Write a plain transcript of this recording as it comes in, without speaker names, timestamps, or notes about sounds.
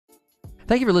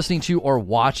Thank you for listening to or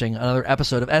watching another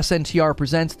episode of SNTR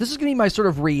Presents. This is going to be my sort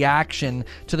of reaction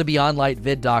to the Beyond Light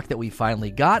vid doc that we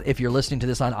finally got. If you're listening to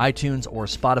this on iTunes or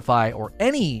Spotify or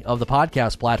any of the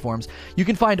podcast platforms, you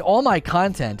can find all my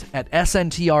content at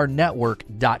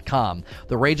sntrnetwork.com.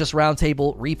 The Rageous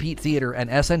Roundtable, Repeat Theater, and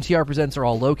SNTR Presents are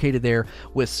all located there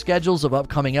with schedules of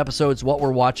upcoming episodes, what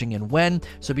we're watching and when,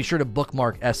 so be sure to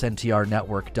bookmark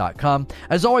sntrnetwork.com.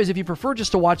 As always, if you prefer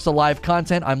just to watch the live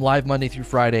content, I'm live Monday through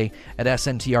Friday at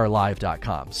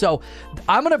sntrlive.com. So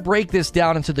I'm going to break this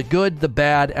down into the good, the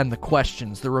bad, and the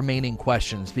questions, the remaining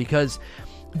questions, because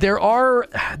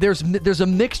there's a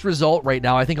mixed result right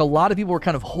now. I think a lot of people are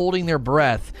kind of holding their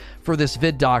breath for this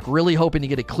vid doc, really hoping to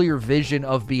get a clear vision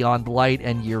of Beyond Light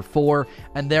and Year 4,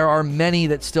 and there are many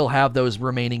that still have those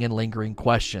remaining and lingering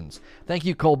questions. Thank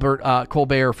you, Colbert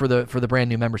for the brand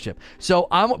new membership.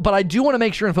 But I do want to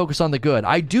make sure and focus on the good.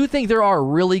 I do think there are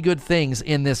really good things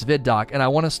in this vid doc, and I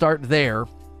want to start there.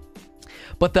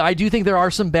 But I do think there are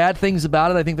some bad things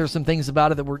about it. I think there's some things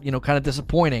about it that were, kind of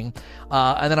disappointing.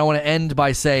 And then I want to end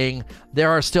by saying there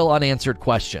are still unanswered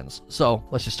questions. So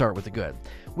let's just start with the good.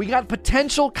 We got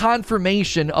potential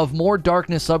confirmation of more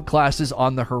darkness subclasses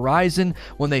on the horizon.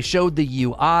 When they showed the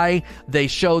UI, they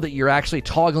show that you're actually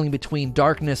toggling between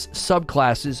darkness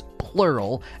subclasses,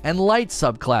 plural, and light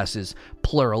subclasses,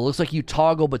 plural. It looks like you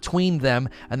toggle between them,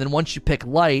 and then once you pick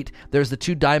light, there's the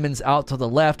 2 diamonds out to the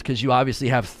left because you obviously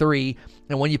have 3.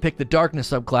 And when you pick the darkness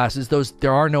subclasses,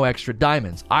 there are no extra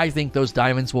diamonds. I think those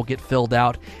diamonds will get filled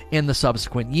out in the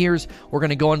subsequent years. We're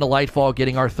going to go into Lightfall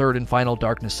getting our 3rd and final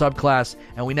darkness subclass,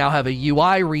 and we now have a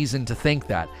UI reason to think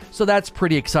that. So that's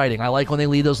pretty exciting. I like when they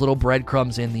leave those little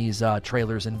breadcrumbs in these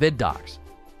trailers and vid docs.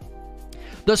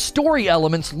 The story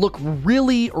elements look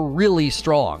really, really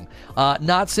strong.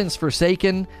 Not since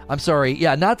Forsaken and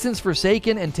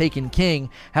Taken King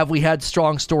have we had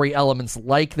strong story elements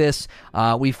like this.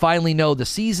 We finally know the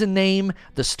season name,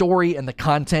 the story, and the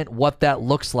content, what that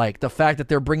looks like. The fact that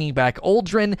they're bringing back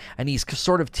Uldren, and he's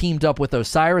sort of teamed up with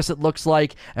Osiris, it looks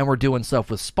like, and we're doing stuff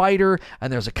with Spider,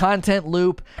 and there's a content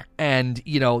loop, and,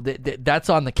 that's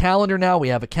on the calendar now. We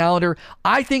have a calendar.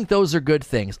 I think those are good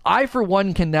things. I, for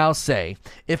one, can now say,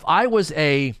 if I was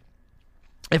a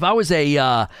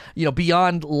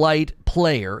Beyond Light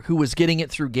player who was getting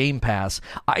it through Game Pass,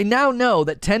 I now know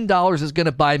that $10 is going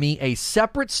to buy me a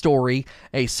separate story,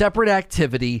 a separate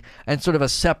activity, and sort of a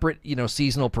separate,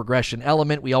 seasonal progression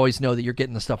element. We always know that you're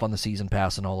getting the stuff on the season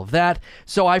pass and all of that.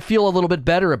 So I feel a little bit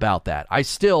better about that. I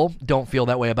still don't feel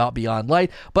that way about Beyond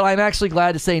Light, but I'm actually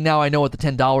glad to say now I know what the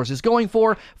 $10 is going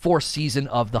for Season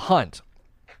of the Hunt.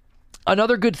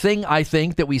 Another good thing, I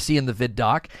think, that we see in the vid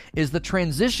doc is the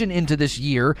transition into this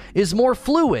year is more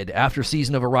fluid after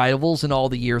Season of Arrivals and all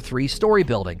the Year 3 story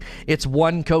building. It's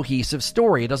one cohesive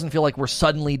story. It doesn't feel like we're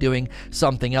suddenly doing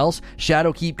something else.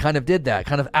 Shadowkeep kind of did that.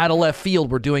 Kind of out of left field,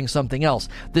 we're doing something else.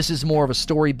 This is more of a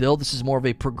story build. This is more of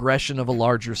a progression of a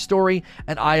larger story,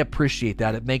 and I appreciate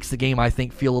that. It makes the game, I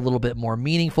think, feel a little bit more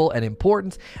meaningful and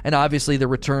important, and obviously the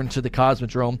return to the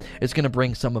Cosmodrome is going to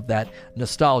bring some of that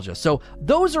nostalgia. So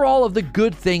those are all of the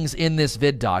good things in this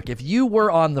vid doc. If you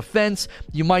were on the fence,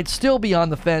 you might still be on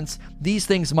the fence. These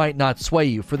things might not sway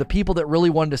you. For the people that really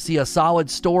wanted to see a solid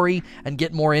story and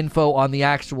get more info on the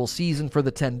actual season for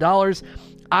the $10,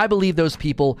 I believe those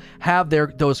people have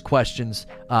those questions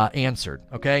answered.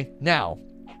 Okay? Now,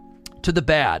 to the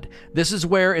bad. This is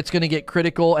where it's going to get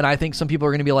critical, and I think some people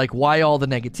are going to be like, why all the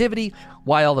negativity?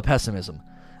 Why all the pessimism?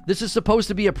 This is supposed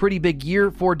to be a pretty big year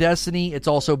for Destiny. It's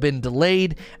also been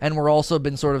delayed, and we're also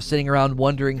been sort of sitting around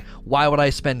wondering, why would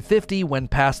I spend $50 when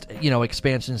past,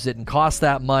 expansions didn't cost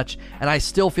that much? And I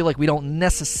still feel like we don't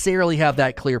necessarily have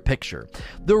that clear picture.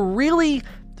 The really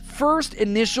first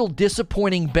initial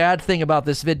disappointing bad thing about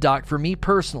this vid doc for me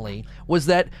personally was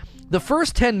that the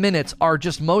first 10 minutes are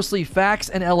just mostly facts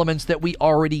and elements that we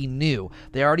already knew.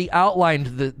 They already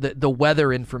outlined the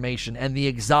weather information and the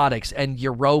exotics and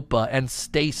Europa and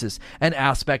stasis and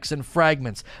aspects and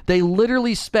fragments. They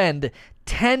literally spend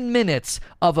 10 minutes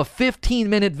of a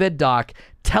 15-minute vid doc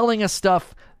telling us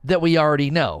stuff that we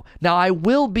already know. Now,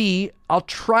 I'll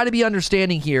try to be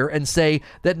understanding here and say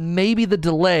that maybe the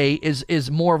delay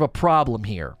is more of a problem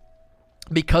here.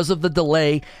 Because of the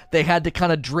delay, they had to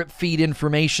kind of drip feed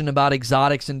information about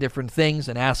exotics and different things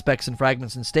and aspects and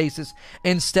fragments and stasis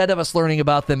instead of us learning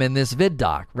about them in this vid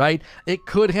doc, right? It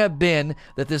could have been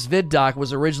that this vid doc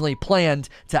was originally planned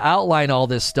to outline all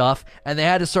this stuff, and they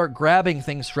had to start grabbing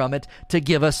things from it to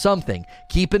give us something.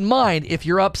 Keep in mind, if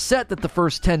you're upset that the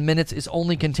first 10 minutes is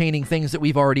only containing things that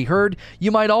we've already heard,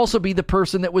 you might also be the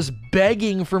person that was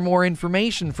begging for more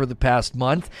information for the past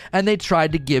month, and they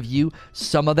tried to give you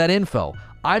some of that info.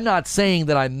 I'm not saying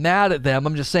that I'm mad at them.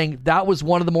 I'm just saying that was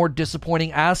one of the more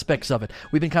disappointing aspects of it.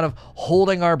 We've been kind of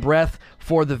holding our breath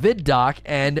for the vid doc,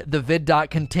 and the vid doc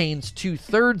contains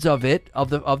 2/3 of it, of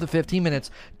the 15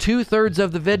 minutes. 2/3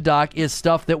 of the vid doc is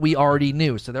stuff that we already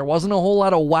knew. So there wasn't a whole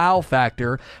lot of wow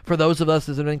factor for those of us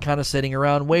that have been kind of sitting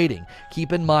around waiting.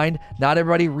 Keep in mind, not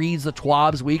everybody reads the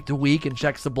TWABs week to week and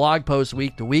checks the blog posts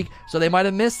week to week, so they might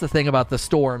have missed the thing about the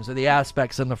storms or the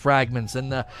aspects and the fragments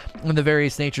and the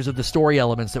various natures of the story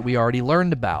elements that we already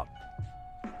learned about.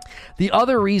 The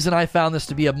other reason I found this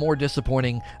to be a more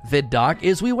disappointing vid doc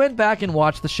is we went back and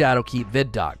watched the Shadowkeep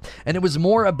vid doc, and it was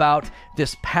more about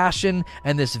this passion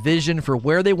and this vision for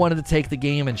where they wanted to take the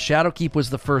game, and Shadowkeep was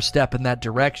the first step in that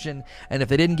direction, and if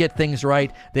they didn't get things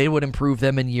right, they would improve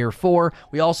them in year 4.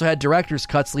 We also had director's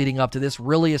cuts leading up to this,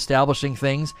 really establishing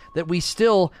things that we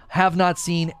still have not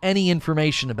seen any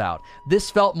information about. This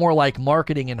felt more like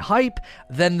marketing and hype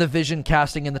than the vision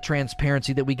casting and the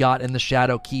transparency that we got in the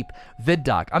Shadowkeep vid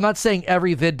doc. I'm not saying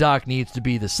every vid doc needs to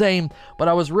be the same, but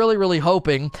I was really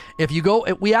hoping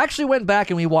we actually went back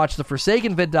and we watched the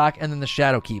Forsaken vid doc and then the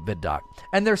Shadowkeep vid doc,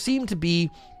 and there seemed to be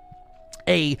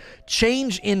a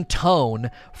change in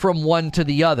tone from one to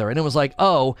the other, and it was like,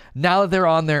 oh, now that they're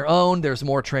on their own, there's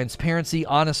more transparency,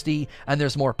 honesty, and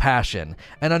there's more passion.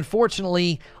 And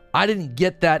unfortunately, I didn't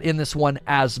get that in this one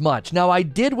as much. Now, I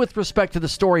did with respect to the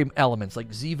story elements, like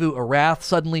Xivu Arath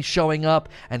suddenly showing up,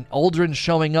 and Uldren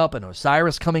showing up, and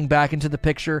Osiris coming back into the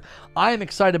picture. I am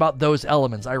excited about those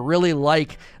elements. I really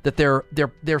like that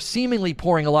they're seemingly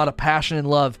pouring a lot of passion and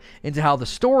love into how the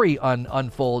story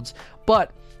unfolds.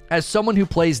 But as someone who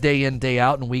plays day in, day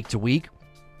out, and week to week,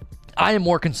 I am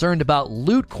more concerned about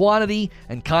loot quantity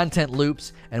and content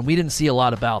loops, and we didn't see a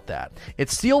lot about that. It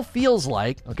still feels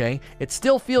like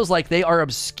they are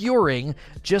obscuring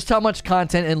just how much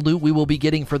content and loot we will be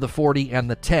getting for the 40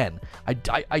 and the 10.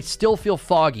 I still feel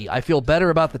foggy. I feel better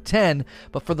about the 10,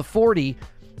 but for the 40,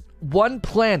 one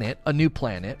planet, a new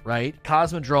planet, right?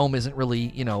 Cosmodrome isn't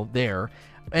really, there.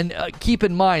 And keep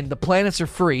in mind, the planets are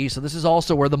free, so this is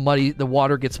also where the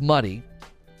water gets muddy.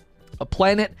 A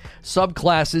planet,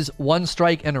 subclasses, one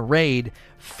strike, and a raid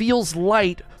feels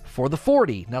light for the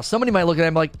 40. Now, somebody might look at it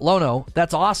and be like, Lono,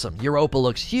 that's awesome. Europa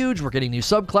looks huge. We're getting new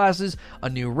subclasses, a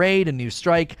new raid, a new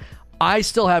strike. I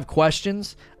still have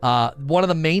questions. One of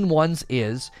the main ones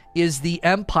is the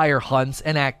Empire hunts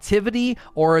an activity,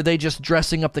 or are they just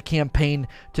dressing up the campaign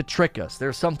to trick us?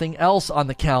 There's something else on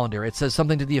the calendar. It says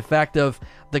something to the effect of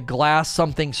the glass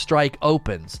something strike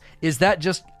opens. Is that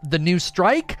just the new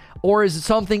strike, or is it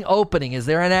something opening? Is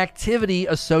there an activity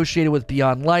associated with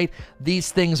Beyond Light?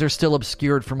 These things are still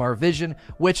obscured from our vision,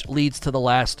 which leads to the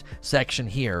last section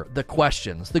here, the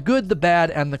questions. The good, the bad,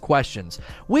 and the questions.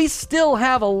 We still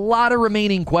have a lot of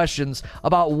remaining questions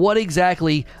about what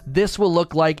exactly this will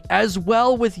look like, as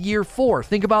well with year 4.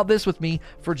 Think about this with me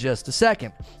for just a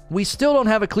second. We still don't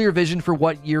have a clear vision for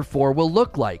what year 4 will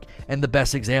look like, and the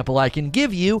best example I can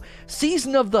give you,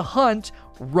 Season of the Hunt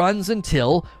runs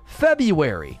until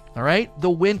February. All right, the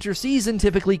winter season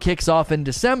typically kicks off in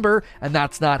December, and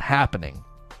that's not happening.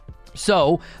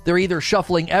 So they're either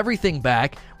shuffling everything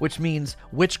back, which means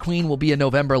Witch Queen will be a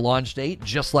November launch date,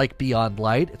 just like Beyond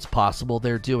Light. It's possible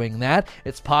they're doing that.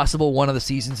 It's possible one of the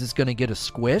seasons is going to get a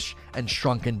squish and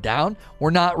shrunken down. We're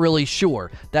not really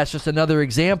sure. That's just another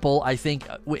example, I think,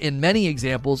 in many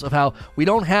examples of how we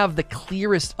don't have the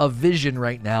clearest of vision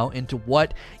right now into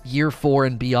what Year 4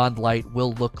 and Beyond Light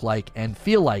will look like and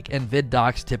feel like, and vid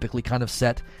docs typically kind of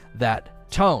set that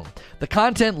tone. The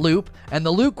content loop and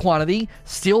the loot quantity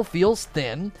still feels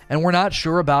thin, and we're not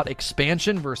sure about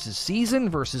expansion versus season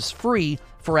versus free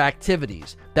for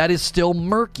activities. That is still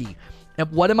murky. And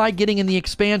what am I getting in the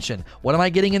expansion? What am I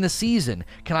getting in the season?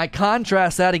 Can I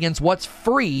contrast that against what's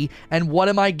free and what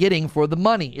am I getting for the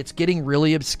money? It's getting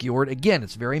really obscured. Again,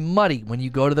 it's very muddy. When you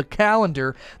go to the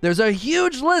calendar, there's a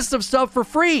huge list of stuff for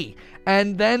free.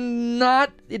 And then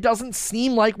it doesn't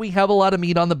seem like we have a lot of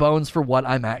meat on the bones for what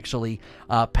I'm actually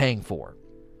paying for.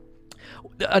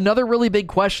 Another really big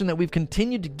question that we've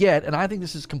continued to get, and I think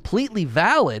this is completely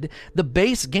valid, the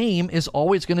base game is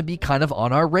always going to be kind of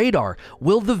on our radar.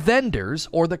 Will the vendors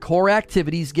or the core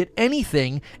activities get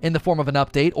anything in the form of an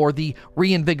update or the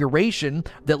reinvigoration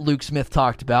that Luke Smith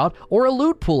talked about, or a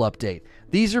loot pool update?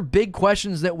 These are big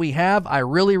questions that we have. I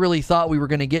really thought we were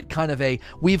going to get kind of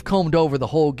we've combed over the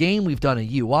whole game. We've done a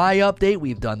UI update.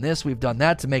 We've done this. We've done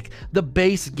that to make the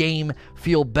base game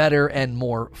feel better and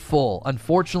more full.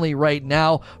 Unfortunately, right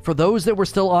now, for those that were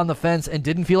still on the fence and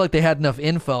didn't feel like they had enough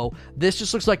info, this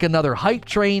just looks like another hype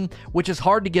train, which is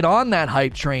hard to get on that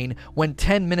hype train when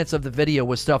 10 minutes of the video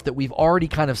was stuff that we've already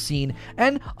kind of seen.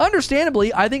 And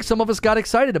understandably, I think some of us got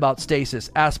excited about Stasis,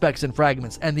 Aspects and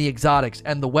Fragments, and the exotics,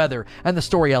 and the weather, and the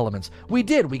story elements. We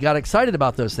did. We got excited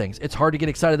about those things. It's hard to get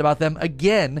excited about them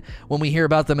again when we hear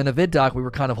about them in a vid doc we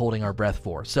were kind of holding our breath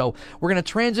for. So we're going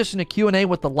to transition to Q&A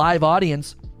with the live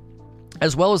audience,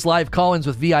 as well as live call-ins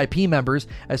with VIP members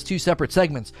as two separate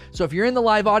segments. So if you're in the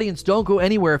live audience, don't go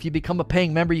anywhere. If you become a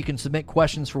paying member, you can submit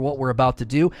questions for what we're about to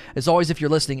do. As always, if you're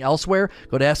listening elsewhere,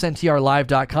 go to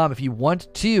sntrlive.com if you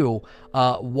want to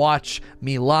watch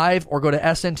me live, or go to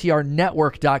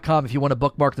sntrnetwork.com if you want to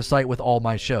bookmark the site with all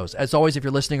my shows. As always, if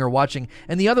you're listening or watching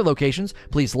in the other locations,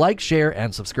 please like, share,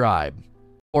 and subscribe.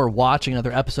 Or watching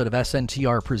another episode of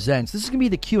SNTR Presents. This is going to be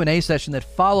the Q&A session that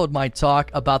followed my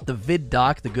talk about the vid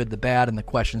doc, the good, the bad, and the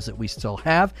questions that we still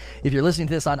have. If you're listening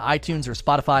to this on iTunes or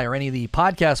Spotify or any of the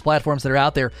podcast platforms that are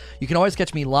out there, you can always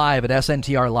catch me live at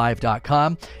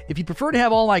sntrlive.com. If you prefer to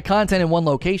have all my content in one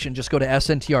location, just go to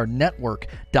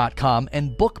sntrnetwork.com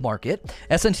and bookmark it.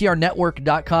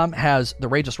 sntrnetwork.com has the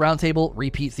Rageous Roundtable,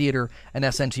 Repeat Theater, and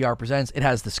SNTR Presents. It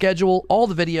has the schedule, all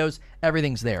the videos,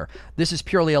 everything's there. This is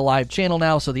purely a live channel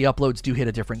now, so the uploads do hit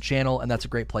a different channel, and that's a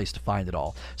great place to find it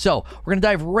all. So we're going to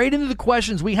dive right into the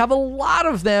questions. We have a lot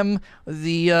of them.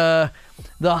 The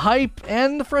hype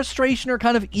and the frustration are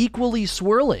kind of equally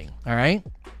swirling, all right?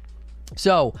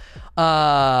 So,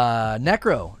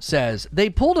 Necro says,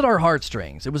 they pulled at our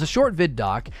heartstrings. It was a short vid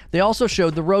doc. They also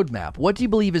showed the roadmap. What do you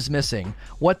believe is missing?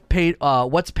 What's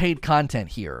paid content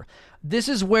here? This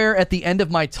is where, at the end of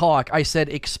my talk, I said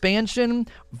expansion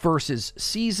versus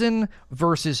season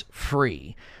versus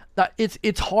free.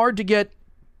 It's hard to get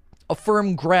a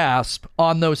firm grasp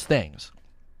on those things.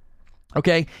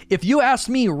 Okay? If you ask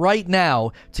me right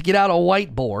now to get out a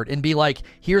whiteboard and be like,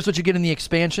 here's what you get in the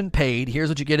expansion, paid, here's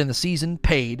what you get in the season,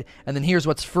 paid, and then here's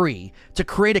what's free, to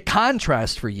create a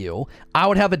contrast for you, I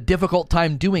would have a difficult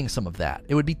time doing some of that.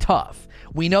 It would be tough.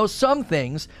 We know some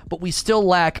things, but we still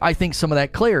lack, I think, some of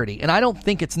that clarity. And I don't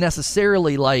think it's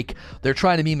necessarily like they're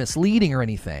trying to be misleading or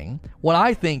anything. What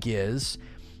I think is,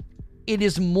 it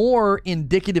is more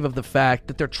indicative of the fact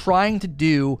that they're trying to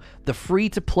do the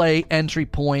free-to-play entry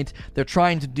point. They're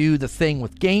trying to do the thing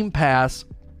with Game Pass.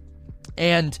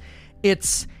 And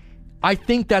I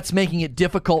think that's making it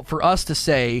difficult for us to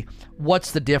say, what's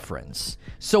the difference?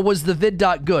 So was the vid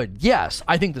doc good? Yes.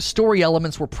 I think the story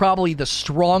elements were probably the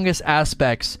strongest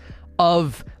aspects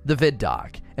of the vid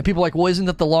doc. And people are like, well, isn't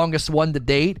that the longest one to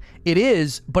date? It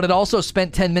is, but it also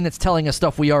spent 10 minutes telling us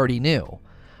stuff we already knew.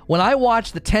 When I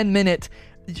watched the 10-minute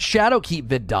Shadowkeep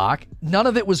vid doc, none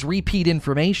of it was repeat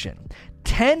information.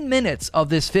 10 minutes of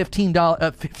this 10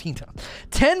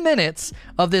 minutes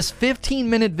of this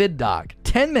 15-minute vid doc,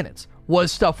 10 minutes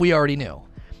was stuff we already knew.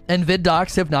 And vid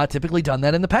docs have not typically done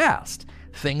that in the past.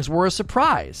 Things were a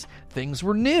surprise. Things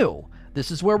were new.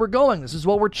 This is where we're going. This is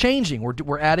what we're changing.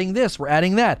 We're adding this. We're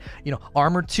adding that.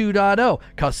 Armor 2.0,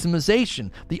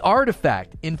 customization, the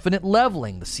artifact, infinite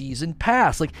leveling, the season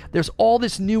pass. Like, there's all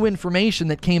this new information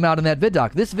that came out in that vid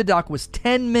doc. This vid doc was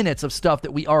 10 minutes of stuff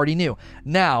that we already knew.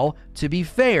 Now, to be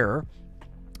fair,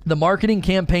 the marketing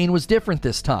campaign was different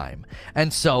this time.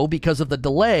 And so, because of the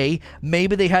delay,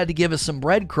 maybe they had to give us some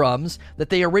breadcrumbs that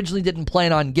they originally didn't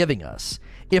plan on giving us.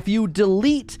 If you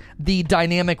delete the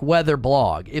dynamic weather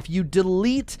blog, if you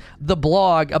delete the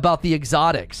blog about the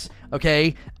exotics,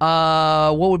 okay,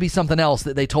 what would be something else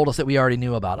that they told us that we already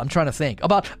knew about? I'm trying to think.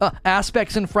 About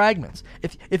aspects and fragments.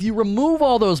 If you remove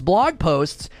all those blog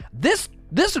posts, this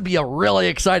would be a really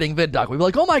exciting vid doc. We'd be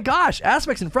like, oh my gosh,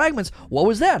 aspects and fragments, what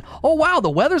was that? Oh wow, the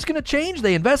weather's going to change?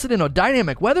 They invested in a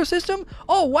dynamic weather system?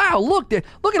 Oh wow, look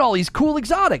at all these cool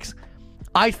exotics.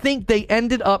 I think they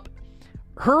ended up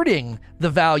hurting the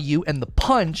value and the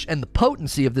punch and the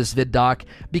potency of this vid doc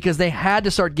because they had to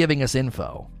start giving us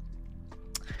info.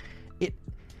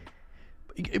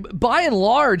 By and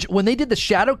large, when they did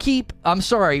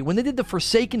the when they did the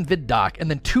Forsaken vid doc,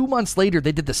 and then 2 months later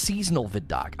they did the seasonal vid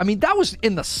doc. I mean, that was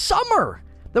in the summer.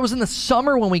 That was in the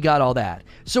summer when we got all that.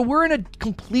 So we're in a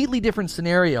completely different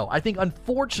scenario. I think,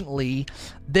 unfortunately,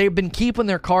 they've been keeping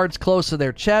their cards close to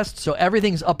their chest, so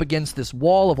everything's up against this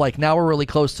wall of, like, now we're really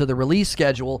close to the release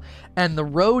schedule, and the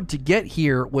road to get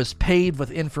here was paved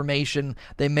with information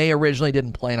they may originally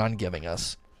didn't plan on giving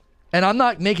us. And I'm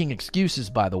not making excuses,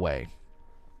 by the way.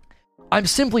 I'm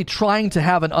simply trying to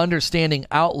have an understanding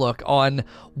outlook on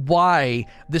why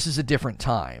this is a different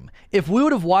time. If we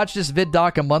would have watched this vid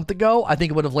doc a month ago, I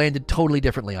think it would have landed totally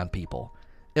differently on people.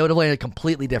 It would have landed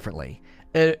completely differently.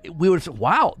 We would have said,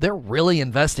 wow, they're really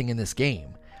investing in this game.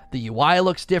 The UI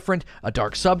looks different, a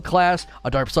dark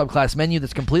subclass menu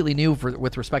that's completely new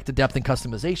with respect to depth and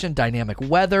customization, dynamic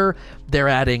weather. They're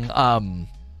adding, what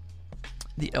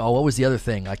was the other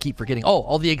thing? I keep forgetting. Oh,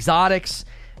 all the exotics.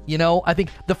 You know, I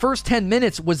think the first 10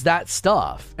 minutes was that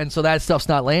stuff. And so that stuff's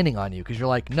not landing on you because you're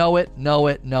like, know it.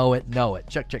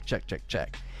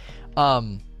 Check.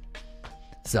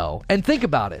 And think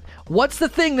about it. What's the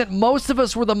thing that most of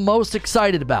us were the most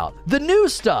excited about? The new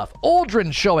stuff.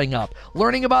 Uldren showing up.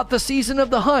 Learning about the season of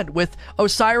the hunt with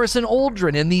Osiris and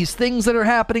Uldren and these things that are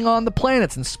happening on the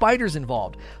planets and spiders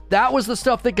involved. That was the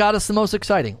stuff that got us the most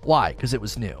exciting. Why? Because it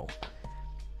was new.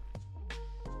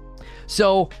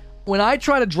 So when I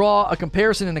try to draw a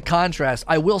comparison and a contrast,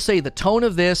 I will say the tone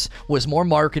of this was more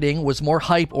marketing, was more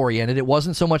hype-oriented. It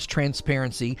wasn't so much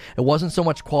transparency. It wasn't so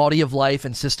much quality of life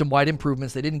and system-wide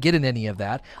improvements. They didn't get in any of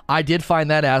that. I did find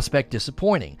that aspect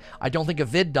disappointing. I don't think a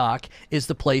vid doc is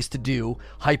the place to do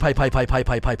hype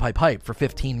for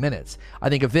 15 minutes. I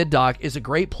think a vid doc is a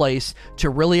great place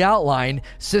to really outline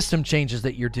system changes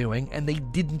that you're doing, and they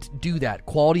didn't do that.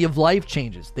 Quality of life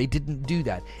changes. They didn't do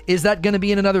that. Is that going to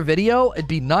be in another video? It'd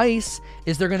be nice.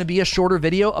 Is there going to be a shorter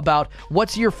video about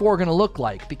what's year 4 going to look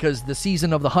like? Because the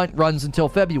season of the hunt runs until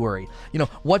February. You know,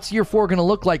 what's year 4 going to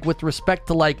look like with respect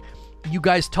to, like, you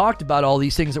guys talked about all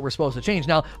these things that were supposed to change.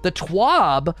 Now, the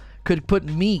TWAB could put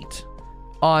meat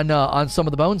on some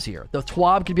of the bones here. The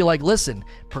TWAB could be like, listen,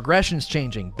 progression's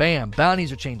changing, bam,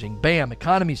 bounties are changing, bam,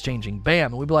 economy's changing,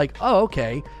 bam. And we'd be like, oh,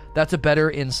 okay, that's a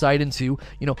better insight into,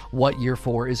 you know, what year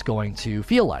 4 is going to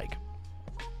feel like.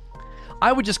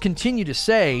 I would just continue to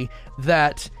say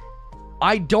that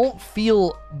I don't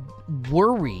feel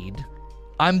worried.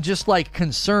 I'm just like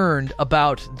concerned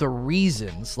about the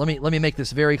reasons. Let me make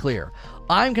this very clear.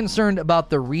 I'm concerned about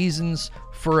the reasons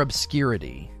for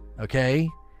obscurity. Okay?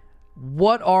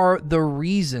 What are the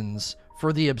reasons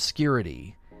for the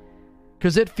obscurity?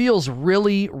 Because it feels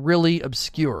really, really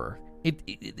obscure.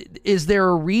 Is there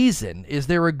a reason? Is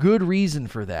there a good reason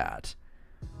for that?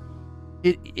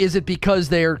 Is it because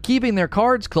they're keeping their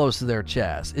cards close to their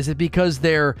chest? Is it because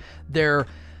they're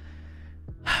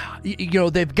you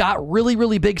know, they've got really,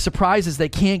 really big surprises they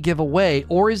can't give away?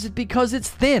 Or is it because it's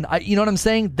thin? You know what I'm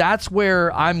saying? That's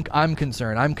where I'm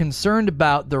concerned. I'm concerned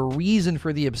about the reason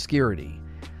for the obscurity.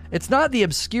 It's not the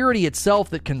obscurity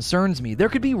itself that concerns me. There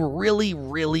could be really,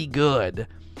 really good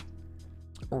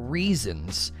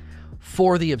reasons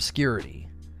for the obscurity.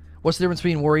 What's the difference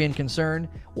between worry and concern?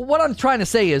 Well, what I'm trying to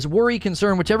say is worry,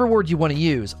 concern, whichever word you want to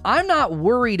use. I'm not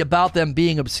worried about them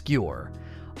being obscure.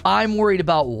 I'm worried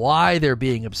about why they're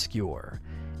being obscure.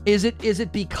 Is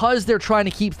it because they're trying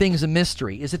to keep things a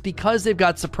mystery? Is it because they've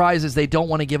got surprises they don't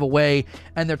want to give away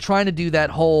and they're trying to do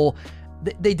that whole...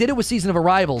 They did it with Season of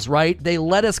Arrivals, right? They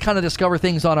let us kind of discover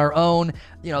things on our own.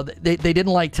 You know, they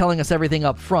didn't like telling us everything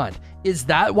up front. Is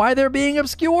that why they're being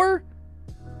obscure?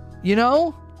 You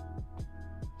know?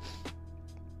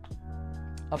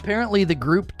 Apparently, the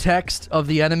group text of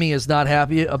the enemy is not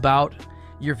happy about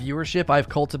your viewership. I've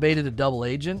cultivated a double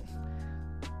agent.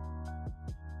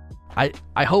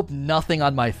 I hope nothing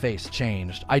on my face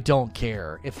changed. I don't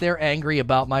care. If they're angry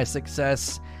about my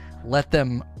success, let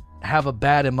them have a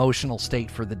bad emotional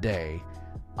state for the day.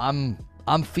 I'm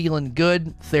feeling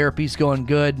good. Therapy's going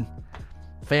good.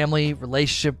 Family,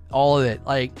 relationship, all of it.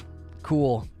 Like,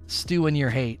 cool. Stew in your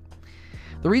hate.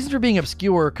 The reason for being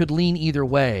obscure could lean either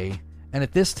way. And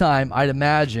at this time, I'd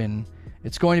imagine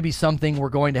it's going to be something we're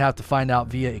going to have to find out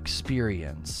via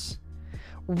experience.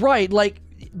 Right, like,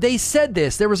 they said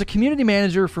this. There was a community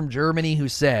manager from Germany who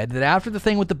said that after the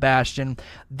thing with the Bastion,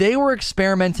 they were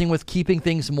experimenting with keeping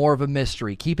things more of a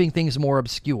mystery, keeping things more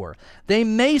obscure. They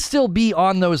may still be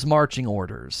on those marching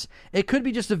orders. It could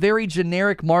be just a very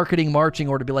generic marketing marching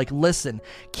order to be like, listen,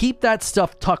 keep that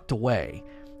stuff tucked away.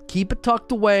 Keep it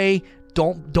tucked away.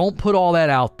 Don't put all that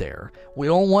out there. We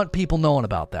don't want people knowing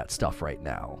about that stuff right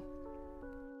now.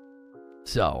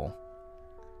 So,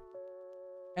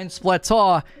 and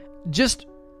Splataw, just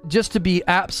to be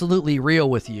absolutely real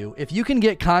with you, if you can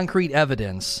get concrete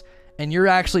evidence and you're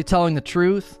actually telling the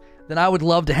truth, then I would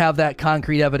love to have that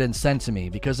concrete evidence sent to me.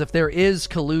 Because if there is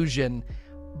collusion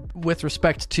with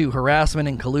respect to harassment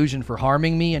and collusion for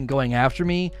harming me and going after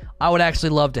me, I would actually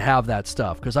love to have that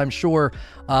stuff, because I'm sure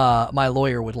my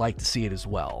lawyer would like to see it as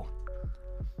well.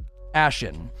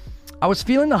 Ashen, I was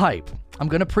feeling the hype. I'm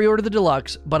going to pre-order the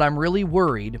deluxe, but I'm really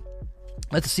worried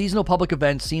that the seasonal public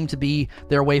events seem to be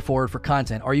their way forward for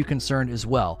content. Are you concerned as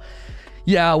well?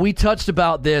 Yeah, we touched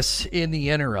about this in the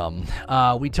interim.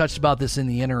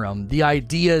 The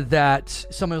idea that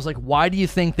someone was like, why do you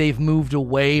think they've moved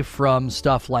away from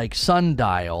stuff like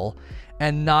Sundial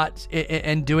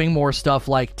and doing more stuff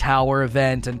like Tower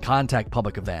Event and Contact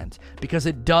Public Event? Because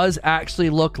it does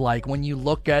actually look like, when you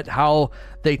look at how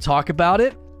they talk about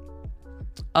it,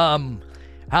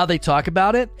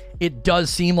 it does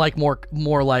seem like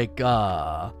more like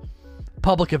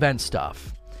public event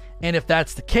stuff. And if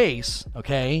that's the case,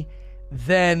 okay,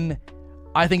 then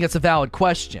I think it's a valid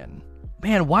question.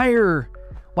 Man, why are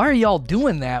y'all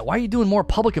doing that? Why are you doing more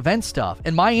public event stuff?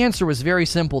 And my answer was very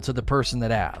simple to the person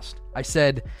that asked. I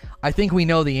said, I think we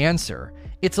know the answer.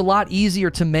 It's a lot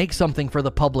easier to make something for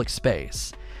the public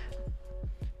space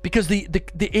because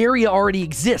the area already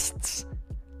exists.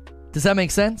 Does that make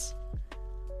sense?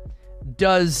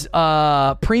 Does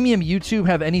premium YouTube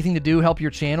have anything to help your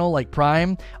channel like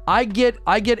Prime? I get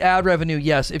ad revenue,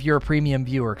 yes, if you're a premium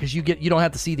viewer, because you don't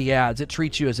have to see the ads. It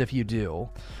treats you as if you do.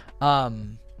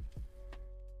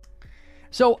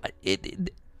 So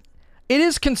it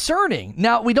is concerning.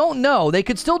 Now, we don't know. They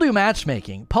could still do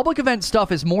matchmaking. Public event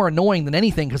stuff is more annoying than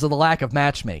anything because of the lack of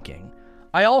matchmaking.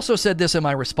 I also said this in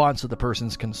my response to the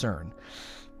person's concern.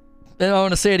 And I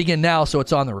want to say it again now so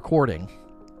it's on the recording.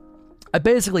 I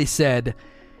basically said,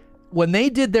 when they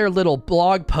did their little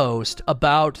blog post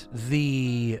about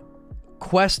the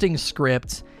questing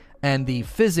script and the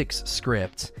physics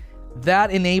script,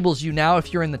 that enables you now,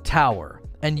 if you're in the tower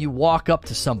and you walk up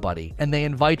to somebody and they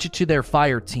invite you to their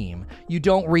fire team, you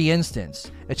don't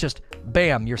re-instance. It's just,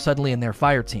 bam, you're suddenly in their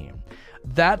fire team.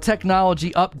 That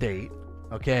technology update,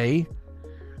 okay,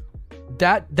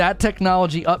 that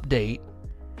technology update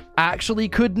actually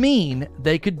could mean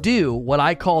they could do what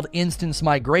I called instance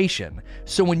migration.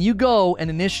 So when you go and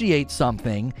initiate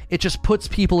something, it just puts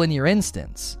people in your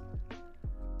instance.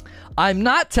 I'm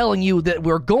not telling you that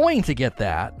we're going to get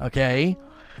that, okay?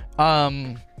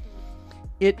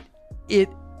 It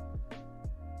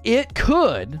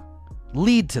could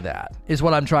lead to that, is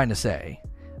what I'm trying to say.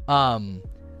 I'm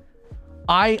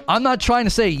not trying to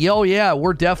say, yeah,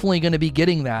 we're definitely going to be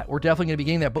getting that.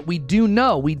 But we do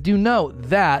know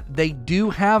that they do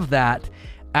have that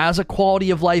as a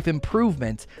quality of life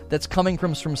improvement that's coming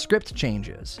from script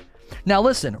changes. Now,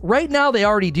 listen, right now they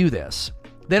already do this.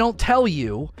 They don't tell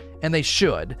you, and they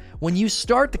should. When you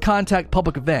start the Contact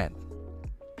Public Event,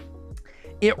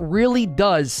 it really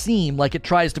does seem like it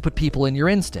tries to put people in your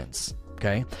instance.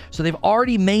 Okay, so they've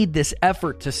already made this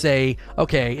effort to say,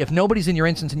 okay, if nobody's in your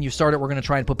instance and you start it, we're going to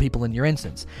try and put people in your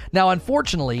instance. Now,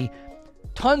 unfortunately,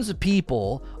 tons of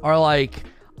people are like,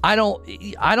 I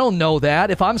don't know that.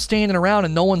 If I'm standing around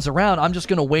and no one's around, I'm just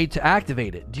going to wait to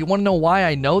activate it. Do you want to know why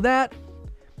I know that?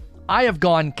 I have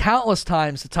gone countless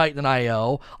times to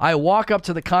Titan.io. I walk up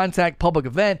to the Contact Public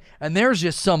Event, and there's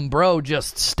just some bro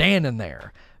just standing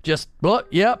there. Just, well,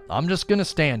 yep, I'm just going to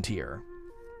stand here.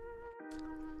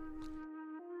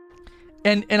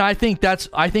 And I think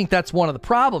that's one of the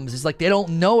problems is like they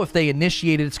don't know if they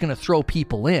initiate it, it's going to throw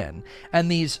people in. And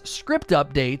these script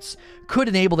updates could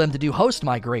enable them to do host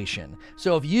migration.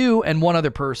 So if you and one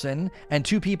other person and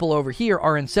two people over here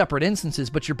are in separate instances,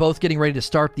 but you're both getting ready to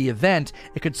start the event,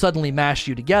 it could suddenly mash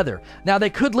you together. Now they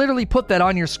could literally put that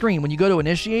on your screen. When you go to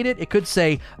initiate it, it could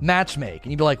say matchmake.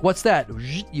 And you'd be like, what's that?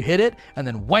 You hit it, and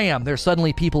then wham, there's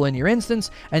suddenly people in your instance,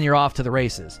 and you're off to the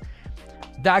races.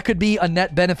 That could be a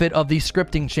net benefit of these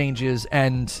scripting changes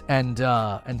and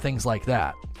things like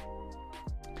that.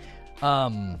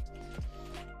 Hang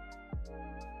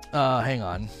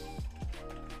on.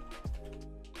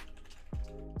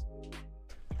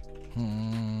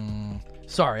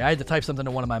 Sorry, I had to type something to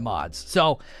one of my mods.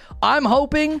 So I'm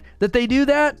hoping that they do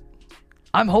that.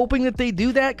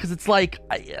 Because it's like,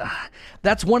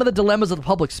 that's one of the dilemmas of the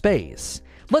public space.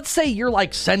 Let's say you're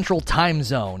like Central Time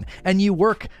Zone and you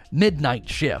work midnight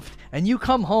shift and you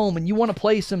come home and you want to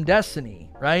play some Destiny,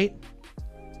 right?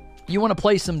 You want to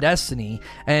play some Destiny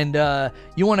and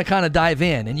you want to kind of dive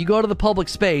in and you go to the public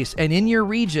space and in your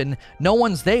region, no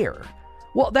one's there.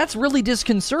 Well, that's really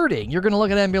disconcerting. You're going to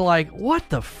look at that and be like, what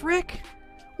the frick?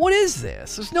 What is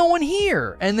this? There's no one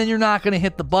here. And then you're not going to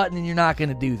hit the button and you're not going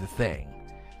to do the thing.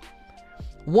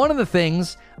 One of the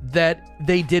things that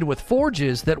they did with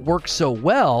Forges that worked so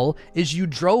well is you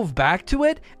drove back to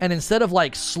it, and instead of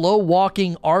like slow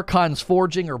walking Archon's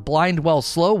Forging or Blindwell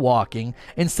slow walking,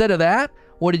 instead of that,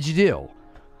 what did you do?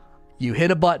 You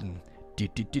hit a button.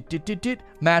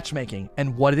 matchmaking.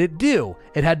 And what did it do?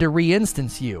 It had to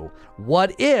re-instance you.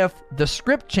 What if the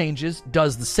script changes,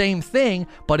 does the same thing,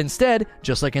 but instead,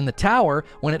 just like in the tower,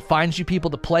 when it finds you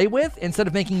people to play with, instead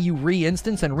of making you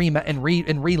re-instance and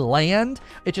re-land,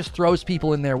 it just throws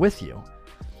people in there with you.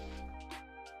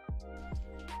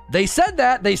 They said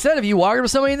that. They said if you walk up to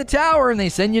somebody in the tower and they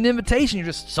send you an invitation, you're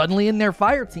just suddenly in their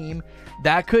fire team.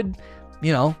 That could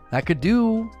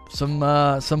do some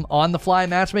on-the-fly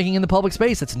matchmaking in the public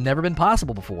space that's never been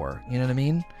possible before. You know what I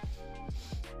mean?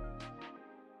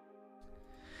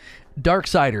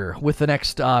 Darksider with the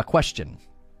next question.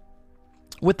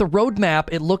 With the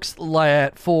roadmap, it looks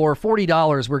like for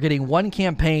 $40, we're getting one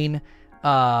campaign,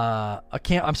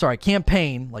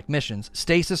 campaign, like missions,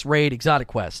 Stasis, Raid, Exotic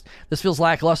Quest. This feels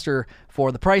lackluster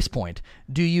for the price point.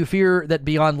 Do you fear that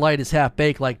Beyond Light is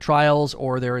half-baked like Trials,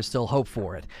 or there is still hope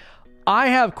for it? I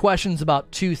have questions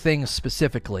about two things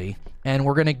specifically, and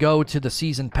we're going to go to the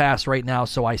season pass right now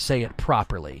so I say it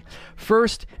properly.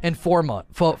 First and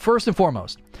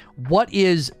foremost, what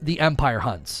is the Empire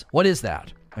Hunts? What is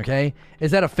that? Okay?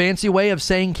 Is that a fancy way of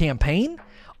saying campaign,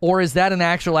 or is that an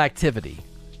actual activity?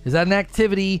 Is that an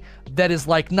activity that is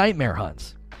like Nightmare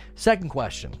Hunts? Second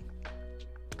question.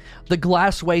 The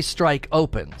Glassway Strike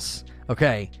opens.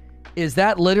 Okay. Is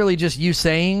that literally just you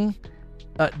saying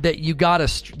that you got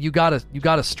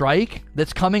a strike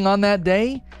that's coming on that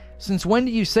day? Since when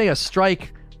do you say a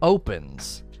strike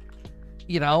opens?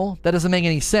 You know, that doesn't make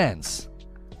any sense.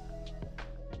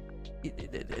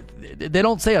 They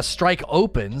don't say a strike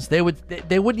opens. They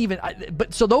wouldn't even.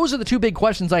 But so those are the two big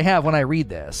questions I have when I read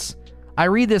this. I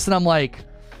read this and I'm like,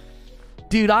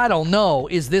 dude, I don't know.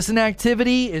 Is this an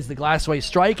activity? Is the Glassway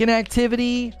Strike an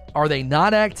activity? Are they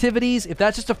not activities? If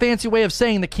that's just a fancy way of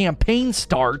saying the campaign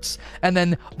starts and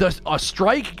then a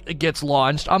strike gets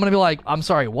launched, I'm going to be like, I'm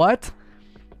sorry, what?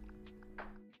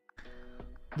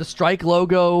 The strike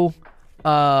logo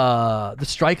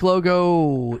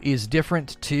is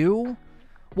different too?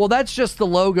 Well, that's just the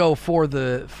logo for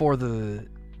the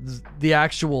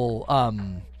actual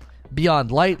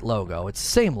Beyond Light logo. It's the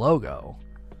same logo.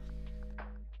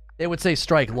 It would say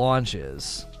strike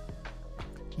launches.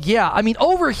 Yeah, I mean,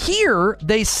 over here,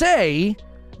 they say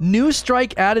new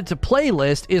strike added to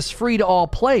playlist is free to all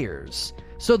players.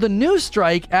 So the new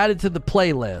strike added to the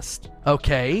playlist.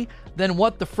 Okay, then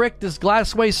what the frick does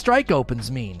Glassway Strike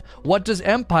opens mean? What does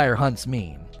Empire Hunts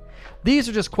mean? These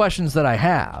are just questions that I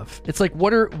have. It's like,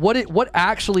 what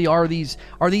actually are these?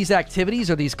 Are these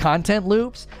activities? Are these content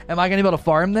loops? Am I going to be able to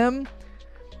farm them?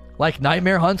 Like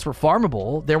Nightmare Hunts were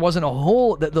farmable. There wasn't a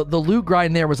whole... The loot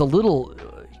grind there was a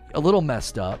little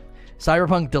messed up.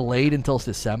 Cyberpunk delayed until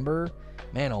December.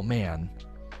 Man, oh man.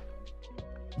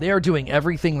 They are doing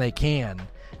everything they can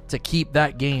to keep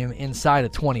that game inside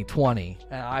of 2020.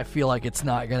 And I feel like it's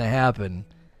not going to happen.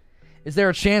 Is there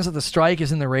a chance that the strike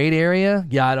is in the raid area?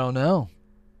 Yeah, I don't know.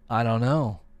 I don't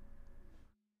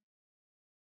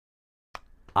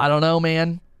know,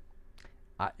 man.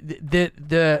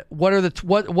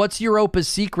 What's Europa's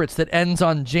Secrets that ends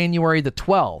on January the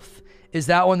 12th? Is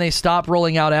that when they stop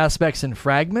rolling out aspects and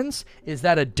fragments? Is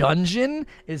that a dungeon?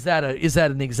 Is that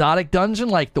an exotic dungeon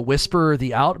like the Whisper or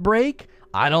the Outbreak?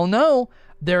 I don't know.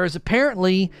 There is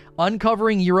apparently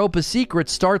Uncovering Europa's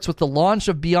Secrets starts with the launch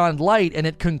of Beyond Light and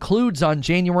it concludes on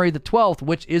January the 12th,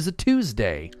 which is a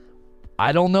Tuesday.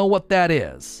 I don't know what that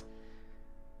is.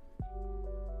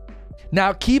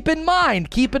 Now keep in mind,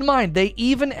 they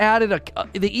even added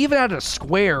a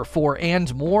square for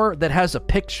and more that has a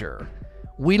picture.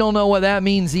 We don't know what that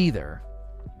means either.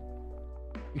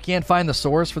 You can't find the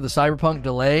source for the Cyberpunk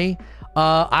delay.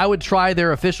 I would try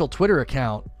their official Twitter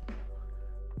account.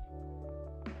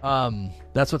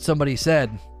 That's what somebody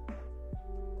said.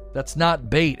 That's not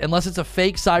bait. Unless it's a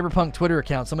fake Cyberpunk Twitter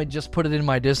account. Somebody just put it in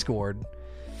my Discord.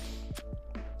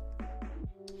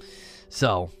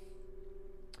 So,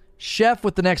 Chef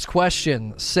with the next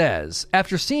question says,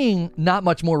 after seeing not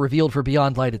much more revealed for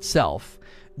Beyond Light itself,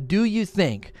 do you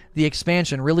think the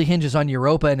expansion really hinges on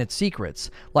Europa and its secrets?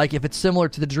 Like if it's similar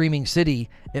to the Dreaming City,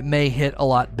 it may hit a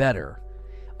lot better.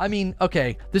 I mean,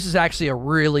 okay, this is actually a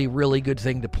really, really good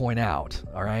thing to point out,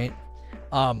 all right?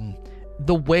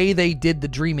 The way they did the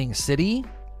Dreaming City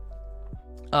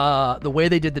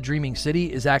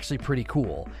is actually pretty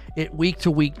cool. It week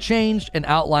to week changed and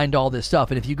outlined all this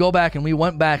stuff. And if you go back and we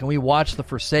went back and we watched the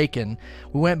Forsaken,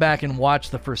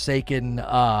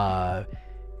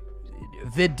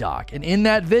 vid doc, and in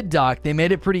that vid doc they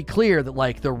made it pretty clear that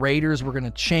like the raiders were going to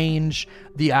change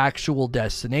the actual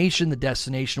destination. The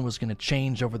destination was going to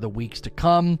change over the weeks to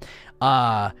come.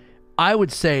 I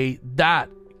would say that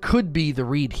could be the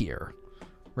read here,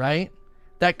 right?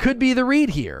 That could be the read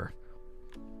here.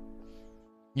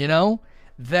 You know,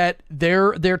 that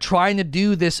they're trying to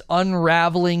do this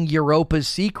unraveling Europa's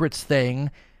secrets thing,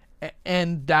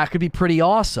 and that could be pretty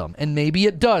awesome. And maybe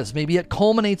it does. Maybe it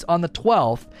culminates on the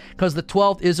 12th, because the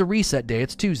 12th is a reset day.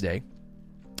 It's Tuesday.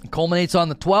 It culminates on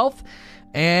the 12th,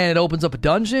 and it opens up a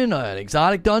dungeon, an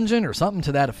exotic dungeon, or something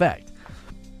to that effect.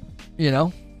 You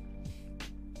know?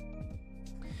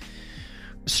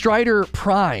 Strider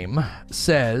Prime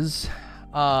says,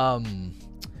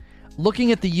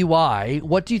 looking at the UI,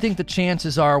 what do you think the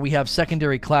chances are we have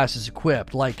secondary classes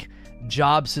equipped, like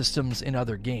job systems in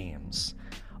other games?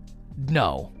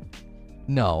 No,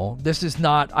 this is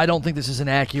not. I don't think this is an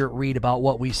accurate read about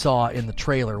what we saw in the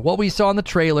trailer. What we saw in the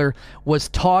trailer was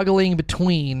toggling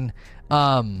between,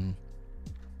 I don't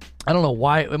know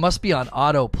why, it must be on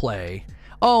autoplay.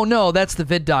 Oh no, that's the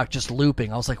vid doc just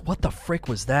looping. I was like, what the frick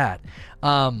was that?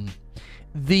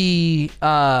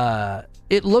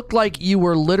 It looked like you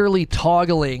were literally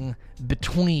toggling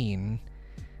between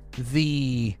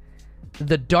the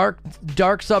dark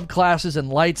subclasses and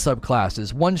light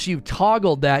subclasses. Once you've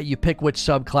toggled that, you pick which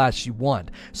subclass you want.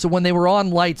 So when they were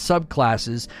on light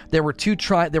subclasses, there were two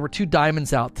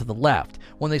diamonds out to the left.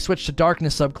 When they switched to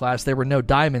darkness subclass, there were no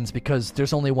diamonds because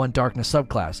there's only one darkness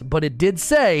subclass. But it did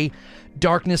say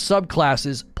darkness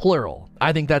subclasses plural.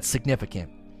 I think that's significant.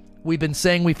 We've been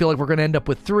saying we feel like we're going to end up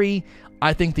with 3.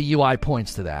 I think the UI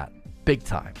points to that. Big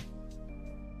time.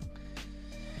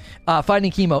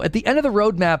 Finding Chemo. At the end of the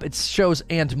roadmap, it shows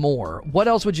and more. What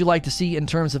else would you like to see in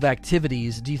terms of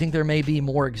activities? Do you think there may be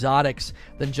more exotics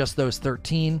than just those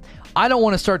 13? I don't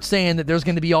want to start saying that there's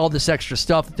going to be all this extra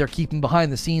stuff that they're keeping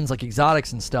behind the scenes, like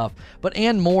exotics and stuff. But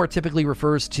and more typically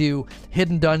refers to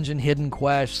hidden dungeon, hidden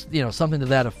quest, something to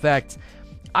that effect.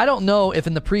 I don't know if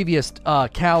in the previous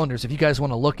calendars, if you guys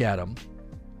want to look at them,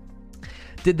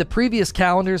 did the previous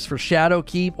calendars for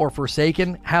Shadowkeep or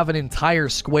Forsaken have an entire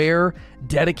square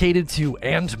dedicated to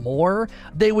and more?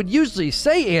 They would usually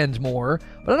say and more,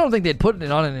 but I don't think they'd put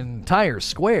it on an entire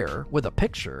square with a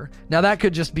picture. Now that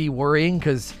could just be worrying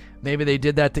because maybe they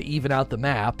did that to even out the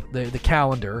map, the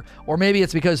calendar, or maybe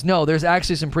it's because no, there's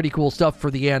actually some pretty cool stuff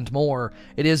for the and more.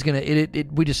 It is gonna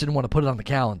we just didn't want to put it on the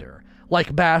calendar,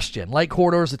 like Bastion, like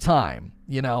Corridors of Time,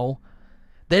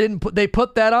 They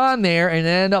put that on there and it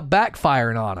ended up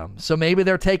backfiring on them. So maybe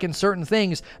they're taking certain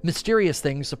things, mysterious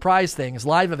things, surprise things,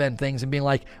 live event things, and being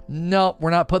like, no, we're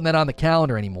not putting that on the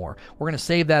calendar anymore. We're going to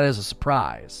save that as a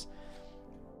surprise.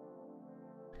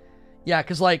 Yeah,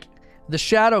 because like the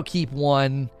Shadowkeep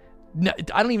one, I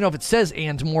don't even know if it says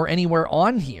and more anywhere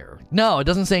on here. No, it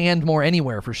doesn't say and more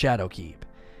anywhere for Shadowkeep.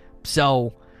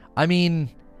 So, I mean,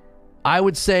 I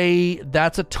would say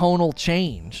that's a tonal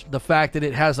change. The fact that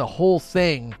it has a whole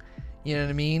thing, you know what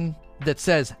I mean, that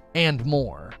says and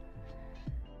more.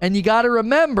 And you got to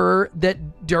remember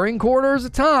that during Corridors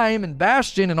of Time and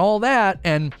Bastion and all that,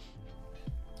 and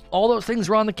all those things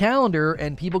were on the calendar,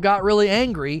 and people got really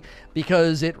angry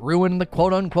because it ruined the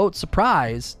quote-unquote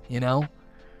surprise,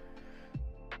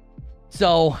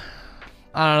 So,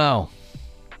 I don't know.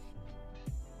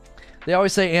 They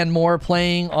always say and more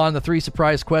playing on the 3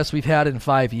 surprise quests we've had in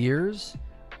 5 years.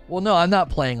 Well, no, I'm not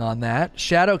playing on that.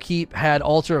 Shadowkeep had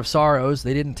Altar of Sorrows.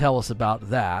 They didn't tell us about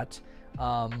that.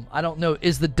 I don't know.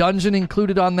 Is the dungeon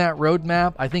included on that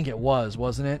roadmap? I think it was,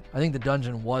 wasn't it? I think the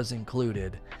dungeon was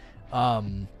included.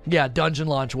 Yeah, dungeon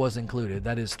launch was included.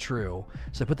 That is true.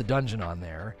 So I put the dungeon on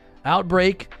there.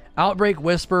 Outbreak,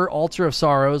 Whisper, Altar of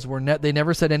Sorrows. They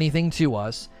never said anything to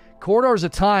us. Corridors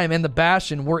of Time and the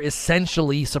Bastion were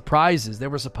essentially surprises. They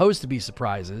were supposed to be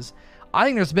surprises. I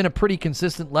think there's been a pretty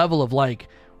consistent level of like,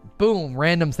 boom,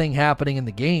 random thing happening in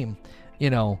the game,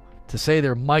 to say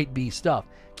there might be stuff.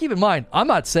 Keep in mind, I'm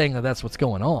not saying that that's what's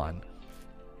going on.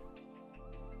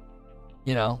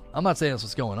 I'm not saying that's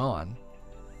what's going on.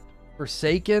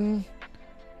 Forsaken.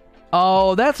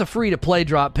 Oh, that's a free-to-play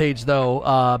drop page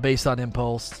though, based on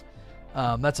Impulse.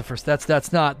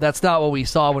 That's not what we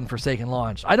saw when Forsaken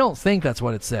launched. I don't think that's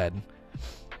what it said.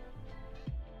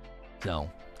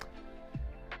 So,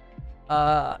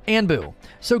 Anbu.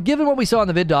 So given what we saw in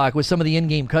the vid doc with some of the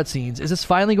in-game cutscenes, is this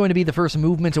finally going to be the first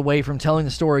movement away from telling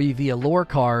the story via lore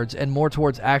cards and more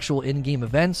towards actual in-game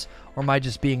events, or am I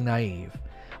just being naive?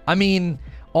 I mean,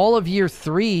 all of year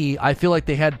 3, I feel like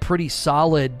they had pretty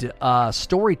solid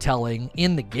storytelling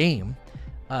in the game.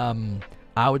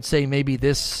 I would say maybe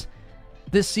this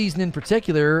season in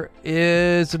particular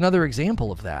is another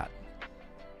example of that.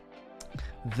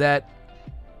 That,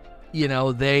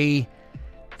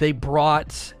 they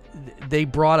brought they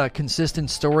brought a consistent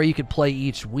story you could play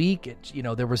each week.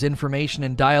 There was information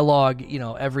and dialogue,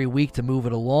 every week to move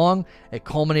it along. It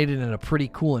culminated in a pretty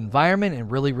cool environment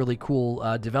and really, really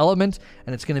cool development,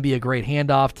 and it's going to be a great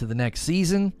handoff to the next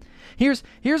season. Here's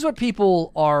what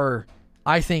people are,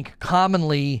 I think,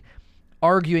 commonly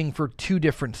arguing for two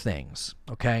different things,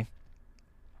 okay?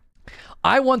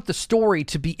 I want the story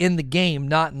to be in the game,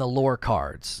 not in the lore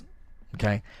cards.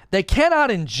 Okay, they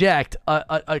cannot inject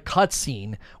a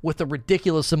cutscene with a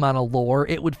ridiculous amount of lore.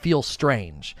 It would feel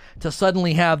strange to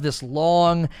suddenly have this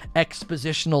long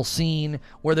expositional scene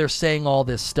where they're saying all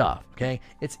this stuff. Okay,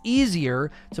 it's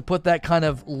easier to put that kind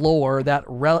of lore, that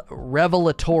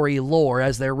revelatory lore,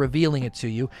 as they're revealing it to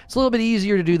you. It's a little bit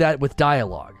easier to do that with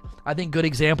dialogue. I think good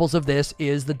examples of this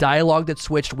is the dialogue that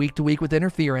switched week to week with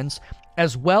Interference,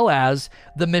 as well as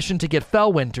the mission to get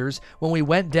Fellwinters when we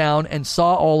went down and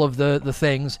saw all of the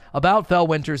things about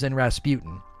Fellwinters and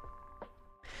Rasputin.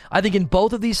 I think in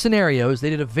both of these scenarios, they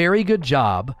did a very good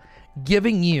job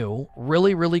giving you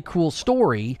really, really cool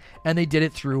story, and they did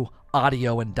it through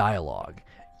audio and dialogue.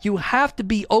 You have to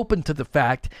be open to the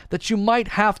fact that you might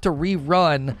have to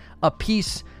rerun a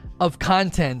piece of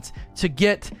content to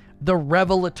get the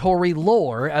revelatory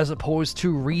lore as opposed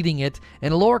to reading it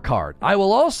in a lore card. I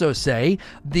will also say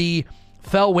the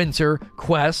Fellwinter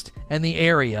quest and the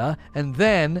area, and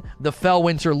then the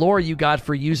Fellwinter lore you got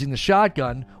for using the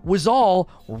shotgun was all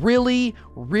really,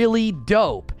 really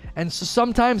dope. And so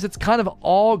sometimes it's kind of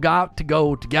all got to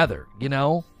go together, It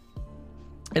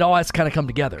all has to kind of come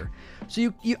together.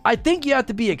 So I think you have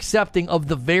to be accepting of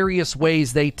the various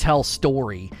ways they tell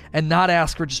story and not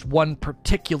ask for just one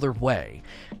particular way.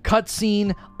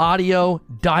 Cutscene, audio,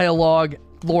 dialogue,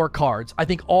 lore cards. I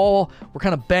think we're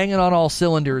kind of banging on all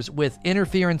cylinders with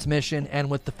Interference mission and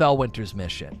with the Fellwinters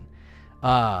mission.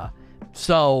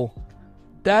 So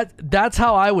that's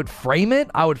how I would frame it.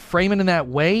 I would frame it in that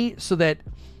way so that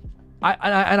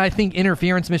I think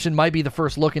Interference mission might be the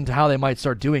first look into how they might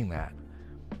start doing that.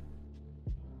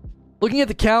 Looking at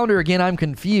the calendar again, I'm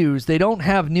confused. They don't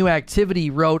have new activity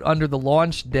wrote under the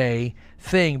launch day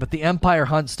thing, but the Empire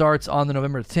Hunt starts on the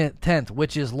November 10th,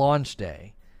 which is launch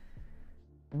day.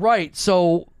 Right,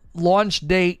 so launch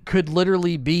date could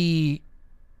literally be,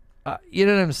 you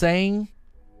know what I'm saying?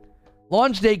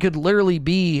 Launch date could literally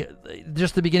be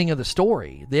just the beginning of the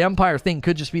story. The Empire thing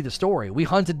could just be the story. We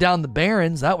hunted down the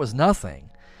Barons, that was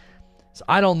nothing. So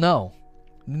I don't know.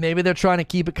 Maybe they're trying to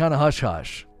keep it kind of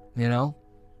hush-hush,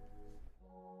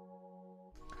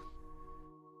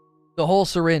 The Whole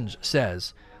Syringe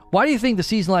says, why do you think the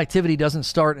seasonal activity doesn't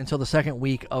start until the second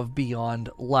week of Beyond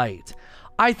Light?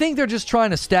 I think they're just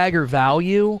trying to stagger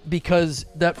value because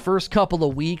that first couple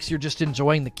of weeks you're just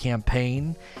enjoying the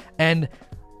campaign. And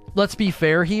let's be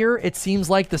fair here, it seems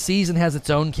like the season has its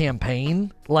own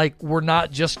campaign. Like, we're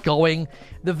not just going...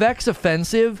 The Vex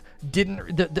Offensive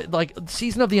didn't...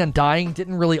 Season of the Undying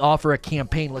didn't really offer a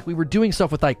campaign. Like, we were doing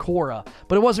stuff with Ikora,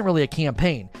 but it wasn't really a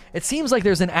campaign. It seems like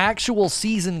there's an actual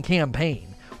season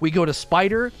campaign. We go to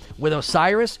Spider with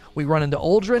Osiris, we run into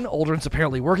Uldren, Uldren's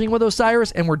apparently working with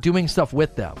Osiris, and we're doing stuff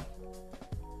with them.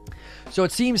 So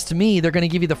it seems to me they're going to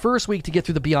give you the first week to get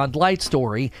through the Beyond Light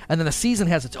story, and then the season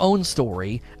has its own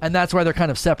story, and that's why they're kind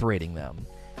of separating them.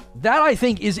 That, I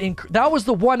think, that was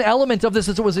the one element of this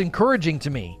that was encouraging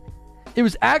to me. It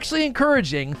was actually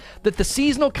encouraging that the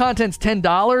seasonal content's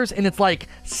 $10, and it's, like,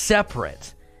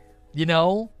 separate.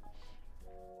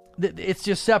 It's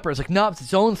just separate. It's like, no, it's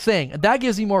its own thing. And that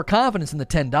gives me more confidence in the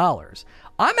 $10.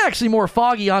 I'm actually more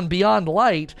foggy on Beyond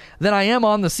Light than I am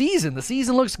on the season. The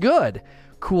season looks good.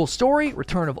 Cool story,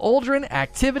 Return of Uldren,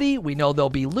 activity, we know there'll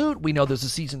be loot, we know there's a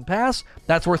season pass.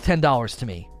 That's worth $10 to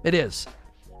me. It is.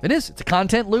 It's a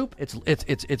content loop,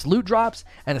 it's loot drops,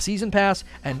 and a season pass,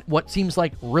 and what seems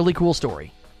like really cool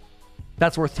story.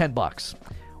 That's worth $10.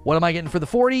 What am I getting for the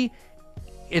 40?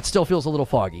 It still feels a little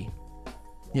foggy.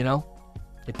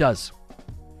 It does.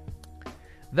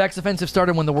 Vex Offensive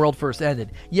started when the world first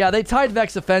ended. Yeah, they tied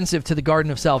Vex Offensive to the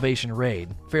Garden of Salvation raid.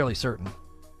 Fairly certain.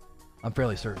 I'm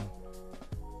fairly certain.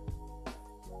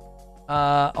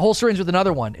 Whole Syringe with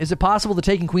another one. Is it possible the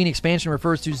Taken Queen expansion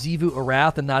refers to Xivu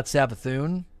Arath and not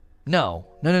Savathun? No.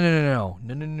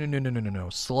 No.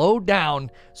 Slow down,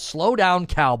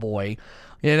 cowboy.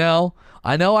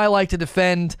 I know I like to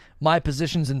defend my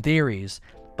positions and theories,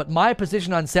 but my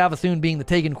position on Savathun being the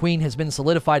Taken Queen has been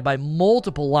solidified by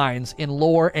multiple lines in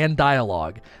lore and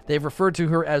dialogue. They've referred to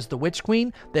her as the Witch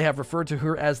Queen. They have referred to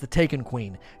her as the Taken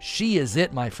Queen. She is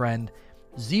it, my friend.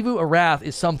 Xivu Arath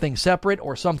is something separate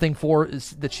or something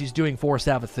that she's doing for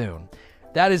Savathun.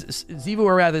 Xivu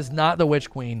Arath is not the Witch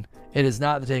Queen. It is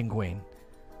not the Taken Queen.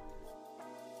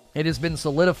 It has been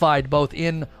solidified both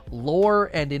in lore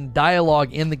and in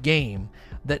dialogue in the game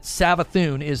that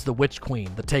Savathun is the Witch Queen,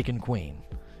 the Taken Queen.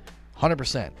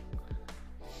 100%.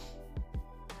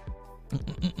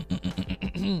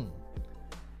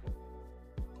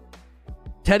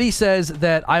 Teddy says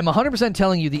that I'm 100%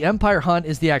 telling you the Empire Hunt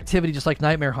is the activity just like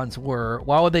Nightmare Hunts were.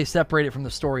 Why would they separate it from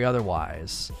the story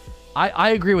otherwise? I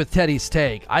agree with Teddy's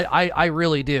take. I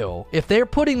really do. If they're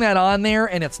putting that on there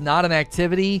and it's not an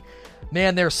activity,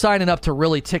 man, they're signing up to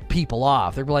really tick people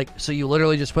off. They're like, so you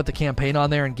literally just put the campaign on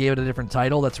there and gave it a different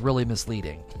title? That's really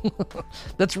misleading.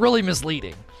 That's really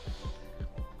misleading.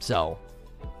 So,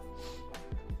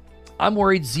 I'm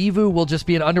worried Xivu will just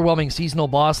be an underwhelming seasonal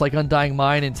boss like Undying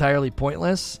Mind, entirely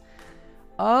pointless.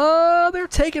 They're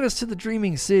taking us to the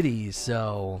Dreaming City,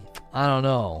 so I don't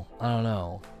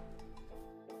know.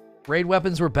 Raid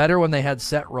weapons were better when they had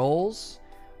set rolls.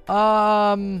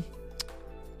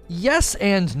 Yes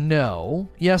and no.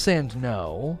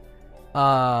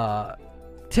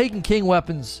 Taken King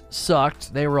weapons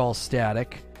sucked. They were all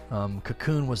static.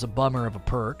 Cocoon was a bummer of a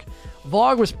perk.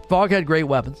 Vogue had great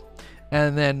weapons.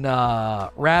 And then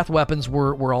Wrath weapons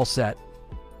were all set.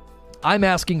 I'm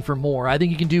asking for more. I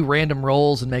think you can do random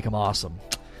rolls and make them awesome.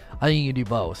 I think you can do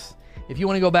both. If you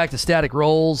want to go back to static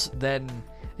rolls, then,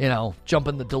 jump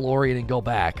in the DeLorean and go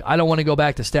back. I don't want to go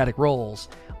back to static rolls.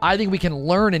 I think we can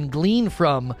learn and glean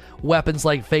from weapons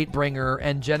like Fatebringer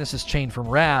and Genesis Chain from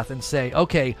Wrath and say,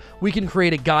 okay, we can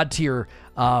create a God tier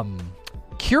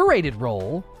curated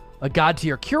roll,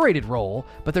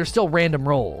 but there's still random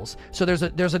rolls. So there's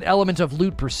an element of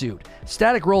loot pursuit.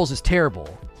 Static rolls is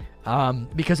terrible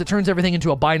because it turns everything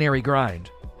into a binary grind.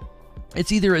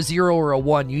 It's either a 0 or a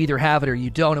 1. You either have it or you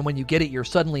don't, and when you get it, you're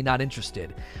suddenly not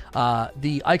interested.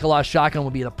 The Ikelos shotgun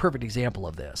would be the perfect example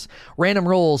of this. Random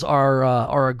rolls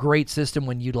are a great system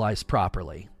when utilized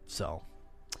properly. So,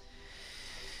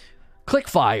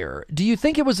 Clickfire, do you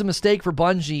think it was a mistake for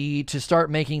Bungie to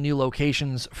start making new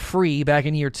locations free back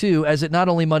in year 2, as it not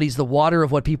only muddies the water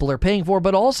of what people are paying for,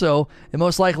 but also, it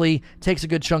most likely takes a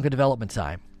good chunk of development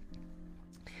time?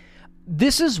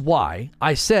 This is why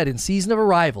I said in Season of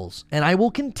Arrivals, and I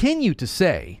will continue to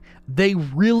say, they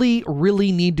really,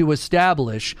 really need to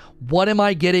establish what am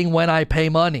I getting when I pay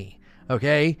money,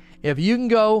 okay? If you can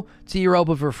go to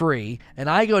Europa for free, and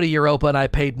I go to Europa and I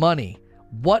paid money,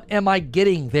 what am I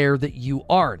getting there that you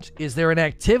aren't? Is there an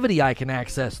activity I can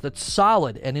access that's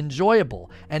solid and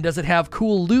enjoyable? And does it have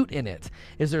cool loot in it?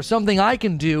 Is there something I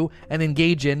can do and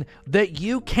engage in that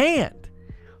you can't?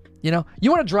 You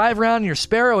want to drive around in your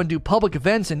Sparrow and do public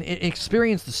events and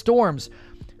experience the storms.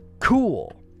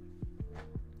 Cool.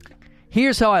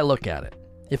 Here's how I look at it.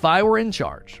 If I were in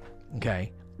charge,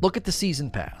 okay, look at the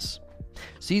Season Pass.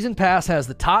 Season Pass has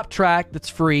the top track that's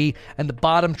free and the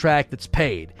bottom track that's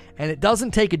paid. And it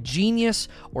doesn't take a genius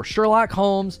or Sherlock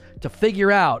Holmes to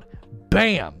figure out,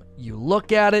 bam, you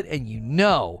look at it and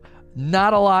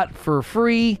not a lot for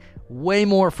free, way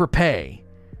more for pay.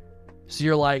 So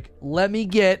you're like, let me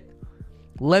get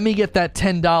that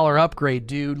 $10 upgrade,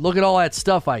 dude. Look at all that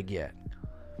stuff I get.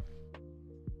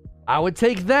 I would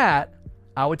take that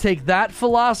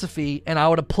philosophy and I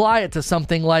would apply it to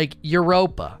something like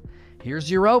Europa.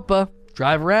 Here's Europa.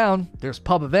 Drive around. There's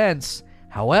pub events.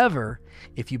 However,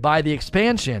 if you buy the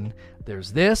expansion,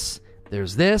 there's this,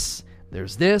 there's this,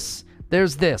 there's this,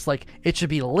 there's this. Like, it should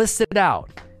be listed out.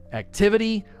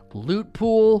 Activity, loot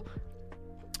pool,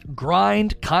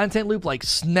 grind, content loop, like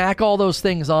snack all those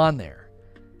things on there.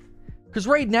 Because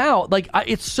right now,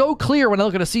 it's so clear when I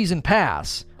look at a season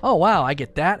pass. Oh, wow, I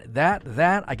get that.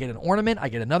 I get an ornament. I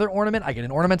get another ornament. I get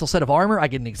an ornamental set of armor. I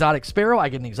get an exotic sparrow. I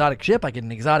get an exotic ship. I get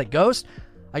an exotic ghost.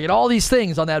 I get all these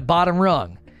things on that bottom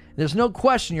rung. There's no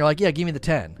question. You're like, yeah, give me the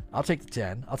 10. I'll take the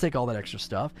 10. I'll take all that extra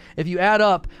stuff. If you add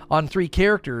up on 3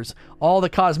 characters, all the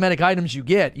cosmetic items you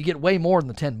get way more than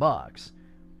the $10.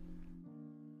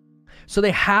 So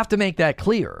they have to make that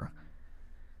clear.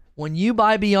 When you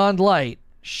buy Beyond Light,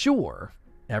 sure,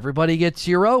 everybody gets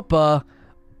Europa,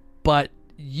 but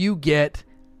you get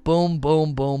boom,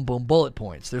 boom, boom, boom, bullet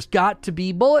points. There's got to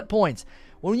be bullet points.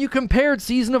 When you compared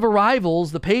Season of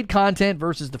Arrivals, the paid content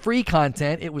versus the free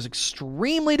content, it was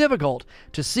extremely difficult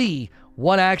to see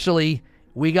what actually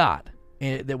we got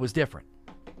that was different.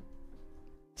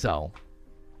 So,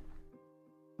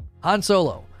 Han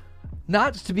Solo.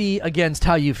 Not to be against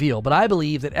how you feel, but I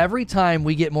believe that every time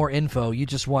we get more info, you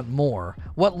just want more.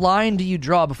 What line do you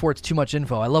draw before it's too much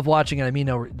info? I love watching it. I mean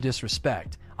no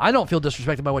disrespect. I don't feel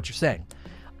disrespected by what you're saying.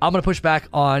 I'm going to push back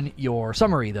on your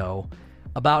summary, though,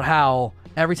 about how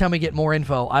every time we get more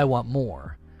info, I want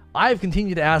more. I've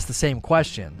continued to ask the same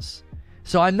questions.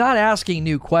 So I'm not asking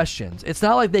new questions. It's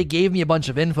not like they gave me a bunch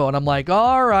of info and I'm like,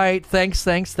 all right, thanks.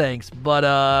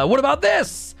 But what about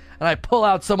this? And I pull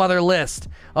out some other list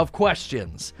of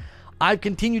questions. I've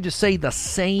continued to say the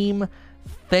same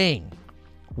thing.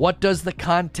 What does the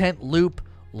content loop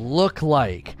look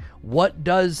like? What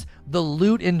does the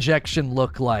loot injection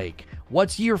look like?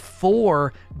 What's year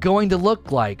 4 going to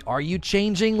look like? Are you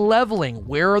changing leveling?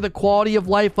 Where are the quality of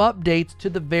life updates to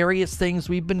the various things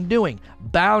we've been doing?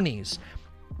 Bounties.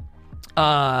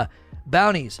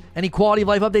 Any quality of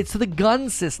life updates to the gun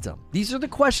system? These are the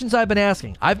questions I've been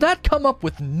asking. I've not come up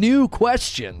with new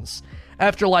questions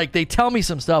after they tell me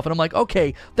some stuff and I'm like,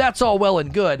 okay, that's all well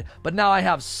and good, but now I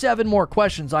have 7 more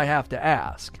questions I have to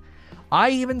ask.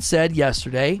 I even said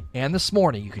yesterday and this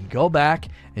morning, you can go back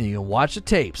and you can watch the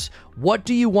tapes. What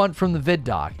do you want from the vid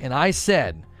doc? And I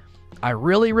said, I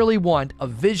really, really want a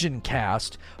vision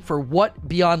cast for what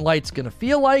Beyond Light's going to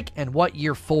feel like and what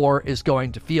year 4 is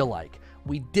going to feel like.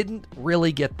 We didn't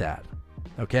really get that.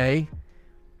 Okay?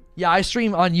 Yeah, I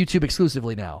stream on YouTube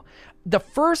exclusively now. The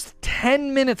first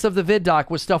 10 minutes of the vid doc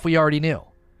was stuff we already knew.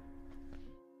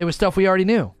 It was stuff we already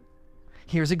knew.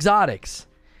 Here's exotics.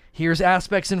 Here's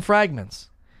aspects and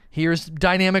fragments. Here's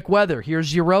dynamic weather.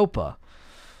 Here's Europa.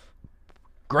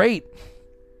 Great.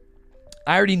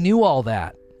 I already knew all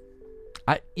that.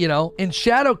 In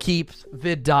Shadowkeep's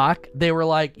vid doc, they were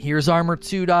like, here's Armor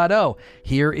 2.0.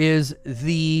 Here is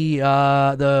the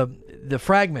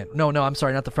fragment. No, I'm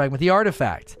sorry, not the fragment, the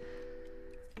artifact.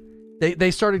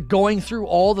 They started going through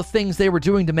all the things they were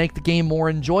doing to make the game more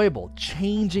enjoyable,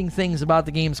 changing things about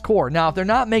the game's core. Now, if they're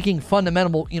not making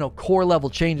fundamental, core level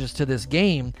changes to this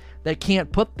game, they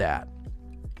can't put that.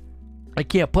 I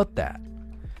can't put that.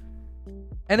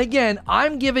 And again,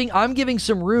 I'm giving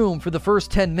some room for the first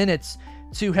 10 minutes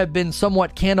to have been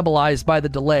somewhat cannibalized by the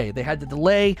delay. They had to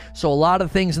delay, so a lot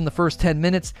of things in the first 10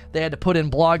 minutes, they had to put in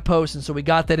blog posts, and so we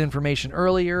got that information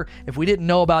earlier. If we didn't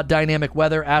know about dynamic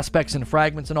weather, aspects and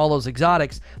fragments, and all those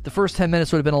exotics, the first 10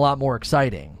 minutes would have been a lot more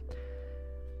exciting.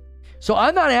 So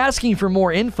I'm not asking for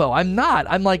more info. I'm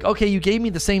like, okay, you gave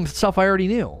me the same stuff I already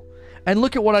knew. And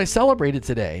look at what I celebrated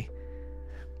today.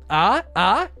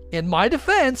 In my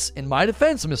defense,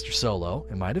 Mr. Solo,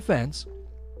 in my defense,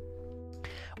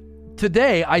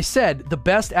 today, I said the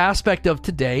best aspect of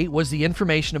today was the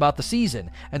information about the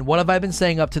season. And what have I been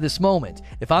saying up to this moment?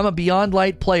 If I'm a Beyond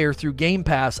Light player through Game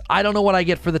Pass, I don't know what I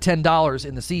get for the $10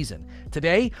 in the season.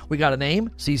 Today, we got a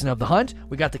name, Season of the Hunt.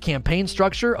 We got the campaign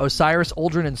structure, Osiris,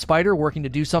 Uldren, and Spider working to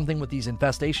do something with these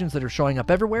infestations that are showing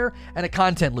up everywhere, and a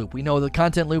content loop. We know the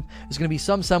content loop is going to be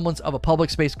some semblance of a public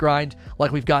space grind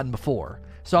like we've gotten before.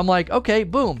 So I'm like, okay,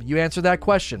 boom, you answered that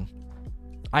question.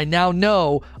 I now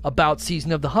know about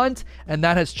Season of the Hunt, and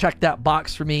that has checked that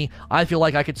box for me. I feel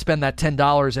like I could spend that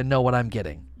 $10 and know what I'm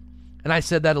getting. And I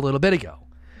said that a little bit ago.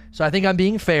 So I think I'm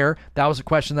being fair. That was a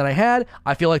question that I had.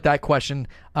 I feel like that question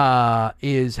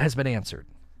has been answered.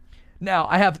 Now,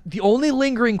 I have the only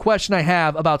lingering question I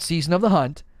have about Season of the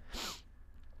Hunt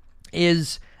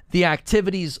is the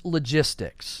activity's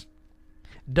logistics.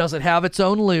 Does it have its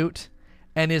own loot?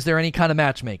 And is there any kind of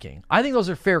matchmaking? I think those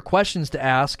are fair questions to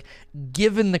ask,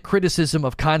 given the criticism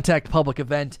of Contact Public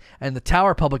Event and the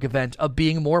Tower Public Event of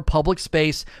being more public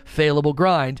space, failable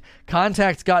grind.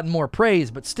 Contact's gotten more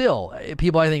praise, but still,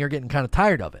 people I think are getting kind of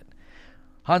tired of it.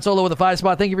 Han Solo with a 5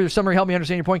 spot. Thank you for your summary. Help me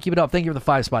understand your point. Keep it up. Thank you for the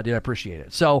 5 spot, dude. I appreciate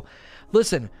it. So,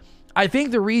 listen, I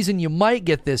think the reason you might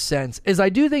get this sense is I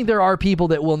do think there are people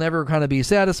that will never kind of be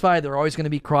satisfied. They're always going to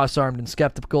be cross-armed and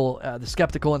skeptical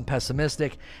and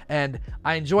pessimistic. And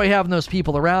I enjoy having those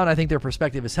people around. I think their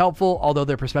perspective is helpful, although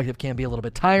their perspective can be a little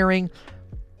bit tiring,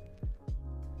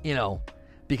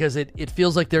 because it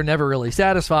feels like they're never really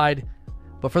satisfied.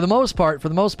 But for the most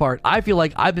part, I feel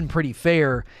like I've been pretty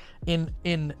fair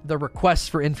in the requests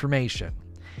for information.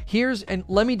 And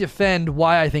let me defend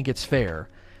why I think it's fair.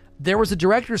 There was a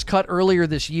director's cut earlier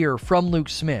this year from Luke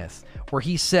Smith where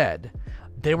he said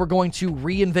they were going to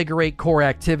reinvigorate core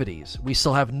activities. We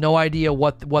still have no idea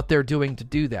what they're doing to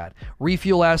do that.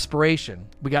 Refuel aspiration.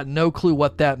 We got no clue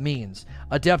what that means.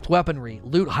 Adept weaponry,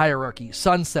 loot hierarchy,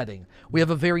 sunsetting. We have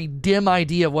a very dim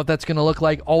idea of what that's going to look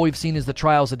like. All we've seen is the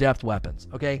Trials Adept weapons,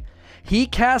 okay? He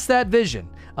cast that vision.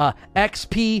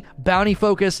 XP, bounty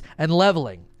focus, and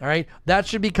leveling. All right, that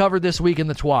should be covered this week in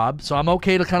the TWAB, so I'm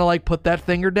okay to kind of put that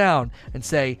finger down and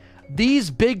say, these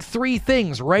big 3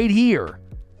 things right here.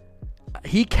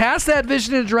 He cast that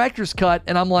vision in a director's cut,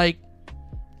 and I'm like,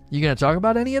 you going to talk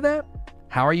about any of that?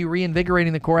 How are you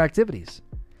reinvigorating the core activities?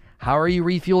 How are you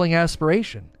refueling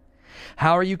aspiration?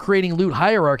 How are you creating loot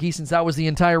hierarchy since that was the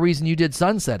entire reason you did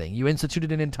sunsetting? You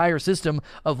instituted an entire system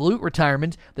of loot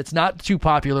retirement that's not too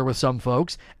popular with some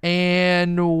folks.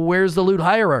 And where's the loot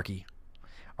hierarchy?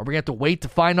 Are we going to have to wait to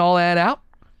find all that out?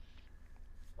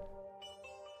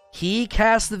 He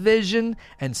cast the vision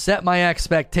and set my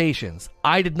expectations.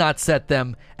 I did not set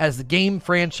them. As the game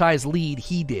franchise lead,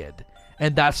 he did.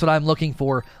 And that's what I'm looking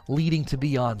for leading to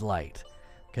Beyond Light.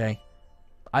 Okay?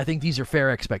 I think these are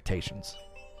fair expectations.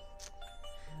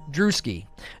 Drewski,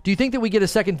 do you think that we get a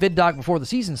second vid doc before the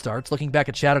season starts? Looking back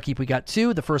at Shadowkeep, we got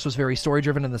 2. The first was very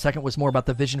story-driven, and the second was more about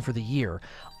the vision for the year.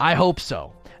 I hope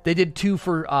so. They did 2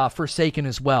 for Forsaken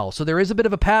as well. So there is a bit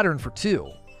of a pattern for 2.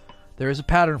 There is a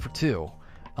pattern for 2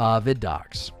 vid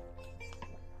docs.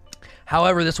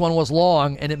 However, this one was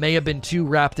long, and it may have been 2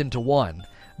 wrapped into 1.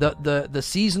 The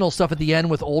seasonal stuff at the end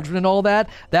with Uldren and all that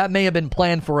may have been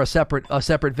planned for a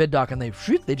separate vid doc, and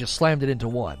they just slammed it into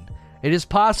 1. It is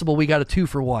possible we got a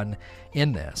 2-for-1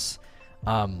 in this.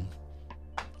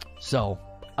 So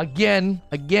again,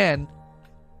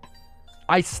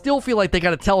 I still feel like they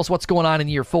got to tell us what's going on in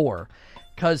year 4,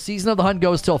 because Season of the Hunt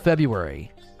goes till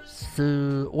February.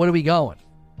 So what are we going?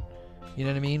 You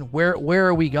know what I mean? Where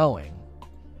are we going?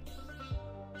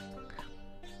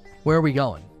 Where are we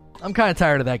going? I'm kind of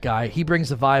tired of that guy. He brings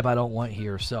the vibe I don't want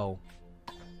here, so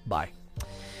bye.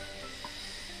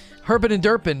 Herpin and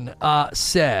Derpin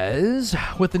says,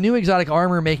 with the new exotic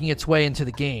armor making its way into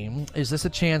the game, is this a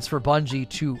chance for Bungie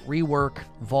to rework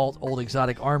Vault old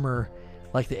exotic armor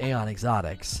like the Aeon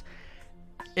exotics?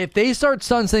 If they start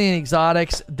sunsetting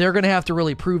exotics, they're going to have to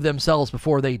really prove themselves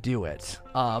before they do it.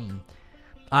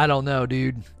 I don't know,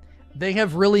 dude. They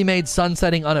have really made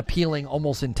sunsetting unappealing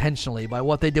almost intentionally by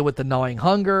what they did with the Gnawing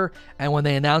Hunger, and when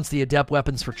they announced the Adept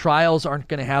weapons for Trials aren't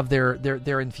going to have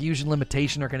their infusion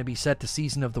limitation are going to be set to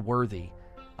Season of the Worthy.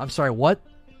 I'm sorry, what?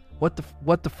 What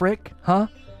the frick? Huh?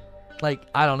 Like,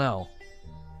 I don't know.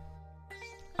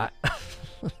 I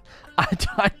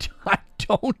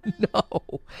don't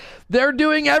know. They're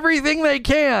doing everything they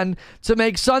can to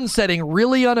make sunsetting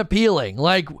really unappealing.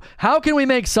 Like, how can we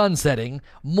make sunsetting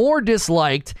more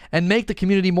disliked and make the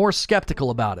community more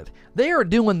skeptical about it? They are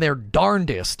doing their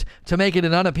darndest to make it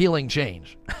an unappealing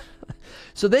change.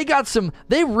 So they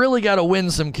really got to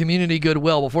win some community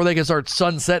goodwill before they can start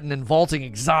sunsetting and vaulting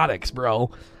exotics,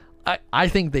 bro. I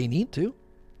think they need to.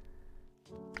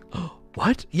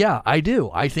 What? Yeah, I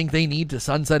do. I think they need to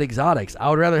sunset exotics. I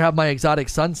would rather have my exotic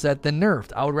sunset than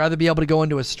nerfed. I would rather be able to go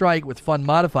into a strike with fun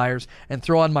modifiers and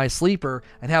throw on my sleeper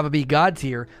and have it be god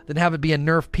tier than have it be a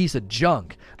nerf piece of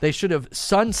junk. They should have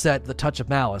sunset the Touch of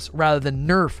Malice rather than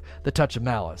nerf the Touch of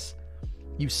Malice.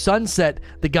 You sunset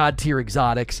the god tier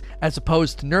exotics as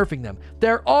opposed to nerfing them.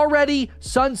 They're already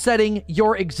sunsetting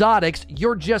your exotics.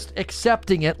 You're just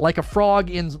accepting it like a frog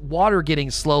in water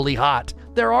getting slowly hot.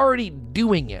 They're already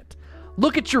doing it.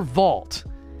 Look at your vault.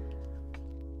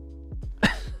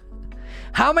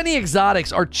 How many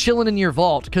exotics are chilling in your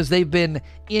vault because they've been,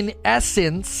 in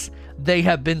essence, they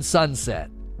have been sunset?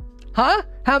 Huh?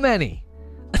 How many?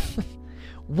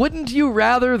 Wouldn't you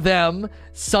rather them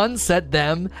sunset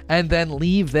them and then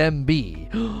leave them be?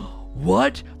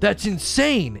 What? That's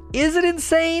insane. Is it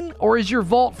insane? Or is your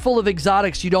vault full of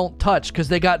exotics you don't touch because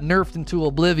they got nerfed into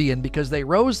oblivion because they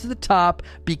rose to the top,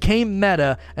 became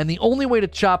meta, and the only way to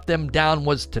chop them down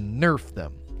was to nerf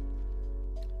them?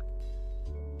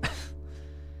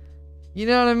 You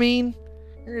know what I mean?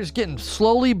 You're just getting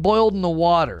slowly boiled in the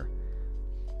water.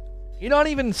 You don't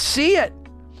even see it.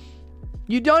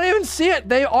 You don't even see it.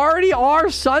 They already are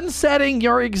sunsetting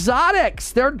your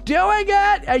exotics. They're doing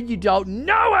it, and you don't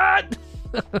know it.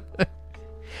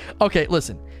 Okay,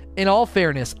 listen. In all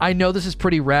fairness, I know this is a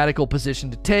pretty radical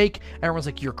position to take. Everyone's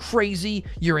like, you're crazy.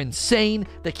 You're insane.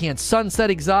 They can't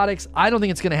sunset exotics. I don't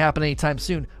think it's going to happen anytime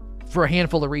soon for a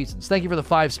handful of reasons. Thank you for the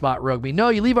 5-spot, Rogby. No,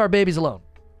 you leave our babies alone.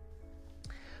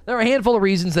 There are a handful of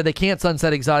reasons that they can't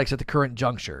sunset exotics at the current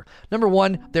juncture. Number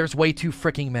one, there's way too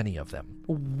freaking many of them.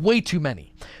 Way too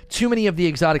many. Too many of the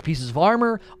exotic pieces of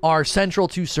armor are central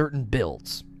to certain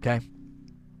builds, okay?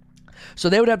 So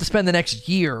they would have to spend the next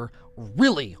year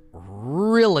really,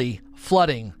 really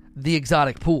flooding the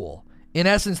exotic pool. In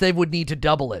essence, they would need to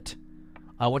double it.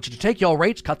 I want you to take your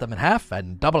rates, cut them in half,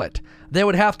 and double it. They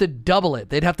would have to double it.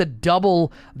 They'd have to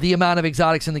double the amount of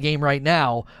exotics in the game right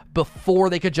now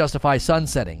before they could justify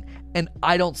sunsetting. And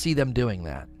I don't see them doing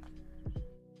that.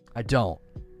 I don't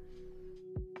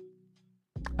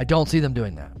see them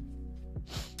doing that.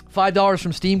 $5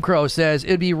 from Steam Crow says,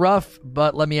 it'd be rough,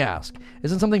 but let me ask.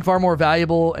 Isn't something far more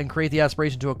valuable and create the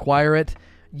aspiration to acquire it,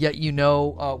 yet you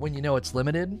know when you know it's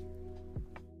limited?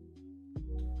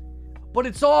 But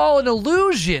it's all an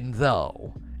illusion,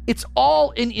 though. It's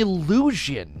all an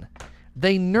illusion.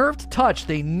 They nerfed Touch.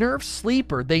 They nerfed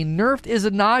Sleeper. They nerfed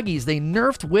Izanagi's. They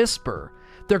nerfed Whisper.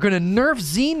 They're going to nerf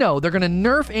Xeno. They're going to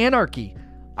nerf Anarchy.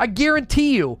 I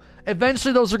guarantee you,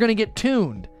 eventually those are going to get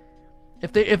tuned.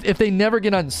 If they never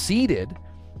get unseated.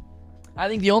 I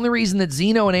think the only reason that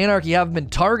Xeno and Anarchy haven't been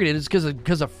targeted is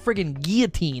because of friggin'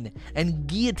 Guillotine, and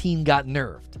Guillotine got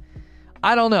nerfed.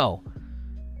 I don't know.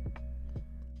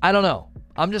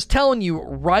 I'm just telling you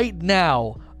right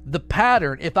now, the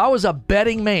pattern, if I was a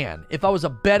betting man,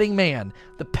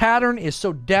 the pattern is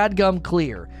so dadgum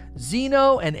clear.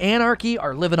 Xeno and Anarchy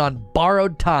are living on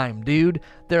borrowed time, dude.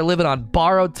 They're living on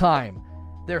borrowed time.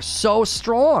 They're so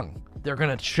strong. They're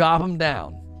going to chop them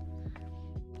down.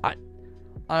 I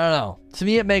don't know. To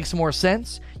me, it makes more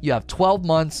sense. You have 12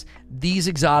 months. These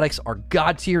exotics are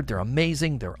god tier. They're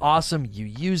amazing. They're awesome. You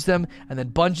use them. And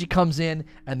then Bungie comes in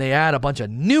and they add a bunch of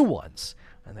new ones.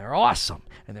 And they're awesome.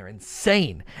 And they're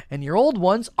insane. And your old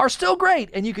ones are still great.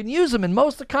 And you can use them in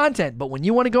most of the content. But when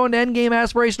you want to go into endgame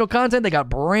aspirational content, they got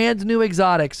brand new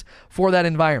exotics for that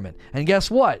environment. And guess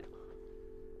what?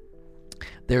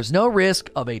 There's no risk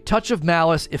of a Touch of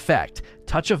Malice effect.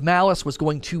 Touch of Malice was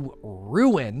going to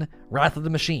ruin Wrath of the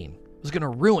Machine. It was going to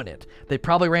ruin it. They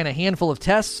probably ran a handful of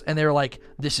tests, and they were like,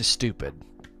 this is stupid.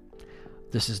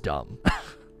 This is dumb.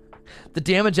 The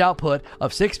damage output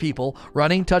of 6 people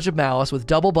running Touch of Malice with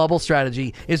double bubble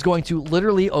strategy is going to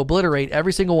literally obliterate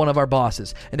every single one of our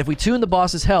bosses. And if we tune the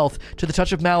boss's health to the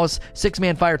Touch of Malice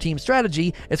 6-man fire team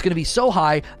strategy, it's going to be so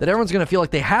high that everyone's going to feel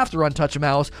like they have to run Touch of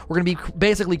Malice. We're going to be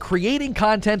basically creating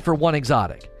content for one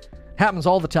exotic. Happens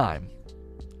all the time.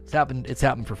 It's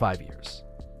happened for 5 years.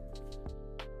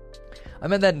 I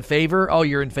meant that in favor. Oh,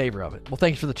 you're in favor of it. Well,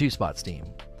 thanks for the 2 spots, team.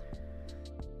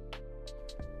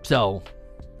 So,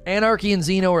 Anarchy and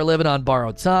Xeno are living on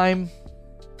borrowed time.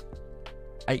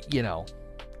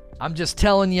 I'm just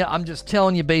telling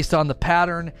you based on the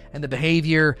pattern and the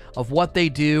behavior of what they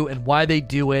do and why they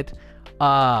do it.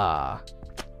 I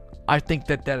think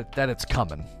that it's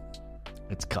coming.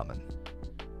 It's coming.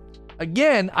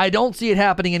 Again, I don't see it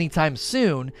happening anytime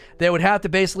soon. They would have to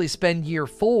basically spend year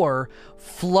 4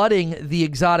 flooding the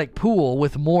exotic pool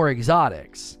with more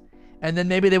exotics. And then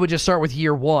maybe they would just start with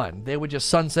year 1. They would just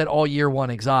sunset all year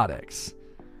 1 exotics.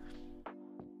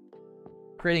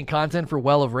 Creating content for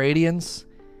Well of Radiance.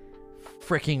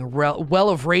 Freaking Well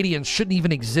of Radiance shouldn't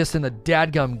even exist in the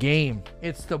dadgum game.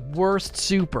 It's the worst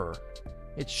super.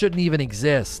 It shouldn't even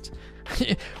exist.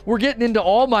 We're getting into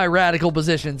all my radical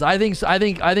positions. I think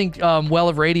Well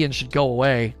of Radiance should go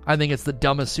away. I think it's the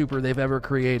dumbest super they've ever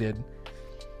created.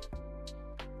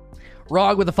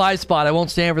 Rog with a 5 spot. I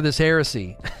won't stand for this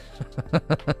heresy.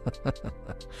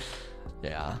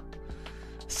 Yeah.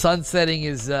 Sunsetting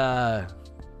is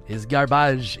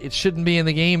garbage. It shouldn't be in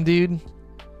the game, dude.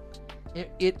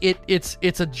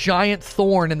 It's a giant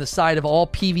thorn in the side of all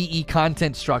PvE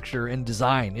content structure and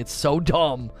design. It's so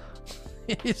dumb.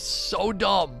 It's so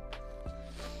dumb.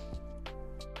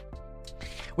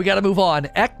 We got to move on.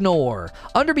 Eknor.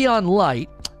 Under Beyond Light,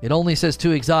 it only says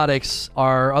 2 exotics.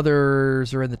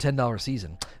 Others are in the $10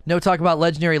 season. No talk about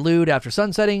legendary loot after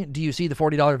sunsetting. Do you see the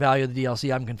 $40 value of the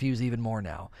DLC? I'm confused even more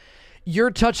now.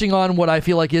 You're touching on what I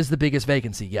feel like is the biggest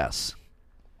vacancy. Yes.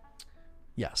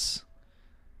 Yes.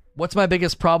 What's my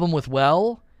biggest problem with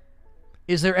Well?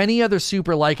 Is there any other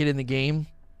super like it in the game?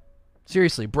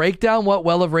 Seriously, break down what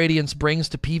Well of Radiance brings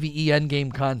to PvE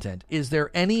endgame content. Is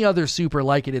there any other super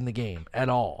like it in the game at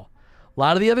all? A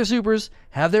lot of the other supers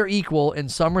have their equal in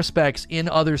some respects in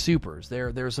other supers.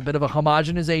 There's a bit of a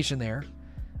homogenization there.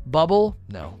 Bubble?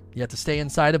 No. You have to stay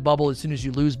inside of Bubble. As soon as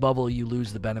you lose Bubble, you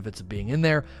lose the benefits of being in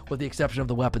there, with the exception of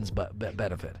the weapons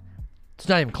benefit. It's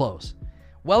not even close.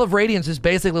 Well of Radiance is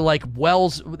basically like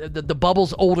the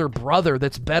Bubble's older brother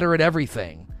that's better at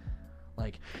everything.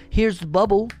 Like, here's the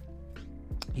Bubble.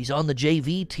 He's on the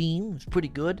JV team. It's pretty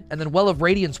good. And then Well of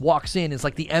Radiance walks in as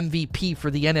like the MVP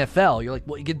for the NFL. You're like,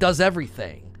 well, it does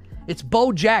everything. It's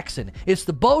Bo Jackson. It's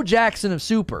the Bo Jackson of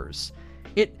supers.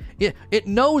 It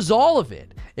knows all of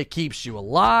it. It keeps you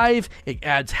alive. It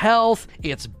adds health.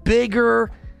 It's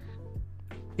bigger.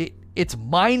 It's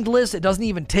mindless. It doesn't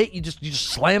even take you just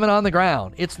slam it on the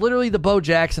ground. It's literally the Bo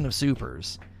Jackson of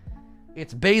supers.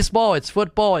 It's baseball. It's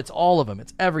football. It's all of them.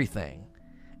 It's everything.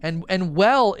 And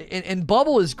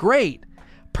Bubble is great.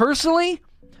 Personally,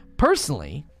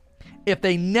 if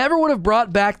they never would have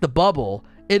brought back the Bubble,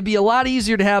 it'd be a lot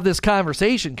easier to have this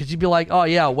conversation, because you'd be like, oh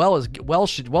yeah, Well's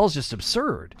just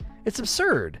absurd. It's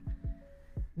absurd.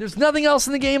 There's nothing else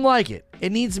in the game like it.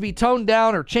 It needs to be toned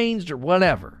down or changed or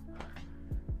whatever.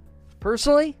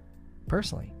 Personally,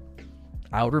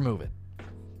 I would remove it.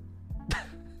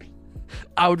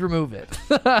 I would remove it.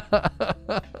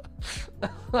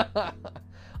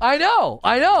 I know.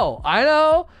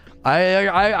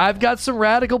 I've got some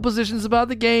radical positions about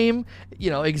the game.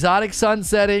 Exotic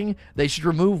sunsetting. They should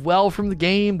remove well from the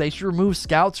game. They should remove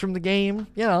scouts from the game.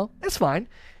 It's fine.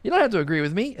 You don't have to agree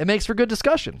with me. It makes for good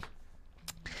discussion.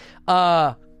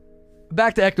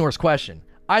 Back to Eknor's question.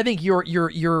 I think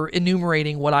you're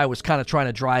enumerating what I was kind of trying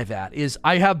to drive at. Is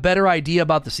I have better idea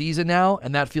about the season now,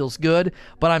 and that feels good.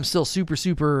 But I'm still super,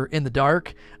 super in the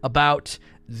dark about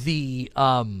the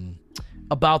actual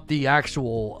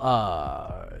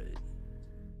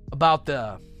about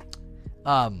the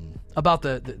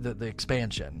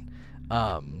expansion.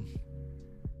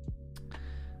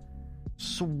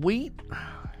 Sweet.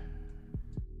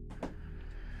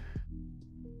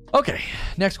 Okay,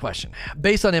 next question.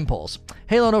 Based on impulse.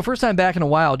 Hey, Lono, first time back in a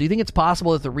while. Do you think it's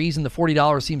possible that the reason the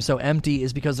 $40 seems so empty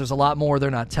is because there's a lot more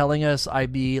they're not telling us,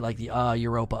 i.e. like the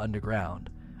Europa Underground?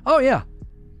 Oh, yeah.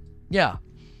 Yeah.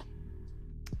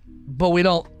 But we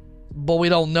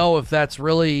don't know if that's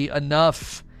really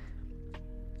enough.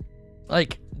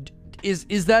 Like,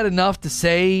 is that enough to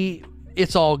say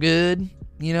it's all good?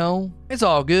 It's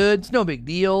all good. It's no big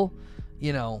deal.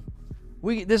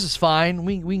 This is fine.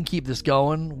 We can keep this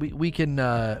going. We can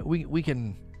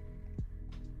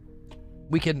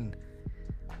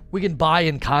buy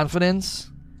in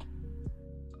confidence.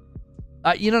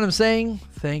 You know what I'm saying?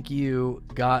 Thank you.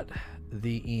 Got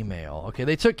the email. Okay,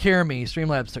 they took care of me.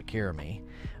 Streamlabs took care of me.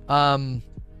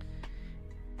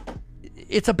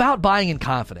 It's about buying in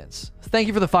confidence. Thank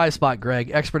you for the 5-spot,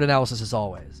 Greg. Expert analysis as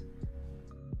always.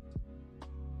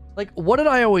 Like, what did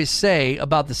I always say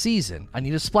about the season? I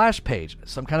need a splash page,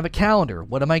 some kind of a calendar.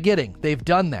 What am I getting? They've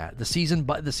done that. The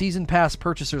season pass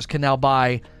purchasers can now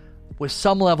buy with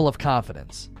some level of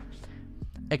confidence.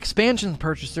 Expansion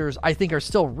purchasers, I think, are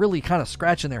still really kind of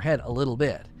scratching their head a little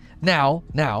bit. Now,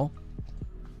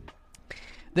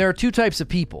 there are two types of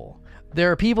people.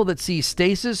 There are people that see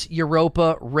Stasis,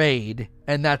 Europa, Raid,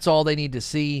 and that's all they need to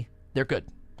see. They're good.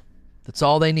 That's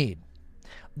all they need.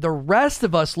 The rest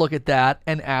of us look at that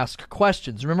and ask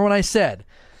questions. Remember when I said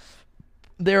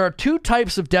there are two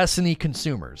types of Destiny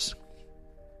consumers.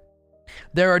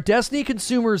 There are Destiny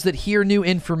consumers that hear new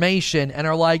information and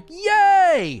are like,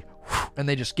 yay! And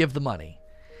they just give the money.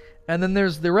 And then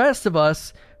there's the rest of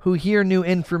us who hear new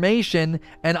information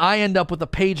and I end up with a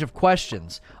page of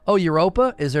questions. Oh,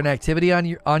 Europa? Is there an activity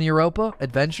on Europa?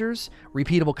 Adventures?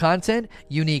 Repeatable content?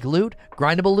 Unique loot?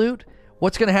 Grindable loot?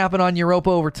 What's going to happen on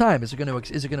Europa over time? Is it going to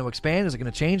expand? Is it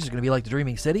going to change? Is it going to be like the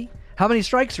Dreaming City? How many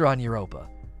strikes are on Europa?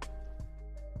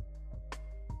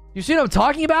 You see what I'm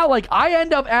talking about? Like, I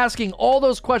end up asking all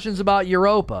those questions about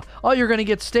Europa. Oh, you're going to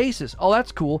get Stasis. Oh,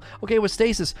 that's cool. Okay, with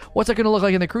Stasis, what's it going to look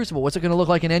like in the Crucible? What's it going to look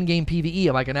like in endgame PvE?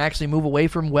 Am I going to actually move away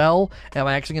from Well? Am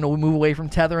I actually going to move away from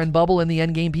Tether and Bubble in the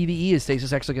endgame PvE? Is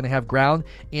Stasis actually going to have ground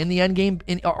in the endgame?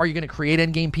 Are you going to create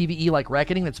endgame PvE like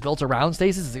Reckoning that's built around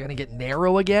Stasis? Is it going to get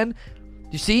narrow again?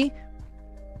 You see?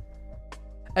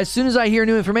 As soon as I hear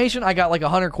new information, I got like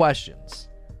 100 questions.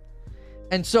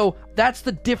 And so that's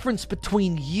the difference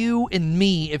between you and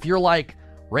me. If you're like,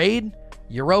 Raid,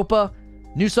 Europa,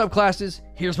 new subclasses,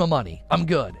 here's my money, I'm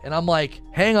good. And I'm like,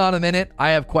 hang on a minute, I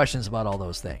have questions about all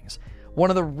those things. One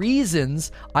of the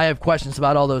reasons I have questions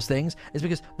about all those things is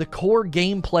because the core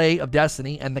gameplay of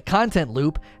Destiny and the content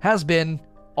loop has been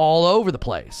all over the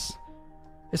place.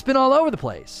 It's been all over the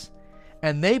place.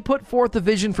 And they put forth the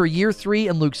vision for year 3,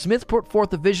 and Luke Smith put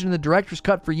forth the vision in the director's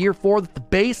cut for year 4 that the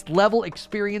base level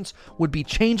experience would be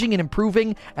changing and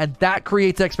improving, and that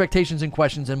creates expectations and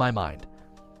questions in my mind.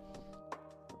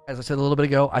 As I said a little bit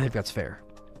ago, I think that's fair.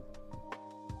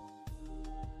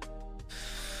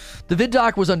 The vid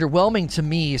doc was underwhelming to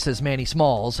me, says Manny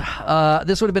Smalls.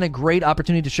 This would have been a great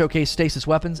opportunity to showcase stasis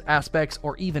weapons, aspects,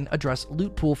 or even address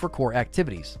loot pool for core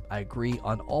activities. I agree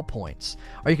on all points.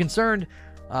 Are you concerned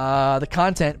the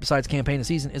content, besides campaign and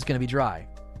season, is going to be dry?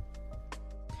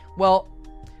 Well,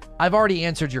 I've already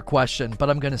answered your question, but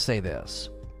I'm going to say this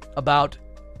about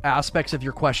aspects of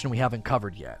your question we haven't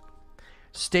covered yet.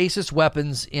 Stasis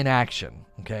weapons in action,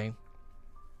 okay?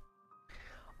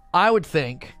 I would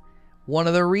think one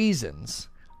of the reasons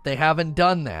they haven't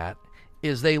done that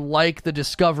is they like the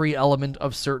discovery element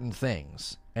of certain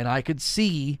things. And I could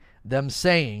see them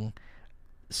saying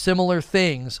similar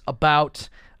things about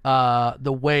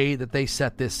the way that they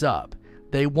set this up.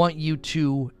 They want you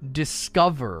to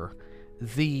discover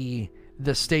the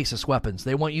stasis weapons.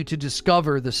 They want you to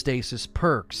discover the stasis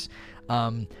perks.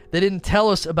 They didn't tell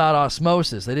us about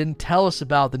osmosis. They didn't tell us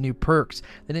about the new perks.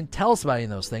 They didn't tell us about any of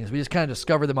those things. We just kind of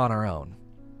discovered them on our own.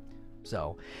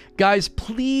 So, guys,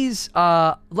 please,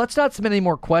 let's not submit any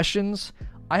more questions.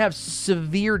 I have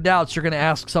severe doubts you're going to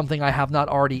ask something I have not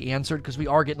already answered, because we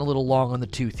are getting a little long on the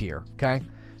tooth here, okay?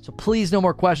 So please, no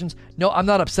more questions. No, I'm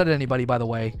not upset at anybody, by the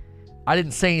way. I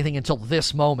didn't say anything until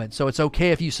this moment, so it's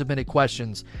okay if you submitted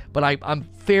questions, but I'm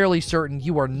fairly certain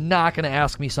you are not going to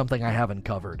ask me something I haven't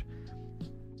covered.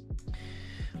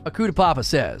 Akuda Papa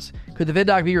says, could the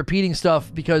VidDoc be repeating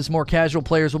stuff because more casual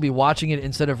players will be watching it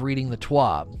instead of reading the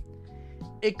TWAB?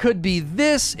 It could be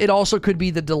this. It also could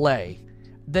be the delay.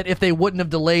 That if they wouldn't have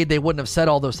delayed, they wouldn't have said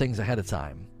all those things ahead of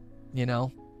time. You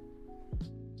know?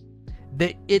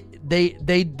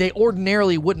 They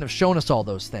ordinarily wouldn't have shown us all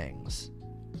those things.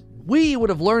 We would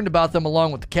have learned about them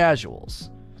along with the casuals.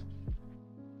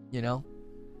 You know?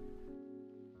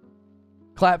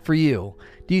 Clap for you.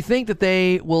 Do you think that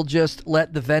they will just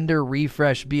let the vendor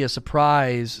refresh be a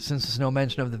surprise since there's no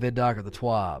mention of the VidDoc or the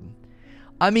TWAB?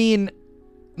 I mean,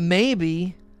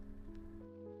 maybe.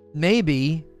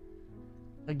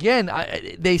 Again,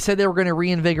 they said they were going to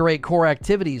reinvigorate core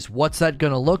activities. What's that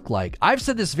going to look like? I've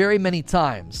said this very many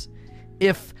times.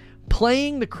 If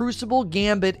playing the Crucible,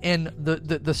 Gambit, and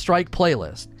the Strike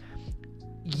playlist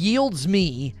yields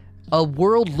me a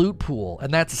world loot pool,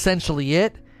 and that's essentially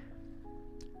it,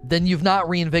 then you've not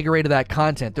reinvigorated that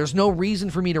content. There's no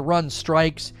reason for me to run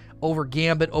Strikes over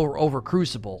Gambit or over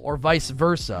Crucible, or vice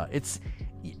versa. It's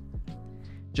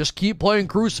just keep playing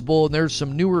Crucible, and there's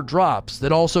some newer drops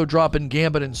that also drop in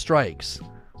Gambit and Strikes.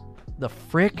 The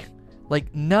frick?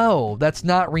 Like, no, that's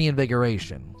not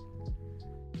reinvigoration.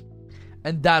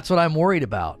 And that's what I'm worried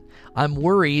about. I'm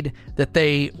worried that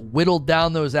they whittled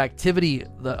down those activity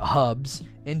hubs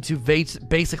into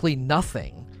basically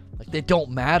nothing. Like, they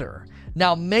don't matter.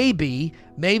 Now, maybe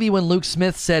when Luke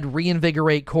Smith said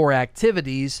reinvigorate core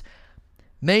activities,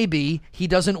 maybe he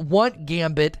doesn't want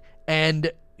Gambit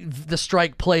and the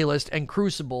Strike playlist and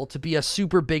Crucible to be a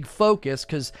super big focus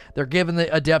because they're giving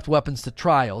the Adept weapons to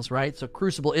Trials, right? So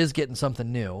Crucible is getting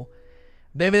something new.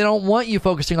 Maybe they don't want you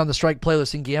focusing on the Strike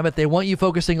playlist and Gambit. They want you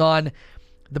focusing on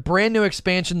the brand new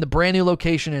expansion, the brand new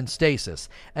location, and Stasis.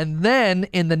 And then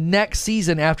in the next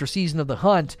season, after Season of the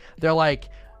Hunt, they're like,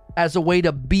 as a way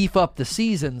to beef up the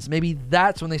seasons, maybe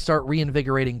that's when they start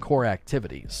reinvigorating core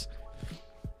activities.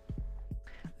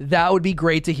 That would be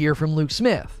great to hear from Luke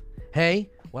Smith. Hey,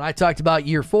 when I talked about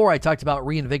year 4, I talked about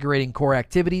reinvigorating core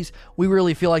activities. We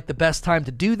really feel like the best time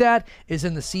to do that is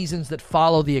in the seasons that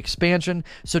follow the expansion.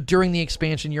 So during the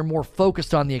expansion, you're more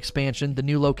focused on the expansion, the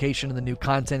new location and the new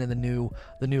content and the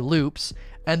new loops.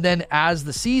 And then as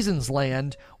the seasons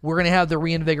land, we're going to have the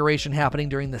reinvigoration happening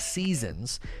during the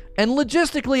seasons. And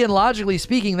logistically and logically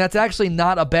speaking, that's actually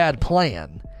not a bad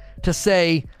plan to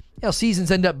say,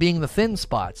 seasons end up being the thin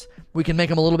spots. We can make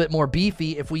them a little bit more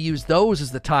beefy if we use those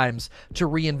as the times to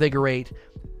reinvigorate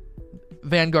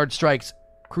Vanguard, Strikes,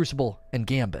 Crucible, and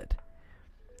Gambit.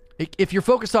 If you're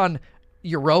focused on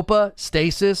Europa,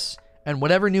 Stasis, and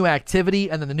whatever new activity,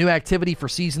 and then the new activity for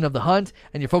Season of the Hunt,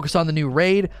 and you're focused on the new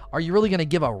raid, are you really going to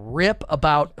give a rip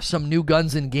about some new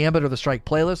guns in Gambit or the Strike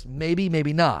playlist? Maybe,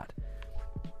 maybe not.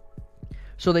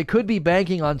 So they could be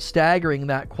banking on staggering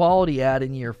that quality ad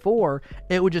in year 4.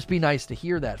 It would just be nice to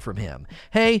hear that from him.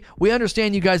 Hey, we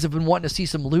understand you guys have been wanting to see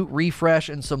some loot refresh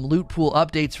and some loot pool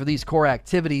updates for these core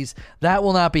activities. That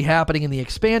will not be happening in the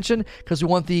expansion because we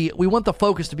want the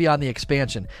focus to be on the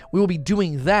expansion. We will be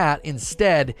doing that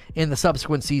instead in the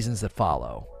subsequent seasons that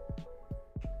follow.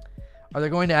 Are they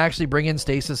going to actually bring in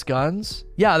stasis guns?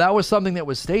 Yeah, that was something that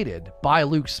was stated by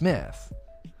Luke Smith.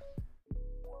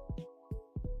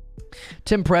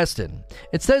 Tim Preston.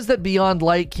 It says that Beyond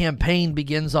Light campaign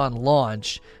begins on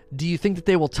launch. Do you think that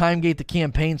they will time gate the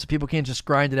campaign so people can't just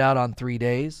grind it out on 3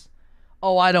 days?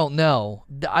 Oh, I don't know.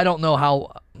 I don't know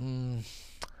how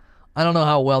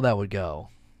well that would go.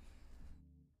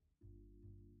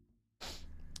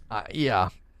 Yeah.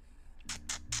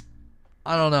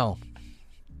 I don't know.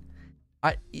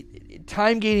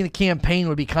 Time gating the campaign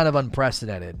would be kind of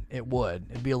unprecedented. It would.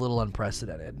 It'd be a little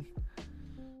unprecedented.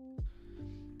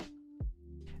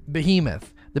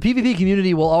 Behemoth. The PvP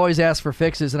community will always ask for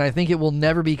fixes, and I think it will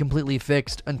never be completely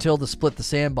fixed until the split the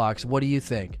sandbox. What do you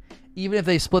think? Even if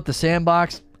they split the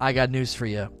sandbox, I got news for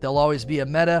you. There'll always be a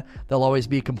meta. There'll always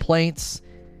be complaints.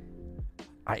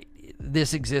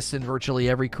 This exists in virtually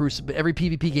every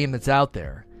PvP game that's out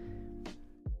there.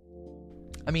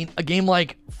 I mean, a game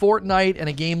like Fortnite and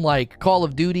a game like Call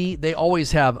of Duty, they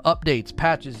always have updates,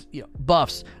 patches,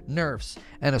 buffs, nerfs,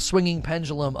 and a swinging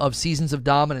pendulum of seasons of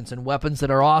dominance and weapons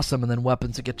that are awesome and then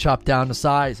weapons that get chopped down to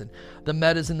size. And the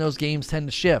metas in those games tend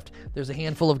to shift. There's a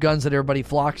handful of guns that everybody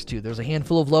flocks to. There's a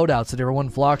handful of loadouts that everyone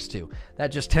flocks to. That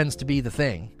just tends to be the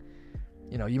thing.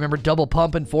 You remember double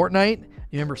pump in Fortnite?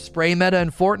 You remember spray meta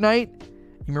in Fortnite?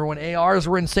 You remember when ARs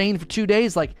were insane for 2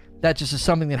 days? Like, that just is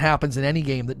something that happens in any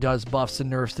game that does buffs and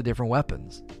nerfs to different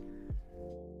weapons.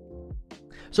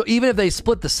 So even if they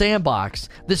split the sandbox,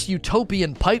 this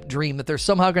utopian pipe dream that they're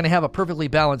somehow going to have a perfectly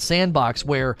balanced sandbox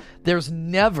where there's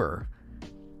never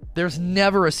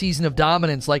a season of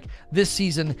dominance. Like this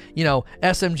season,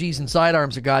 SMGs and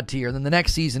sidearms are god tier. Then the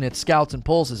next season it's scouts and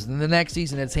pulses. And then the next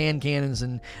season it's hand cannons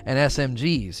and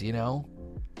SMGs,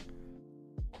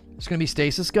 It's going to be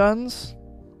stasis guns?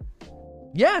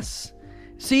 Yes.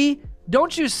 See,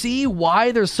 don't you see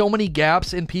why there's so many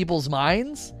gaps in people's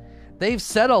minds? They've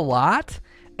said a lot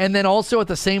and then also at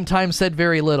the same time said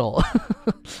very little.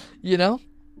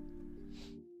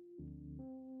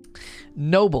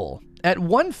 Noble. At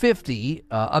 150,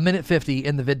 a minute 50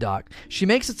 in the vid doc, she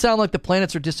makes it sound like the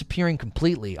planets are disappearing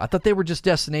completely. I thought they were just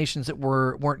destinations that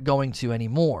weren't going to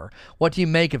anymore. What do you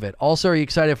make of it? Also, are you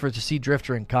excited to see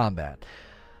Drifter in combat?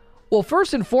 Well,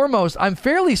 first and foremost, I'm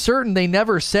fairly certain they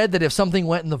never said that if something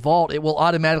went in the vault, it will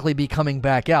automatically be coming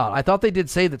back out. I thought they did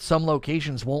say that some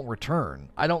locations won't return.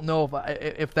 I don't know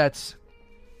if that's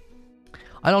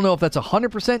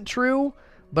 100% true,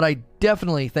 but I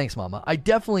definitely, thanks Mama, I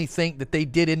definitely think that they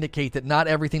did indicate that not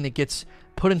everything that gets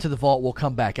put into the vault will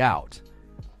come back out.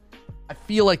 I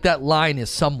feel like that line is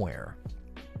somewhere.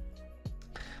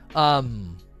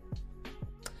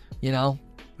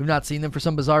 We've not seen them for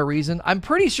some bizarre reason. I'm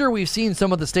pretty sure we've seen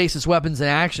some of the stasis weapons in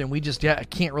action. We just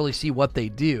can't really see what they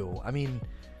do. I mean,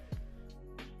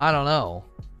 I don't know.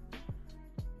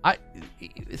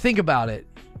 Think about it.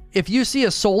 If you see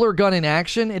a solar gun in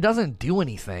action, it doesn't do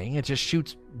anything. It just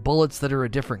shoots bullets that are a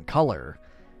different color.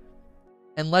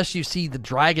 Unless you see the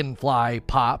dragonfly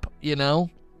pop,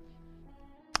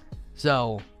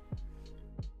 So,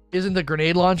 isn't the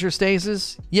grenade launcher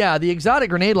stasis? Yeah, the exotic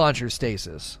grenade launcher is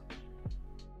stasis.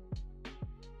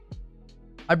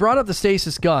 I brought up the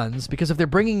stasis guns because if they're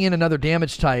bringing in another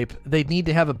damage type, they'd need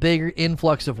to have a bigger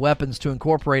influx of weapons to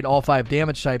incorporate all 5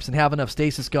 damage types and have enough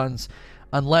stasis guns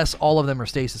unless all of them are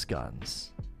stasis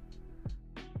guns.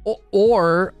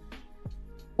 Or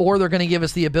they're going to give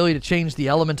us the ability to change the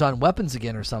element on weapons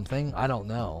again or something. I don't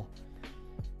know.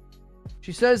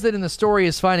 She says that in the story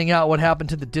is finding out what happened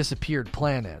to the disappeared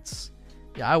planets.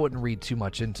 Yeah, I wouldn't read too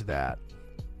much into that.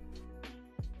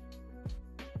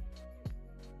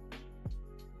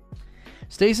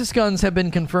 Stasis guns have been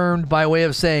confirmed by way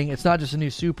of saying it's not just a new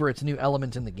super, it's a new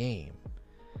element in the game.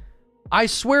 I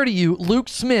swear to you, Luke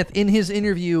Smith in his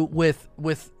interview with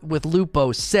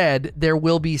Lupo said there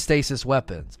will be stasis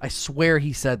weapons. I swear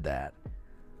he said that.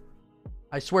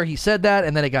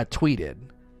 And then it got tweeted.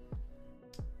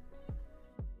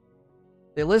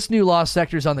 They list new lost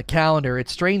sectors on the calendar.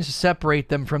 It's strange to separate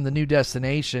them from the new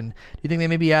destination. Do you think they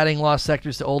may be adding lost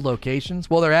sectors to old locations?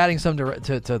 Well, they're adding some to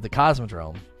the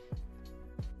Cosmodrome.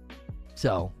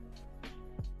 So,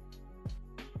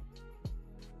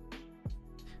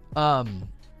 all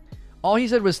he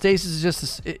said was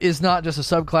stasis is not just a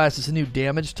subclass; it's a new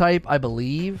damage type, I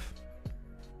believe.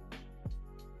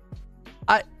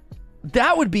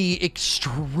 That would be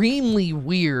extremely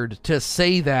weird to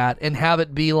say that and have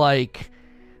it be like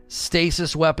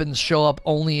stasis weapons show up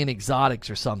only in exotics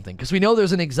or something, because we know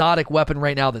there's an exotic weapon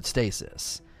right now that's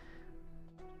stasis.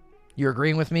 You're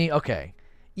agreeing with me? Okay.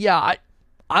 Yeah,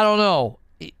 I don't know.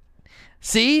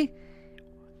 See?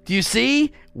 Do you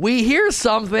see? We hear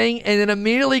something and it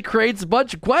immediately creates a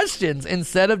bunch of questions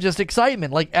instead of just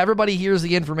excitement. Like everybody hears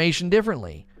the information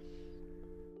differently.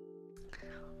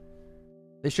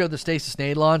 They showed the stasis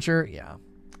nade launcher. Yeah.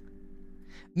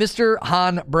 Mr.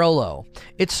 Han Brolo.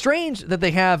 It's strange that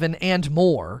they have an and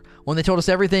more when they told us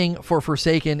everything for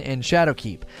Forsaken and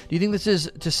Shadowkeep. Do you think this is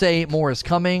to say more is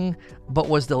coming, but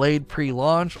was delayed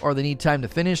pre-launch, or they need time to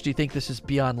finish? Do you think this is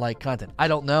beyond light content? I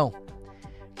don't know.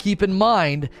 Keep in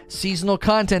mind, seasonal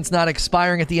content's not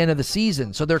expiring at the end of the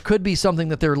season, so there could be something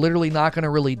that they're literally not going to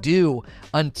really do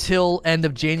until end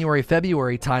of January,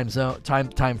 February time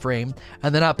frame,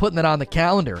 and they're not putting that on the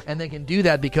calendar. And they can do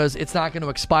that because it's not going to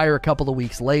expire a couple of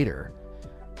weeks later.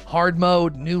 Hard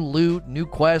mode, new loot, new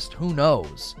quest, who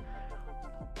knows?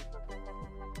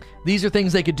 These are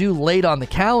things they could do late on the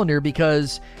calendar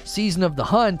because Season of the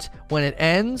Hunt, when it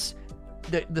ends,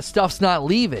 the stuff's not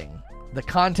leaving. The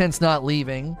content's not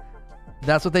leaving.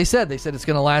 That's what they said. They said it's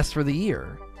going to last for the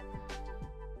year.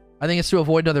 I think it's to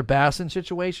avoid another Bastion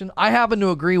situation. I happen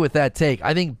to agree with that take.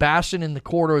 I think Bastion in the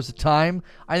corridors of time,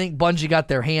 I think Bungie got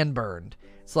their hand burned.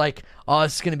 It's like, oh,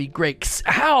 it's going to be great.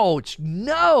 Ouch.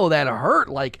 No, that hurt.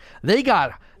 Like, they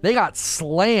got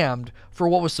slammed for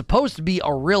what was supposed to be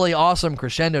a really awesome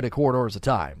crescendo to corridors of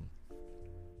time.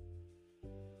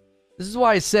 This is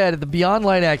why I said the Beyond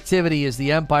Light activity is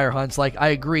the Empire hunts. Like, I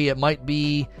agree, it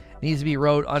needs to be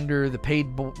wrote under the paid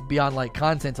Beyond Light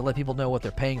content to let people know what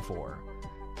they're paying for.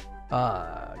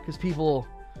 Because people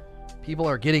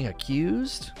are getting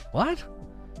accused? What?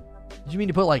 Did you mean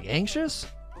to put, like, anxious?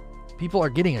 People are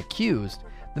getting accused.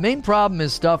 The main problem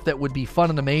is stuff that would be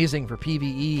fun and amazing for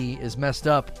PvE is messed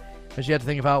up because you have to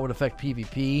think of how it would affect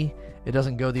PvP. It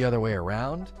doesn't go the other way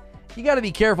around. You got to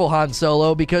be careful, Han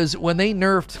Solo, because when they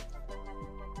nerfed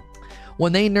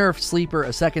Sleeper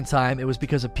a second time, it was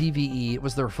because of PvE. It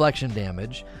was the reflection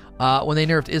damage. When they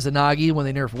nerfed Izanagi, when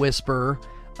they nerfed Whisper,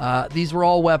 these were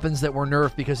all weapons that were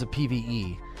nerfed because of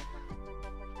PvE.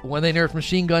 When they nerfed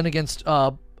Machine Gun against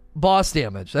boss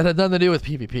damage, that had nothing to do with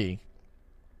PvP.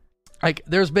 Like,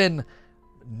 there's been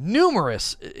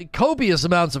copious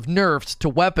amounts of nerfs to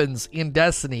weapons in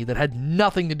Destiny that had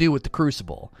nothing to do with the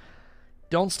Crucible.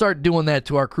 Don't start doing that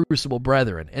to our Crucible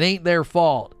brethren. It ain't their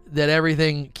fault that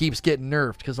everything keeps getting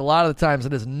nerfed, because a lot of the times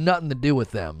it has nothing to do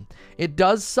with them. It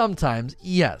does sometimes,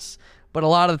 yes, but a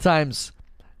lot of the times,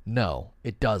 no,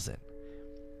 it doesn't.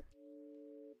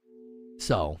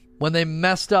 So, when they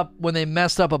messed up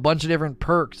a bunch of different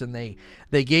perks and they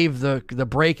gave the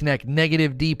breakneck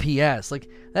negative DPS, like,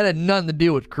 that had nothing to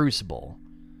do with Crucible.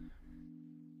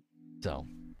 So,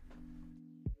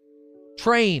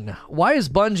 Train, why is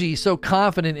Bungie so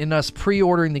confident in us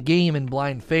pre-ordering the game in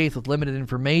blind faith with limited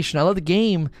information? I love the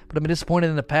game, but I've been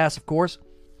disappointed in the past, of course.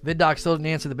 VidDoc still didn't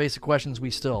answer the basic questions we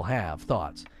still have.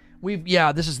 Thoughts?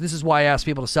 This is why I ask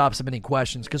people to stop submitting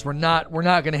questions, because we're not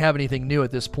going to have anything new at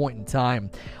this point in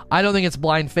time. I don't think it's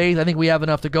blind faith. I think we have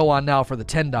enough to go on now for the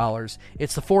 $10.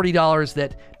 It's the $40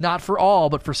 that, not for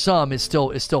all, but for some, is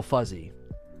still fuzzy.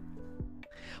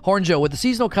 Hornjo, with the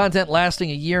seasonal content lasting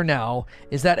a year now,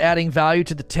 is that adding value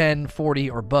to the 10, 40,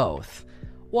 or both?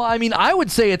 Well, I mean, I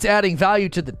would say it's adding value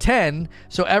to the 10,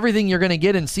 so everything you're going to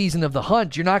get in Season of the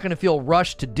Hunt, you're not going to feel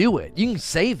rushed to do it. You can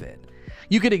save it.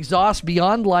 You could exhaust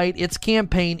Beyond Light, its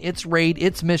campaign, its raid,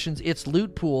 its missions, its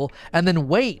loot pool, and then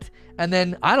wait. And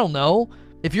then, I don't know,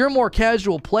 if you're a more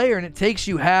casual player and it takes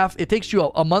you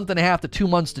a month and a half to 2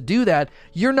 months to do that,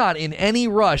 you're not in any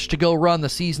rush to go run the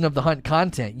Season of the Hunt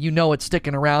content. You know it's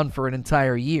sticking around for an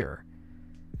entire year.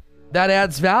 That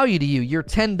adds value to you. Your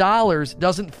 $10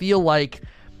 doesn't feel like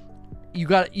you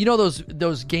got,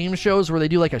 those game shows where they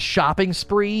do like a shopping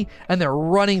spree and they're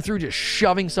running through just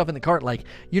shoving stuff in the cart. Like,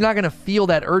 you're not going to feel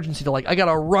that urgency to, like, I got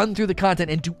to run through the content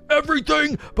and do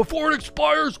everything before it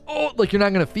expires. Oh, like, you're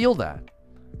not going to feel that.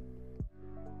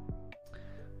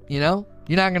 You're not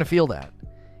going to feel that.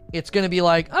 It's going to be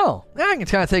like, oh, I can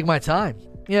kind of take my time.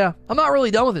 Yeah, I'm not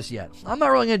really done with this yet. I'm not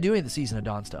really going to do any of the Season of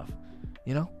Dawn stuff.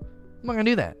 I'm not going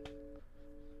to do that.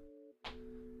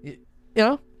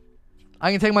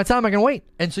 I can take my time. I can wait.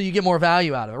 And so you get more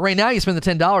value out of it. Right now, you spend the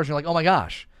 $10, and you're like, oh my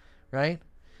gosh, right?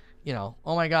 Oh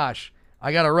my gosh,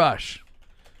 I got to rush.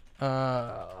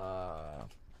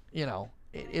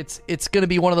 It's going to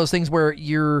be one of those things where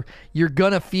you're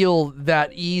going to feel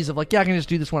that ease of like, yeah, I can just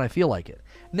do this when I feel like it.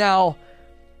 Now,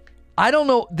 I don't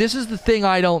know. This is the thing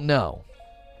I don't know.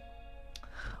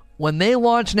 When they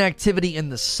launch an activity in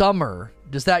the summer,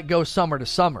 does that go summer to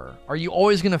summer? Are you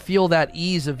always going to feel that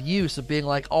ease of use of being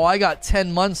like, oh, I got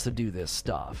 10 months to do this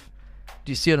stuff?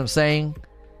 Do you see what I'm saying?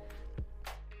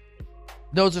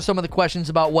 Those are some of the questions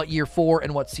about what year 4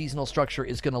 and what seasonal structure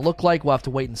is going to look like. We'll have to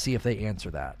wait and see if they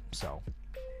answer that. So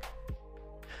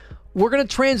we're going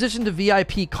to transition to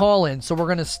VIP call-in, so we're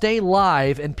going to stay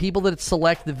live, and people that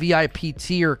select the VIP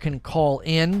tier can call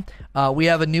in. We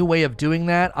have a new way of doing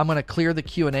that. I'm going to clear the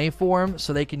Q&A form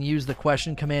so they can use the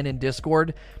question command in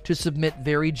Discord to submit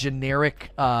very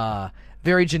generic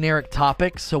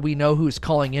topics, so we know who's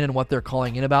calling in and what they're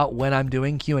calling in about when I'm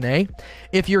doing Q&A.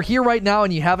 If you're here right now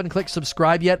and you haven't clicked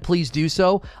subscribe yet, please do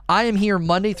so. I am here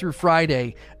Monday through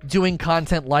Friday doing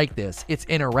content like this. It's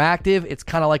interactive. It's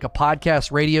kind of like a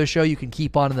podcast radio show you can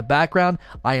keep on in the background.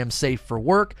 I am safe for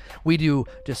work. We do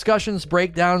discussions,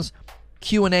 breakdowns,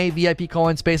 Q&A, VIP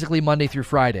call-ins, basically Monday through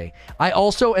Friday. I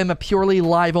also am a purely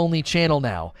live-only channel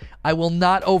now. I will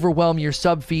not overwhelm your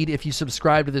sub feed if you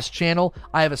subscribe to this channel.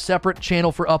 I have a separate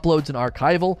channel for uploads and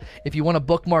archival. If you want to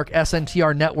bookmark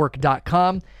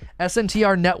sntrnetwork.com,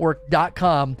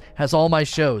 sntrnetwork.com has all my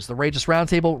shows. The Rageous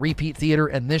Roundtable, Repeat Theater,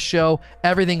 and this show.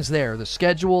 Everything's there. The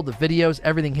schedule, the videos,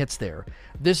 everything hits there.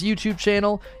 This YouTube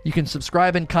channel, you can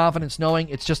subscribe in confidence knowing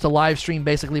it's just a live stream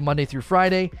basically Monday through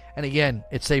Friday. And again,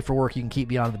 it's safe for work. You can keep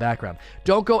me on in the background.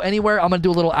 Don't go anywhere. I'm going to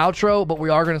do a little outro, but we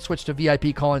are going to switch to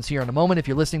VIP call-ins here in a moment. If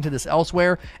you're listening to this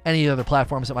elsewhere, any other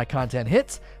platforms that my content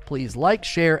hits, please like,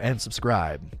 share, and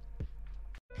subscribe.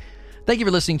 Thank you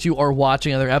for listening to or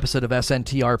watching another episode of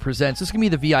SNTR Presents. This is going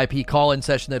to be the VIP call-in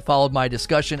session that followed my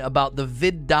discussion about the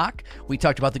vid doc. We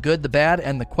talked about the good, the bad,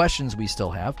 and the questions we still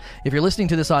have. If you're listening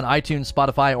to this on iTunes,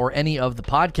 Spotify, or any of the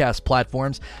podcast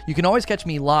platforms, you can always catch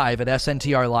me live at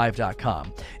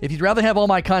sntrlive.com. If you'd rather have all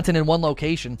my content in one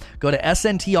location, go to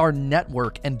SNTR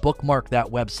Network and bookmark that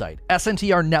website.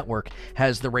 SNTR Network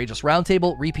has the Rageous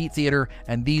Roundtable, Repeat Theater,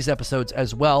 and these episodes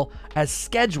as well as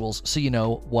schedules so you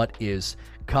know what is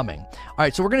coming. All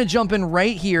right, so we're going to jump in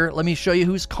right here. Let me show you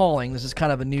who's calling. This is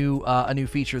kind of a new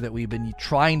feature that we've been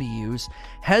trying to use.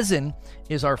 Hezen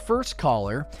is our first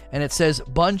caller, and it says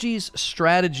Bungie's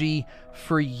strategy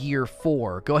for year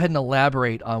 4. Go ahead and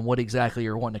elaborate on what exactly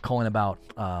you're wanting to call in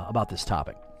about this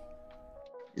topic.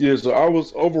 Yeah, so I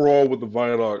was overall with the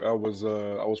Viadoc, I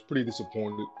was pretty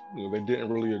disappointed. They didn't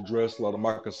really address a lot of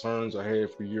my concerns I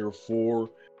had for year 4.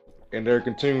 And they're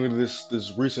continuing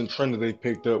this recent trend that they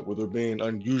picked up where they're being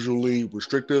unusually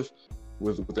restrictive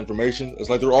with information. It's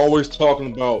like they're always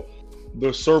talking about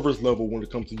the service level when it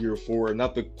comes to year 4 and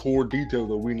not the core detail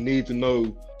that we need to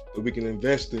know that we can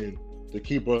invest in to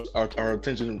keep our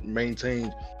attention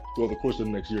maintained throughout the course of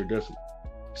the next year, definitely.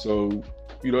 So,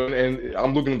 and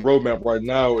I'm looking at the roadmap right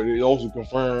now, and it also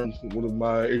confirms one of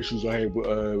my issues I had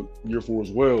with year 4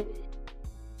 as well.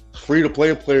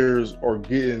 Free-to-play players are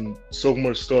getting so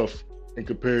much stuff and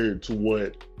compared to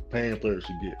what paying players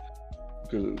should get.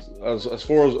 Because as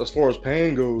far as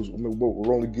paying goes, I mean,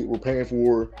 we're paying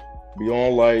for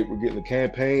Beyond Light. We're getting the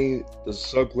campaign, the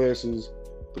subclasses,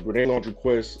 the grenade launcher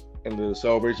quest, and the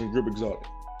Salvation Grip exotic.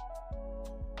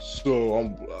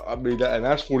 So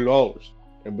that's $40.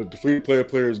 But the free-to-play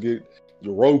players get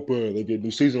Europa, they get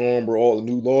new season armor, all the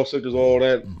new law sectors, all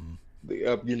that.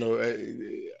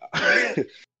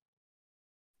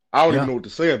 I don't even know what to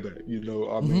say about it.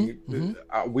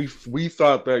 We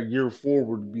thought that year 4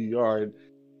 would be all right.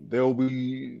 They'll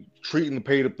be treating the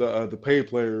paid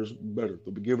players better.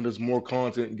 They'll be giving us more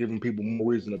content and giving people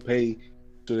more reason to pay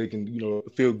so they can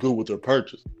feel good with their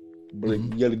purchase. But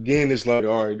yet again, it's like,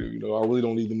 all right, I really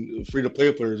don't even free to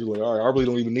play players. You're like, all right, I really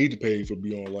don't even need to pay for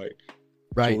Beyond Light.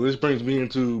 Right. So this brings me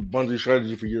into Bungie's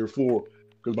strategy for year 4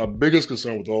 because my biggest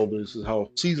concern with all this is how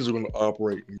seasons are going to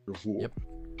operate in year 4. Yep.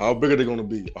 How big are they going to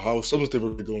be? How substantive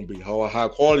are they going to be? How high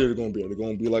quality are they going to be? Are they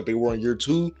going to be like they were in year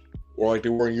 2 or like they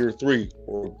were in year 3?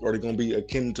 Or are they going to be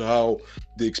akin to how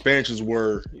the expansions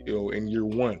were, in year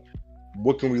 1?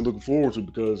 What can we look forward to?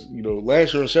 Because,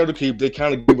 last year in Shadowkeep, they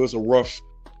kind of gave us a rough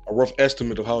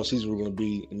estimate of how seasons were going to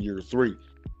be in year 3.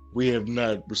 We have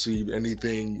not received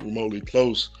anything remotely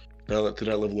close to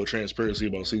that level of transparency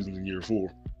about seasons in year 4.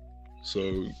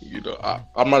 So,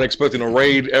 I'm not expecting a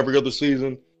raid every other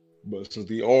season. But since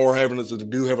they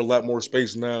do have a lot more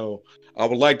space now, I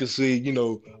would like to see,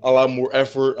 a lot more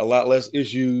effort, a lot less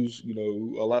issues,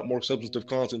 a lot more substantive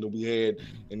content than we had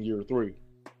in year 3.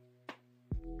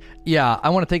 Yeah, I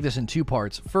want to take this in 2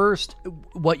 parts. First,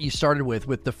 what you started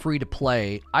with the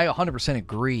free-to-play, I 100%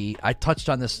 agree. I touched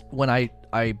on this when I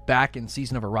back in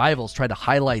Season of Arrivals, tried to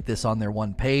highlight this on their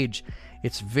one page.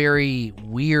 It's very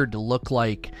weird to look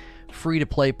like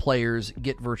free-to-play players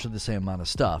get virtually the same amount of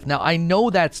stuff. Now, I know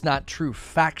that's not true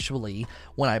factually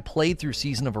when I played through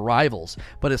Season of Arrivals,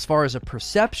 but as far as a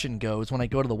perception goes, when I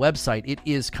go to the website, it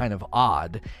is kind of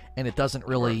odd, and it doesn't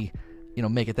really,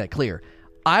 make it that clear.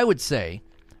 I would say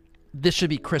this should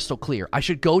be crystal clear. I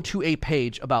should go to a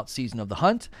page about Season of the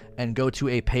Hunt and go to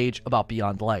a page about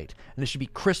Beyond Light. And it should be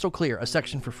crystal clear, a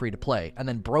section for free-to-play, and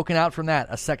then broken out from that,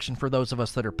 a section for those of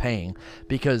us that are paying,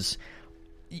 because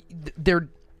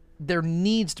there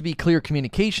needs to be clear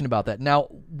communication about that. Now,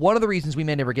 one of the reasons we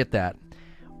may never get that,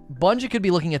 Bungie could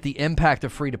be looking at the impact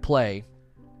of free-to-play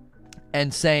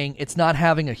and saying it's not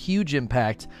having a huge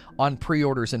impact on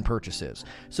pre-orders and purchases.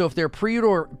 So if their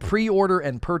pre-order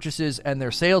and purchases and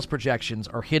their sales projections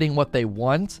are hitting what they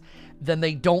want, then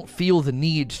they don't feel the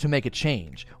need to make a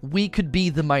change. We could be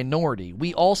the minority.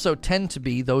 We also tend to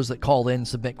be those that call in,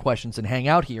 submit questions, and hang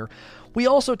out here. We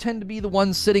also tend to be the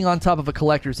ones sitting on top of a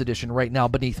collector's edition right now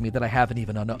beneath me that I haven't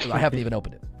even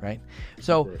opened it, right?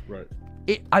 So right.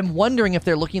 I'm wondering if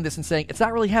they're looking at this and saying it's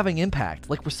not really having impact.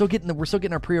 Like we're still getting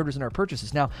our pre-orders and our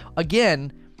purchases. Now,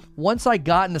 again, once I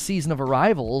got into Season of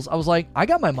Arrivals, I was like, I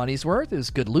got my money's worth. There's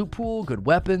good loot pool, good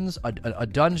weapons, a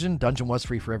dungeon. Dungeon was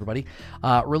free for everybody.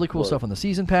 Really cool stuff on the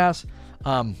season pass.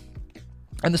 And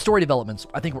the story developments,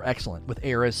 I think, were excellent with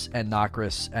Eris and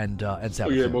Nokris and Zephyr.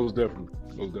 Oh yeah, most definitely.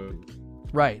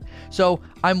 Right. So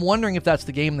I'm wondering if that's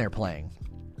the game they're playing.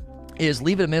 is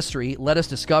leave it a mystery, let us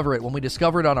discover it. When we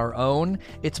discover it on our own,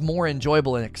 it's more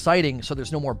enjoyable and exciting, so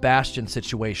there's no more Bastion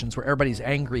situations where everybody's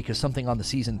angry because something on the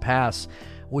season pass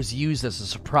was used as a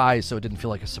surprise, so it didn't feel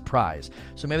like a surprise.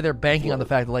 So maybe they're banking on the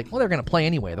fact that, like, well, they're going to play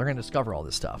anyway. They're going to discover all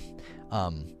this stuff.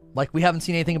 Like, we haven't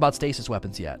seen anything about stasis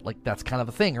weapons yet. Like, that's kind of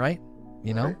a thing, right?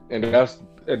 You know? And that's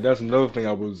another thing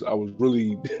I was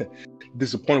really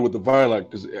disappointed with the Violac,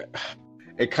 because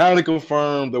it kind of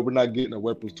confirmed that we're not getting a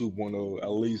Weapons 2.0, at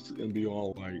least in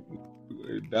Beyond Light.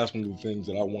 That's one of the things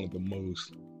that I wanted the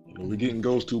most. You know, we're getting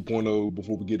Ghost 2.0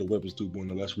 before we get a Weapons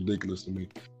 2.0. That's ridiculous to me,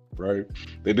 right?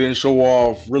 They didn't show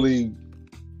off really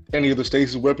any of the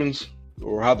stasis weapons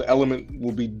or how the element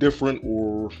will be different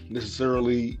or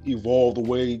necessarily evolve the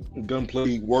way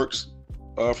gunplay works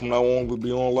from now on with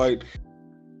Beyond Light.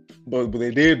 But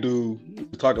they did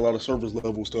talk a lot of service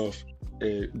level stuff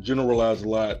and generalize a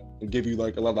lot and give you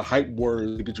like a lot of hype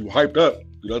words to get you hyped up.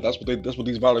 You know, that's what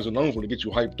these violets are known for, to get you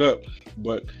hyped up.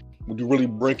 But when you really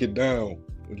break it down,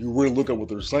 when you really look at what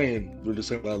they're saying, they're just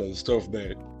saying a lot of the stuff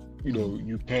that, you know,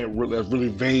 you can't really, that's really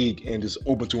vague and just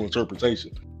open to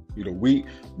interpretation. You know,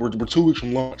 we're 2 weeks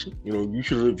from launch. You know, you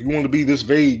should, if you want to be this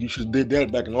vague, you should have did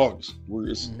that back in August.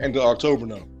 It's end of October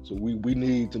now, so we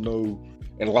need to know.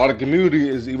 And a lot of community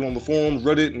is even on the forums,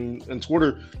 Reddit and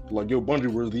Twitter, like, yo,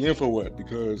 Bungie, where's the info at?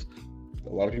 Because a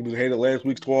lot of people hated last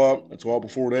week's TWAB and TWAB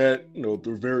before that. You know,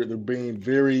 they're being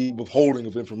very withholding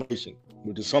of information,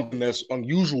 which is something that's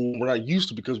unusual. We're not used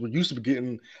to, because we're used to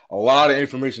getting a lot of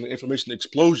information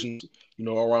explosions, you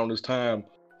know, around this time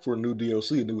for a new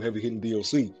DLC, a new heavy hitting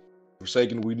DLC.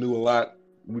 Forsaken, we knew a lot.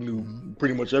 We knew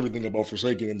pretty much everything about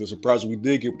Forsaken, and the surprise we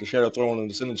did get with the Shadow Throne and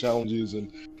the Ascendant challenges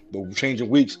and the changing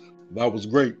weeks, that was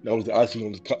great. That was the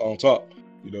icing on top.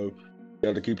 You know, you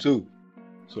had to keep 2.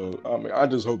 So I mean, I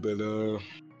just hope that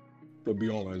the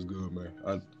Beyond Light is good, man.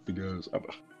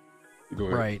 Go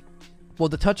ahead. Right. Well,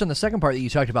 to touch on the second part that you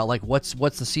talked about, like what's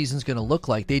the season's going to look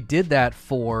like, they did that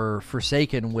for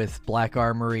Forsaken with Black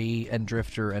Armory and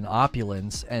Drifter and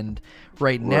Opulence, and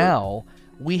right now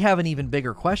we have an even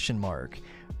bigger question mark.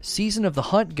 Season of the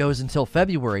Hunt goes until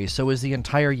February, so is the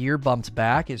entire year bumped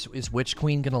back? Is Witch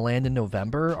Queen going to land in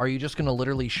November? Are you just going to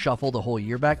literally shuffle the whole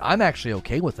year back? I'm actually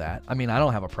okay with that. I mean, I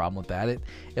don't have a problem with that.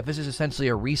 If this is essentially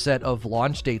a reset of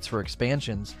launch dates for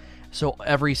expansions, so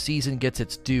every season gets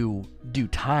its due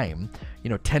time, you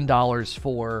know, $10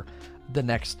 for the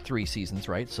next 3 seasons,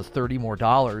 right? So $30 more,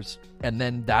 and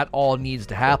then that all needs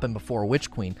to happen before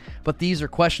Witch Queen. But these are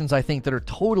questions, I think, that are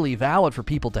totally valid for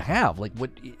people to have. Like,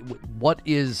 what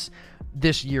is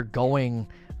this year going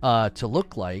to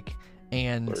look like?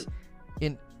 And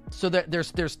so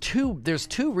there's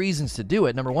two reasons to do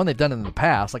it. Number one, they've done it in the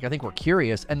past. Like, I think we're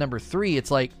curious. And number 3,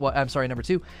 it's like, well, I'm sorry, number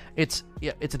 2, it's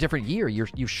a different year.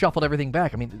 You've shuffled everything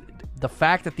back. I mean, the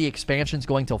fact that the expansion's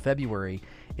going till February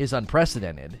is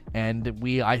unprecedented, and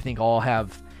I think all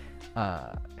have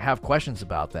questions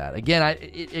about that. Again,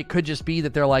 it could just be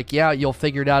that they're like, yeah, you'll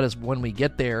figure it out as when we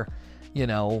get there. You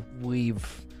know, we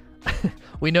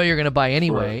know you're going to buy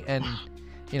anyway, and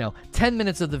you know, 10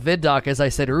 minutes of the vid doc, as I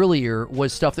said earlier,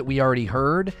 was stuff that we already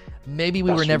heard. Maybe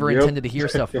we were never intended to hear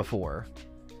stuff before.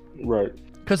 Right.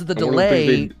 Because of the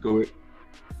delay.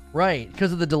 Right.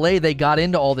 Because of the delay, they got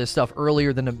into all this stuff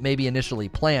earlier than maybe initially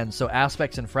planned. So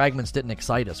aspects and fragments didn't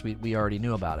excite us. We already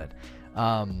knew about it.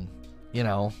 You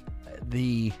know,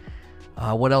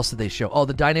 what else did they show? Oh,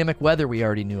 the dynamic weather we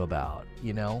already knew about,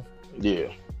 you know? Yeah.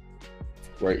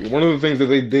 Right. One of the things that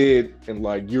they did in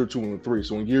like year 2 and 3.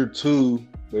 So in year 2,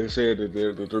 they said that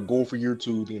their goal for year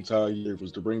 2, the entire year,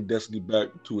 was to bring Destiny back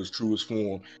to its truest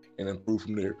form and improve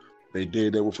from there. They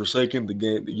did that with Forsaken.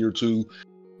 The year 2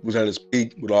 was at its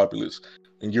peak with Opulence.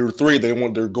 In year 3,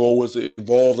 their goal was to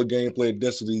evolve the gameplay of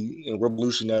Destiny and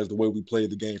revolutionize the way we play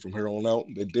the game from here on out.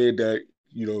 They did that.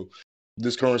 You know,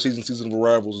 this current Season of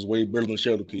Arrivals is way better than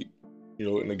Shadowkeep. You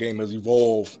know, and the game has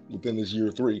evolved within this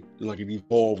year 3, like it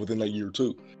evolved within that year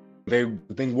 2. The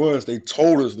thing was, they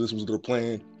told us this was their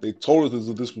plan. They told us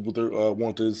that this was what they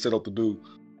wanted to set out to do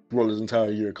throughout this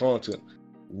entire year of content.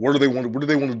 What do they want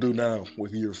to do now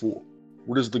with year 4?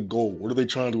 What is the goal? What are they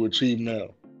trying to achieve now?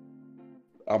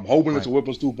 I'm hoping it's a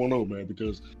Weapons 2.0, man,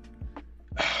 because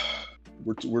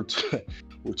we're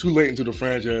too late into the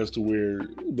franchise to where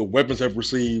the weapons have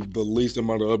received the least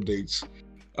amount of updates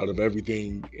out of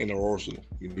everything in their arsenal.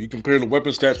 You know, you compare the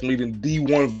weapon stats from even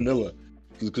D1 vanilla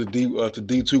to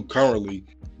D2 currently.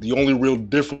 The only real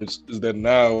difference is that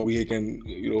now we can,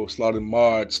 you know, slot in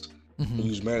mods and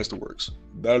use Masterworks.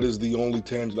 That is the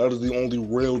only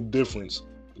real difference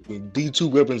between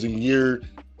D2 weapons in year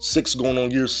 6 going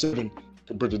on year 7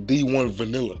 compared to D1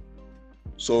 vanilla.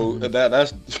 So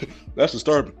that's that's the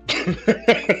start.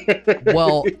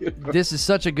 Well, this is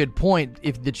such a good point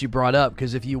that you brought up,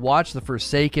 because if you watch the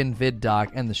Forsaken vid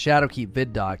doc and the Shadowkeep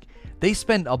vid doc, they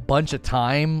spend a bunch of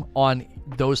time on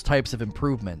those types of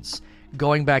improvements,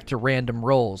 going back to random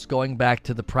rolls, going back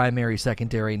to the primary,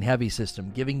 secondary, and heavy system,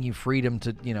 giving you freedom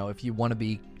to, if you want to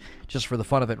be, just for the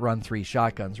fun of it, run 3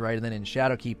 shotguns, right? And then in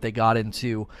Shadowkeep, they got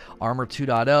into Armor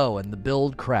 2.0 and the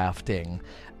build crafting,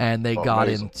 and they got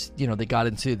into, they got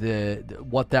into the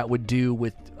what that would do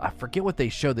with, I forget what they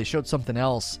showed. They showed something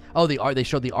else. Oh, they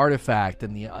showed the artifact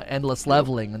and the endless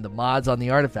leveling and the mods on the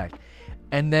artifact.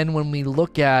 And then when we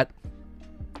look at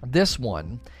this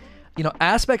one,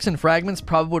 aspects and fragments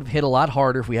probably would have hit a lot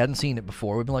harder if we hadn't seen it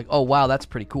before. We'd been like, oh, wow, that's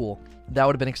pretty cool. That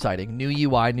would have been exciting. New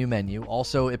UI, new menu.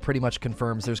 Also, it pretty much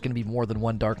confirms there's going to be more than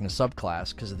one darkness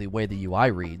subclass because of the way the UI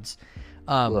reads.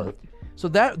 Right. So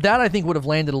that I think would have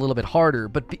landed a little bit harder.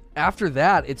 But after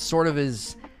that, it sort of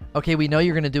is, okay, we know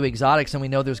you're going to do exotics, and we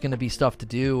know there's going to be stuff to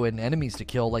do and enemies to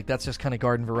kill. Like, that's just kind of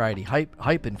garden variety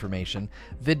hype information.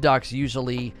 Vid docs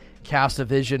usually cast a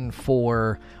vision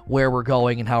for where we're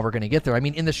going and how we're going to get there. I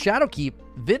mean, in the Shadowkeep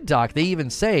vid doc, they even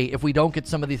say if we don't get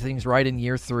some of these things right in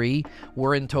year 3,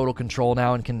 we're in total control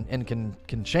now and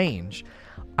can change.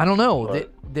 I don't know.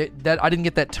 Right. That I didn't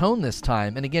get that tone this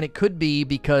time. And again, it could be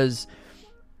because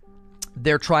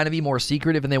they're trying to be more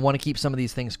secretive and they want to keep some of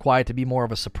these things quiet to be more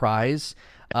of a surprise.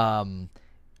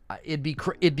 It'd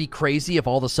be crazy if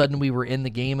all of a sudden we were in the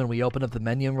game and we open up the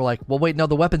menu and we're like, well, wait, no,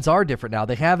 the weapons are different now.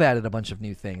 They have added a bunch of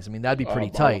new things. I mean, that'd be pretty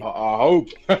tight. I hope.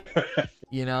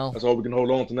 That's all we can hold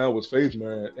on to now with faith,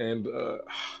 man. And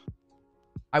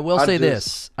I will say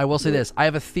this. I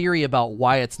have a theory about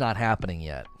why it's not happening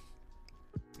yet,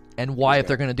 and why if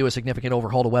they're going to do a significant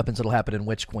overhaul to weapons, it'll happen in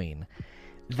Witch Queen.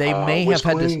 They may have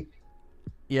had to.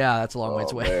 Yeah, that's a long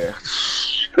ways away.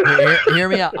 Hear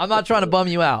me out. I'm not trying to bum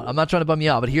you out.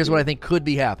 But here's what I think could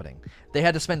be happening. They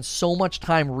had to spend so much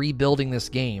time rebuilding this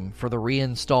game for the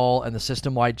reinstall and the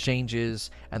system-wide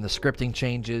changes and the scripting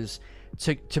changes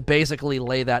to basically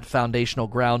lay that foundational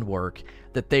groundwork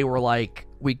that they were like,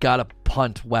 we gotta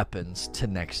punt weapons to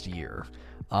next year.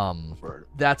 Right.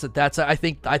 I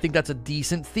think that's a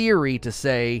decent theory to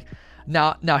say.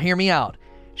 Now hear me out.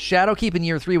 Shadowkeep in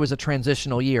year 3 was a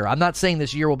transitional year. I'm not saying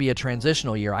this year will be a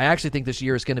transitional year. I actually think this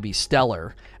year is going to be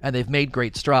stellar, and they've made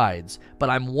great strides. But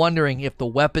I'm wondering if the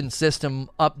weapon system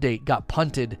update got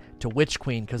punted to Witch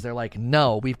Queen because they're like,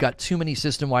 no, we've got too many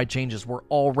system-wide changes we're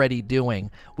already doing.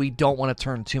 We don't want to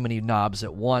turn too many knobs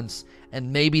at once.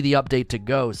 And maybe the update to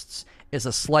Ghosts is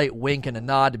a slight wink and a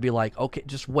nod to be like, okay,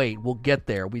 just wait, we'll get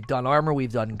there. We've done armor,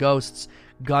 we've done ghosts,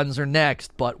 guns are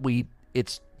next, but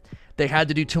they had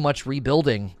to do too much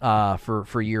rebuilding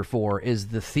for year 4 is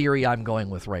the theory I'm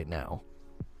going with right now.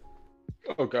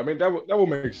 Okay, I mean that would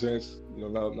make sense.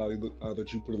 Now that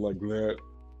you put it like that,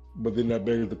 but then that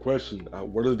begs the question: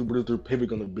 what is their pivot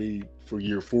going to be for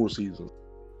year 4 season?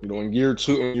 In year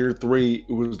 2 and year 3,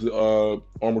 it was the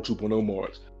Armor 2.0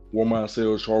 mods, Warmind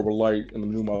Sales, Harbor Light, and the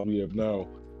new mod we have now,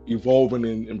 evolving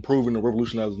and improving and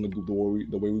revolutionizing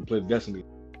the way we play Destiny,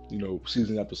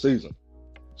 season after season.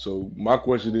 So my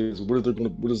question is, what is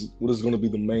going to be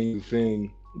the main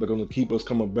thing that's going to keep us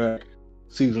coming back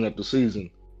season after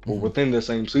season, or within the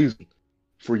same season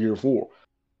for year 4?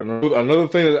 Another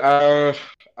thing that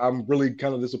I'm really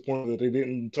kind of disappointed that they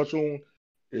didn't touch on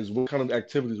is what kind of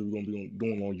activities we're going to be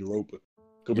doing on Europa.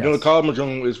 Because we know the Cosmo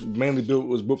Jungle is mainly built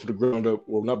for the ground up,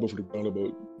 or not built for the ground up,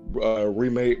 but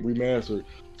remastered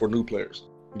for new players.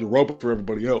 Europa for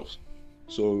everybody else.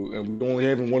 So, and we're only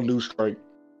having one new strike.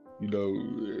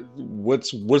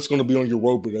 What's going to be on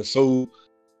Europa that's so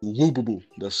loopable,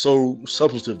 that's so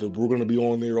substantive that we're going to be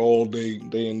on there all day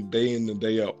in and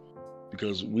day out,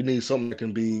 because we need something that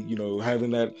can be,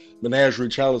 having that menagerie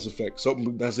chalice effect,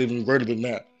 something that's even greater than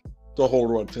that to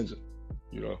hold our attention,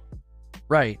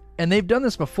 Right, and they've done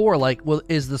this before. Like, well,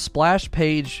 is the splash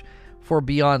page for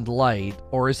Beyond Light,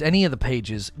 or is any of the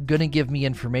pages going to give me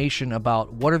information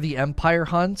about what are the Empire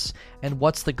hunts and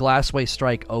what's the Glassway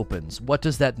Strike opens? What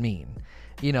does that mean?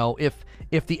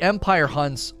 If the Empire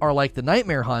hunts are like the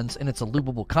Nightmare hunts and it's a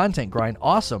loopable content grind,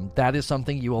 awesome. That is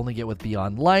something you only get with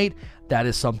Beyond Light. That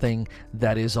is something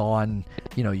that is on,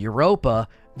 Europa.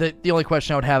 The only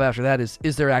question I would have after that is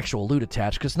there actual loot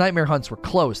attached? Because Nightmare hunts were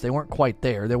close. They weren't quite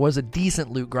there. There was a decent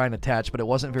loot grind attached, but it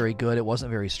wasn't very good. It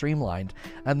wasn't very streamlined.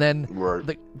 And then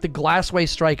the Glassway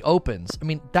Strike opens. I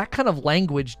mean, that kind of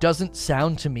language doesn't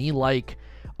sound to me like,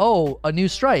 oh, a new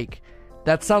strike.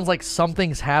 That sounds like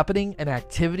something's happening, an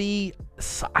activity.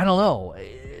 I don't know,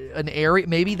 an area.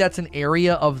 Maybe that's an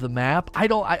area of the map.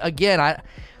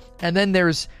 And then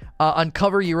there's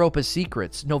Uncover Europa's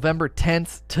Secrets, November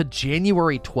 10th to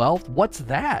January 12th. What's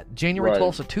that? January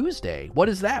 12th is a Tuesday. What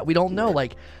is that? We don't know.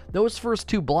 Like, those first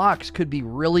 2 blocks could be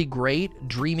really great,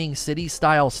 Dreaming City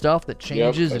style stuff that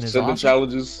changes and is awesome.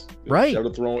 Challenges, right?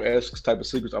 Shadow Throne-esque type of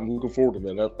secrets. I'm looking forward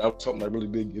to that. That's something that really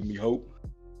did give me hope.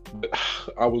 But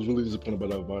I was really disappointed by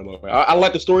that Vitalog. I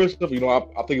like the story and stuff. You know,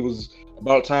 I think it was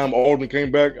about time Alden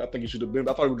came back. I think he should have been.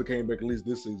 I thought he would have came back at least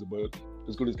this season, but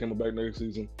it's good he's coming back next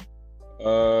season.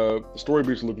 The story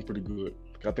beats are looking pretty good.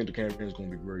 I think the campaign is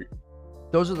going to be great.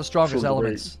 Those are the strongest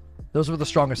elements. Those were the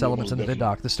strongest elements in the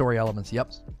vid-doc, the story elements.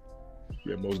 Yep.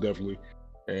 Yeah, most definitely.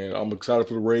 And I'm excited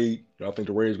for the raid. I think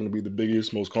the raid is going to be the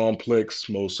biggest, most complex,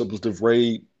 most substantive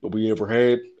raid that we ever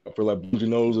had. I feel like Bungie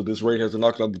knows that this raid has to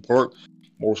knock it out of the park,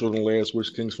 more so than Land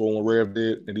Switch, Kingsfall, and Rev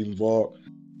did, and even Vault.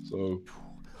 So,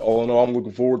 all in all, I'm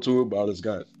looking forward to it, but I just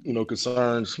got,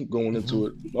 concerns going into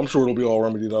it. I'm sure it'll be all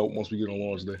remedied out once we get on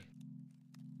launch day.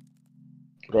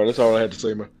 All right, that's all I had to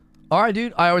say, man. All right,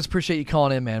 dude. I always appreciate you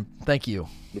calling in, man. Thank you.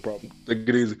 No problem. Take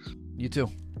it easy. You too.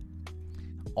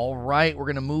 All right, we're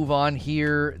going to move on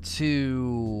here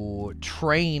to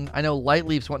Train. I know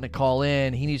Lightleaf's wanting to call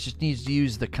in. He just needs to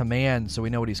use the command so we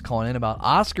know what he's calling in about.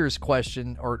 Oscar's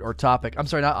question or topic. I'm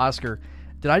sorry, not Oscar.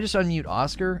 Did I just unmute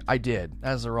Oscar? I did.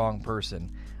 That's the wrong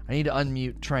person. I need to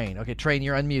unmute Train. Okay, Train,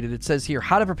 you're unmuted. It says here,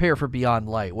 how to prepare for Beyond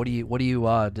Light. What are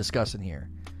you discussing here?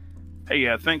 Hey,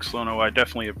 yeah, thanks, Lono. I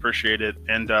definitely appreciate it.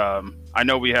 And I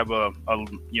know we have a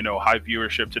high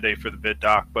viewership today for the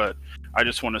vid-doc, but I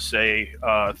just want to say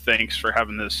thanks for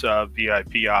having this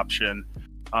VIP option.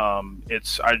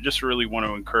 I just really want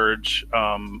to encourage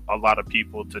a lot of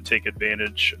people to take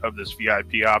advantage of this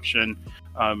VIP option.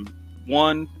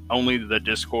 One, only the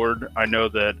Discord. I know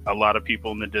that a lot of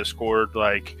people in the Discord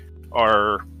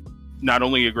are not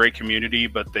only a great community,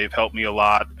 but they've helped me a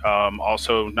lot.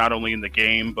 Also, not only in the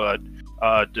game, but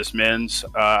Dismens.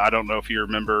 I don't know if you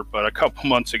remember, but a couple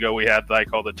months ago we had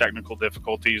all the technical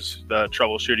difficulties, the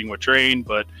troubleshooting with Train,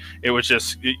 but it was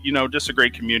just a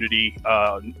great community,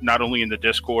 not only in the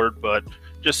Discord, but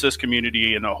just this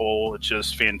community in a whole. It's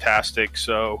just fantastic.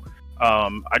 So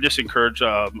I just encourage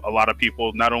a lot of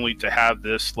people not only to have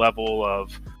this level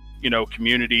of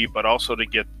community, but also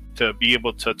to be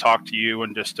able to talk to you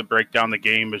and just to break down the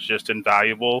game is just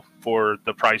invaluable for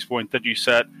the price point that you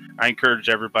set. I encourage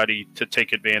everybody to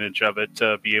take advantage of it,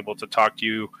 to be able to talk to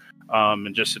you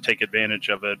and just to take advantage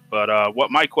of it. But what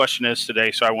my question is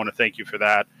today, so I want to thank you for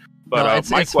that. But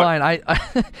no, it's fine. I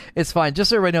it's fine. Just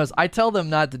so everybody knows, I tell them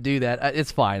not to do that.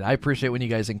 It's fine. I appreciate when you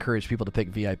guys encourage people to pick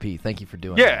VIP. Thank you for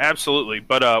doing that. Yeah, absolutely.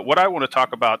 But what I want to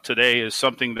talk about today is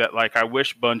something that I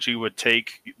wish Bungie would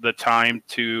take the time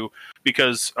to,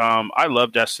 because I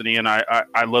love Destiny and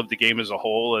I love the game as a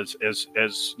whole, as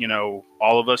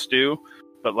all of us do.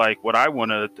 But what I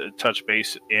want to touch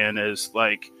base in is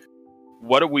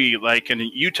what do we and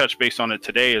you touch base on it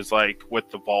today is with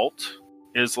the Vault.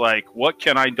 Is what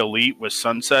can I delete with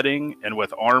sunsetting and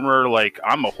with armor?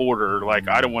 I'm a hoarder. I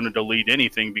don't want to delete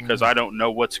anything because I don't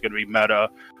know what's going to be meta.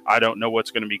 I don't know what's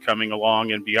going to be coming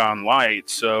along and Beyond Light.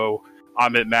 So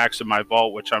I'm at max in my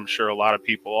vault, which I'm sure a lot of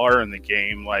people are in the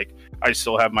game. I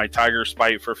still have my Tiger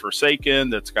Spite for Forsaken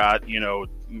that's got,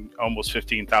 almost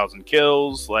 15,000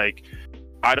 kills.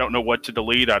 I don't know what to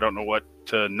delete. I don't know what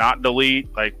to not delete.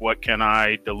 What can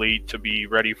I delete to be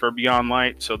ready for Beyond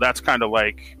Light? So that's kind of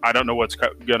I don't know what's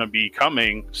going to be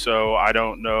coming. So I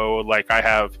don't know. I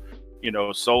have,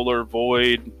 Solar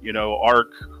Void,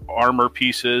 Arc armor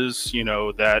pieces,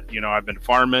 that, I've been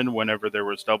farming whenever there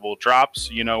was double drops,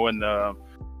 in the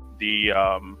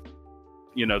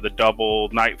double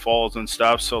nightfalls and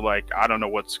stuff. So I don't know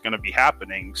what's going to be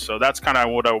happening. So that's kind of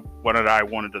what I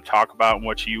wanted to talk about and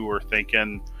what you were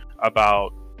thinking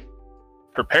about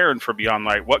preparing for Beyond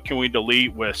Light. What can we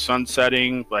delete with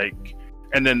sunsetting?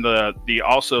 And then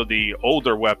the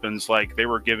older weapons, they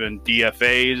were given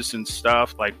DFAs and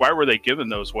stuff. Why were they given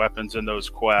those weapons in those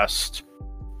quests?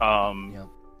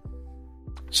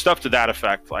 Stuff to that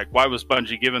effect. Why was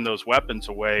Bungie giving those weapons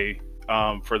away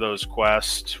for those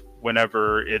quests?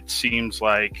 Whenever it seems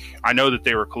I know that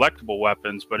they were collectible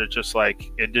weapons, but it just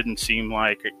it didn't seem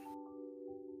like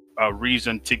a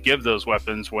reason to give those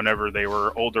weapons whenever they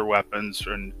were older weapons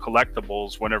and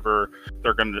collectibles, whenever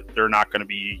they're not gonna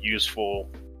be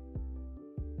useful.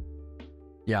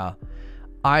 Yeah,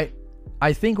 I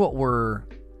think what we're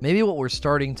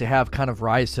starting to have kind of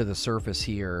rise to the surface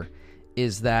here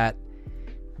is that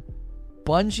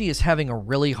Bungie is having a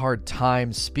really hard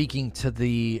time speaking to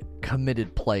the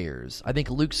committed players. I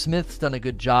think Luke Smith's done a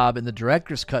good job in the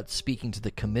director's cut speaking to the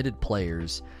committed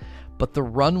players, but the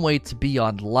runway to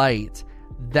Beyond Light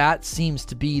that seems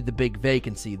to be the big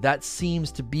vacancy. That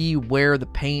seems to be where the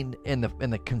pain and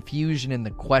the confusion and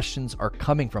the questions are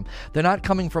coming from. They're not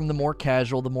coming from the more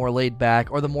casual, the more laid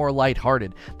back, or the more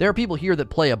lighthearted. There are people here that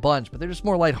play a bunch, but they're just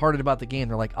more lighthearted about the game.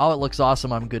 They're like, oh, it looks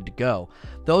awesome, I'm good to go.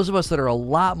 Those of us that are a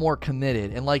lot more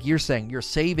committed, and like you're saying, you're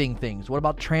saving things. What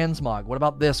about transmog? What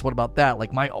about this? What about that?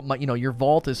 Like my your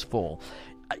vault is full.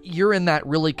 You're in that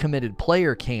really committed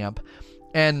player camp,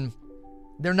 and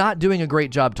they're not doing a great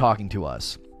job talking to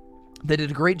us. They did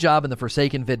a great job in the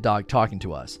Forsaken VidDog talking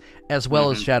to us, as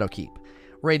well as Shadowkeep.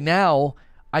 Right now,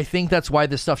 I think that's why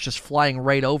this stuff's just flying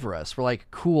right over us. We're like,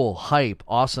 cool, hype,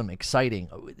 awesome, exciting.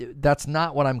 That's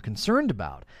not what I'm concerned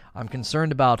about. I'm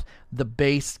concerned about the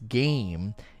base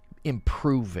game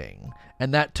improving,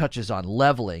 and that touches on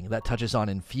leveling, that touches on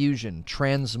infusion,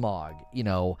 transmog,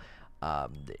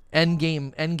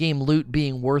 endgame loot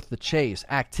being worth the chase,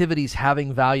 activities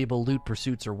having valuable loot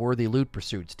pursuits or worthy loot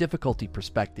pursuits, difficulty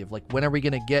perspective, like when are we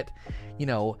going to get,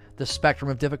 the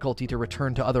spectrum of difficulty to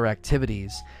return to other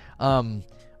activities.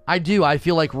 I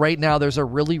feel like right now there's a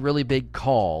really, really big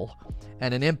call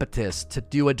and an impetus to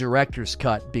do a director's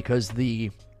cut, because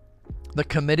the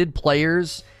committed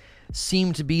players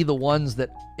seem to be the ones that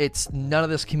it's none of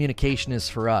this communication is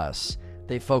for us.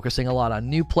 They're focusing a lot on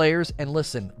new players, and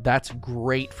listen, that's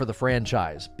great for the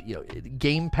franchise.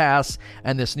 Game Pass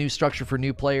and this new structure for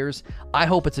new players, I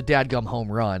hope it's a dadgum home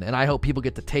run, and I hope people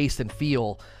get to taste and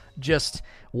feel just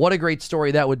what a great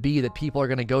story that would be, that people are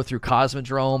going to go through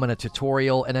Cosmodrome and a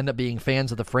tutorial and end up being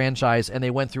fans of the franchise, and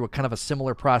they went through a kind of a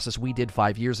similar process we did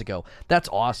 5 years ago. That's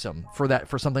awesome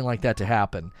for something like that to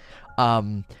happen.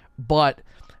 But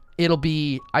it'll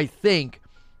be, I think,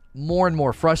 more and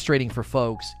more frustrating for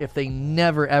folks if they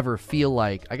never ever feel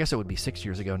like, I guess it would be 6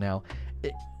 years ago now,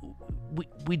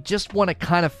 we just want to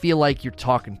kind of feel like you're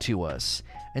talking to us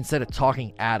instead of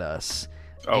talking at us.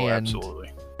 Oh,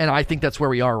 absolutely. And I think that's where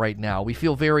we are right now. We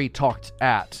feel very talked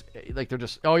at, like they're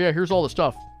just, oh yeah, here's all the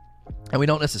stuff, and we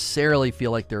don't necessarily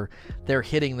feel like they're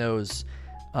hitting those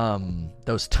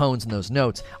tones and those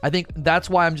notes. I think that's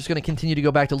why I'm just going to continue to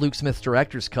go back to Luke Smith's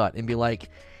director's cut and be like,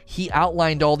 he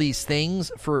outlined all these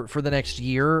things for the next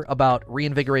year about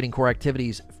reinvigorating core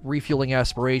activities, refueling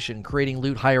aspiration, creating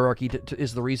loot hierarchy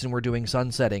is the reason we're doing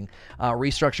sunsetting,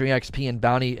 restructuring XP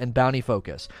and bounty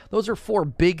focus. Those are 4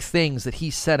 big things that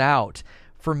he set out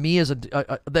for me as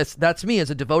that's me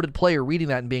as a devoted player reading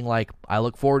that and being like, I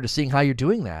look forward to seeing how you're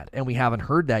doing that, and we haven't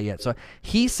heard that yet. So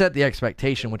he set the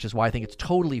expectation, which is why I think it's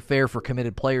totally fair for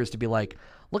committed players to be like,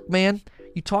 look, man,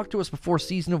 you talked to us before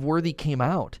Season of Worthy came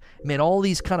out, made all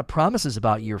these kind of promises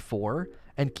about Year 4,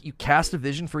 and you cast a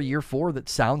vision for Year 4 that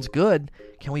sounds good.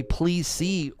 Can we please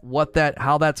see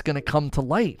how that's going to come to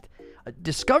light?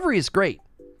 Discovery is great.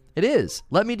 It is.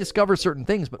 Let me discover certain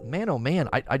things, but man, oh man,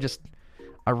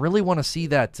 I really want to see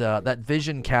that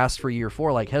vision cast for Year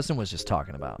 4, like Heston was just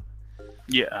talking about.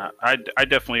 Yeah, I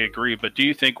definitely agree. But do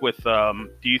you think with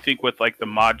like the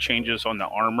mod changes on the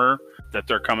armor that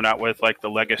they're coming out with, like the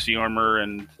legacy armor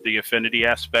and the affinity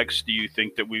aspects, do you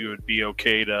think that we would be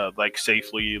okay to like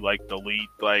safely like delete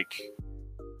like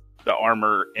the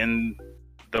armor in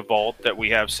the vault that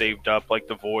we have saved up, like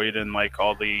the Void and like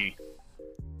all the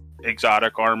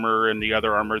exotic armor and the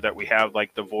other armor that we have,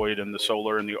 like the Void and the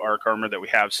Solar and the Arc armor that we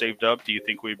have saved up? Do you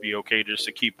think we'd be okay just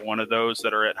to keep one of those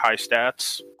that are at high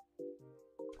stats?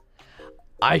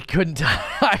 I couldn't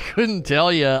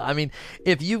tell you. I mean,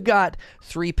 if you've got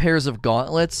 3 pairs of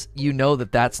gauntlets, you know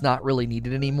that's not really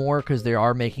needed anymore, because they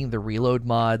are making the reload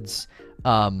mods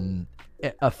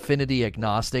affinity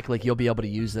agnostic. Like, you'll be able to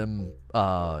use them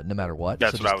no matter what.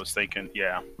 That's what I was thinking,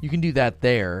 yeah. You can do that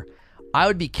there. I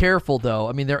would be careful, though.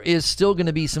 I mean, there is still going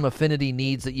to be some affinity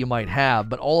needs that you might have,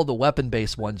 but all of the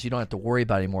weapon-based ones you don't have to worry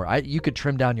about anymore. You could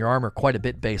trim down your armor quite a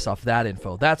bit based off that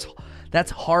info.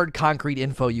 That's hard, concrete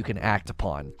info you can act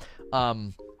upon.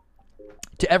 To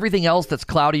everything else that's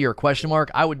cloudy or question mark,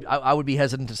 I would be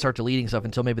hesitant to start deleting stuff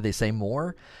until maybe they say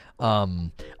more.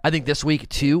 I think this week,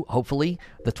 too, hopefully,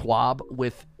 the TWAB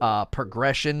with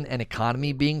progression and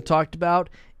economy being talked about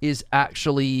is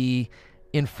actually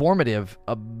informative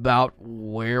about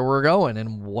where we're going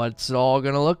and what's it all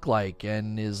going to look like,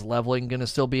 and is leveling going to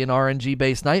still be an RNG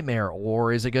based nightmare,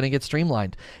 or is it going to get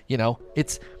streamlined?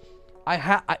 It's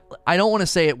I don't want to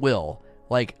say it will,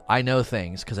 like I know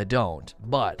things, because I don't,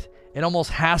 but it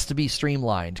almost has to be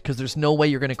streamlined, because there's no way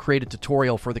you're going to create a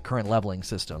tutorial for the current leveling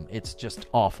system. It's just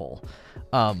awful.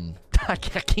 I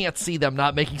can't see them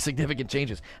not making significant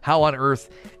changes. How on earth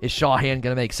is Shawhan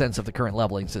going to make sense of the current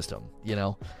leveling system?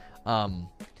 I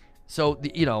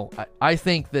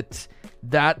think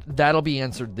that'll be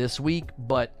answered this week,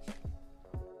 but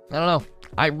I don't know.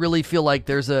 I really feel like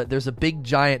there's a big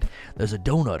giant, there's a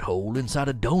donut hole inside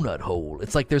a donut hole.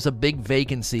 It's like there's a big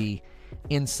vacancy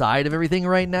inside of everything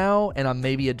right now, and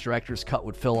maybe a director's cut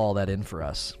would fill all that in for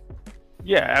us.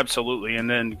 Yeah, absolutely. And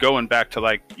then going back to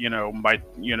like,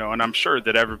 and I'm sure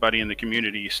that everybody in the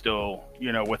community still,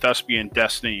 with us being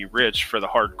Destiny rich for the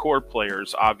hardcore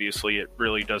players, obviously it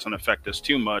really doesn't affect us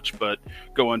too much. But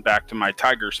going back to my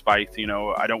Tiger Spike,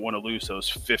 I don't want to lose those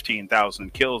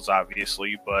 15,000 kills,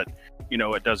 obviously, but,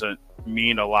 it doesn't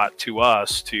mean a lot to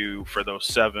us for those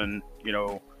 7,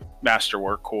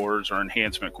 masterwork cores or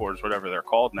enhancement cores, whatever they're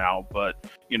called now. But,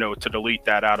 to delete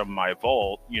that out of my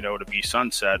vault, to be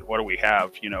sunset, what do we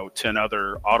have? 10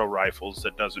 other auto rifles.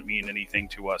 That doesn't mean anything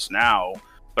to us now,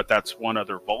 but that's one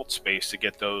other vault space to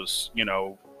get those,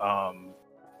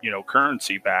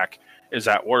 currency back. Is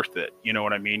that worth it? You know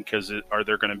what I mean? Because are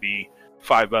there going to be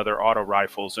 5 other auto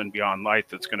rifles in Beyond Light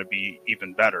that's going to be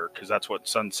even better? Because that's what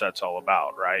Sunset's all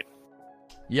about, right?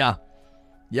 Yeah.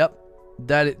 Yep.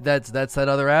 That's that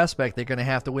other aspect. They're going to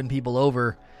have to win people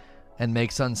over and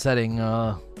make sunsetting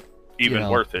even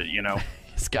worth it.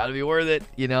 It's got to be worth it.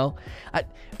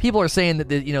 People are saying that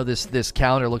this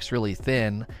calendar looks really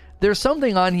thin. There's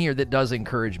something on here that does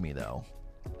encourage me though.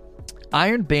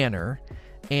 Iron Banner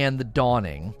and the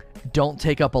Dawning don't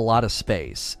take up a lot of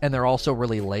space, and they're also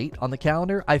really late on the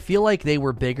calendar. I feel like they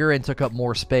were bigger and took up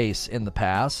more space in the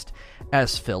past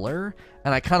as filler,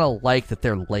 and I kind of like that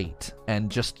they're late and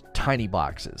just tiny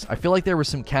boxes. I feel like there were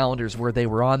some calendars where they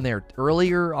were on there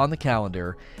earlier on the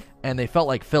calendar and they felt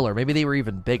like filler. Maybe they were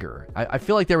even bigger. I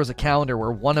feel like there was a calendar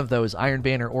where one of those, Iron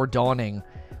Banner or Dawning,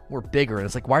 were bigger, and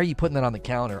it's like, why are you putting that on the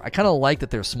calendar? I kind of like that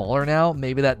they're smaller now.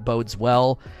 Maybe that bodes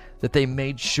well that they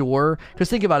made sure, because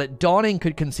think about it, Dawning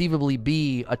could conceivably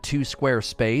be a 2 square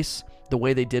space, the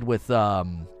way they did with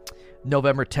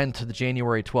November 10th to the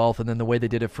January 12th, and then the way they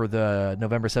did it for the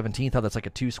November 17th, how that's like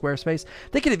a 2 square space.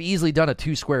 They could have easily done a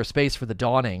 2 square space for the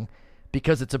Dawning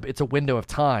because it's a window of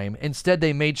time. Instead,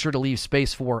 they made sure to leave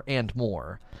space for and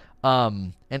more.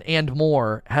 And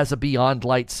more has a Beyond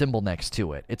Light symbol next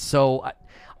to it. It's so,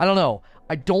 I don't know.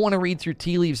 I don't want to read through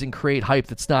tea leaves and create hype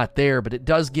that's not there, but it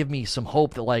does give me some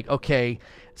hope that, like, okay,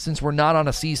 since we're not on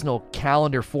a seasonal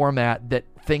calendar format that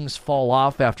things fall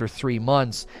off after 3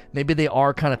 months, maybe they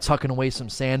are kind of tucking away some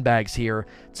sandbags here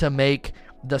to make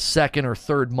the 2nd or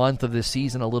 3rd month of this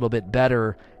season a little bit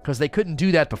better, because they couldn't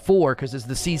do that before, because as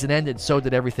the season ended, so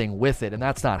did everything with it, and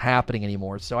that's not happening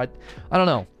anymore. So I don't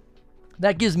know.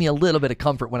 That gives me a little bit of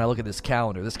comfort when I look at this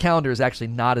calendar. This calendar is actually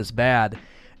not as bad.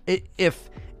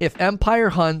 If Empire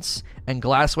Hunts and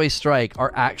Glassway Strike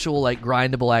are actual like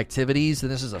grindable activities, then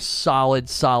this is a solid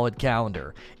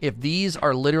calendar. If these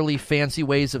are literally fancy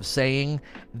ways of saying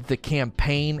the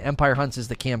campaign, Empire Hunts is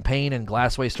the campaign and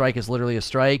Glassway Strike is literally a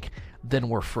strike, then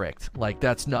we're fricked. Like,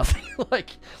 that's nothing.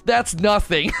 That's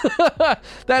nothing.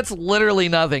 That's literally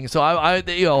nothing. So I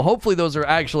hopefully those are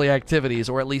actually activities,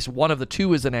 or at least one of the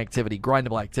two is an activity,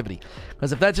 grindable activity.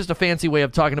 Because if that's just a fancy way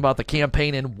of talking about the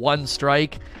campaign in one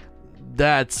strike,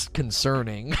 that's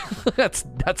concerning.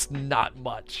 That's not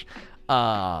much.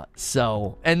 And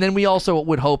then we also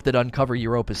would hope that Uncover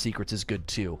Europa's Secrets is good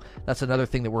too. That's another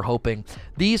thing that we're hoping.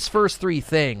 These first 3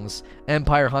 things,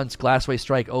 Empire Hunts, Glassway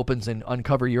Strike opens, and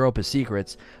Uncover Europa's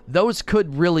Secrets, those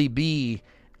could really be,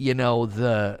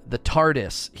 the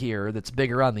TARDIS here that's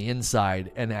bigger on the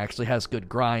inside and actually has good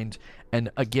grind.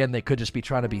 And again, they could just be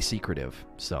trying to be secretive.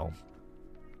 So,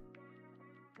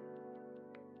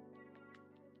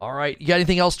 all right. You got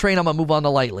anything else, Train? I'm going to move on to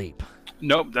Light Leap.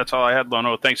 Nope, that's all I had,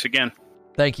 Lono. Thanks again.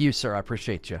 Thank you, sir. I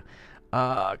appreciate you.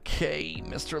 Okay,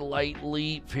 Mr. Light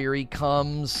Leap. Here he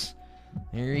comes.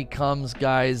 Here he comes,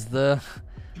 guys.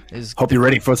 Hope you're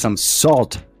ready for some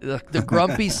salt. The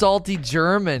grumpy, salty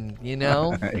German,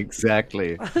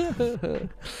 Exactly.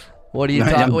 What are you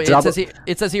talking?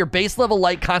 It says here, base level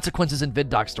light consequences in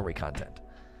VidDoc story content.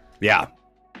 Yeah.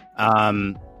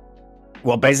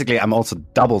 Well, basically, I'm also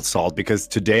double salt, because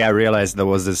today I realized there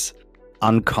was this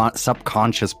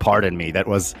subconscious part in me that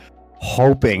was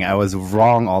hoping I was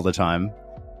wrong all the time.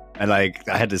 And I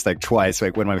had this twice,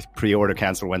 when my pre-order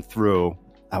cancel went through,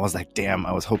 I was like, damn,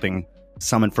 I was hoping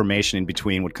some information in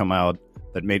between would come out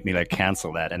that made me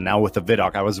cancel that. And now with the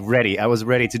VidDoc, I was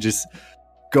ready to just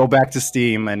go back to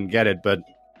Steam and get it. But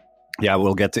yeah,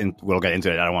 we'll get into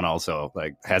it. I don't want to also,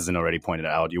 Hazen already pointed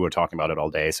out, you were talking about it all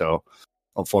day, so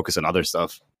I'll focus on other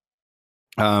stuff.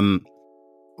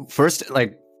 First,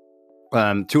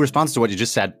 to respond to what you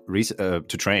just said to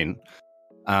Train,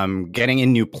 getting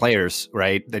in new players,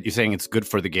 right? That you're saying it's good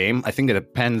for the game. I think that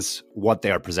it depends what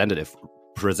they are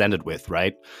presented with,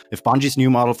 right? If Bungie's new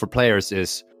model for players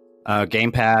is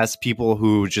Game Pass, people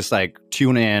who just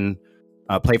tune in,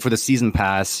 play for the season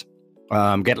pass,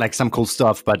 get like some cool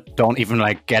stuff, but don't even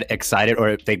like get excited, or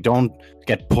if they don't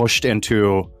get pushed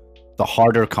into the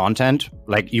harder content,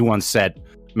 like you once said,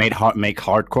 make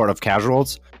hardcore of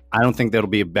casuals, I don't think that'll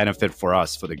be a benefit for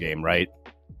us for the game, right?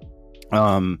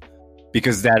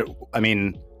 Because that, I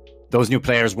mean, those new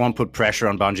players won't put pressure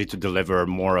on Bungie to deliver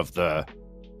more of the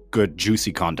good,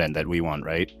 juicy content that we want,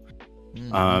 right?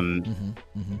 And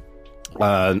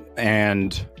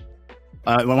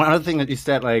one other thing that you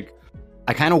said, like,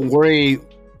 I kind of worry.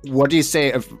 What do you say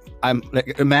if I'm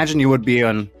like, imagine you would be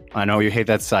on, I know you hate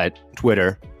that site,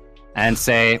 Twitter, and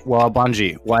say, well,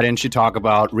 Bungie, why didn't you talk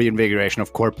about reinvigoration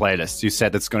of core playlists? You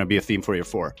said that's going to be a theme for year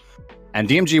 4. And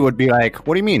DMG would be like,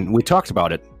 what do you mean? We talked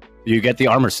about it. You get the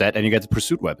armor set and you get the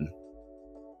pursuit weapon.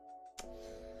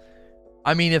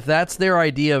 I mean, if that's their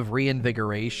idea of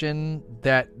reinvigoration,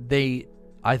 I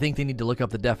think they need to look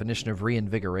up the definition of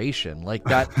reinvigoration. Like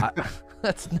that,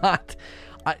 that's not,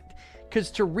 because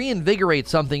to reinvigorate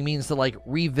something means to like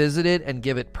revisit it and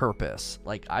give it purpose.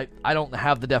 Like I don't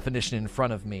have the definition in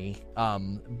front of me,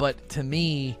 but to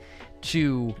me,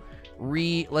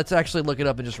 let's actually look it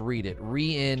up and just read it.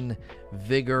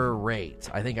 Reinvigorate.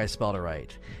 I think I spelled it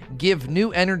right. Give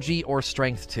new energy or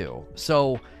strength to.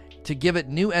 So to give it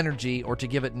new energy or to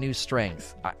give it new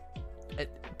strength.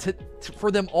 For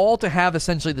them all to have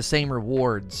essentially the same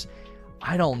rewards,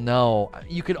 I don't know.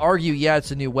 You could argue, yeah,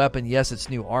 it's a new weapon. Yes, it's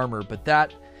new armor. But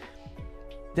that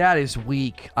is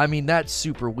weak. I mean, that's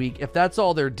super weak. If that's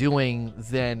all they're doing,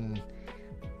 then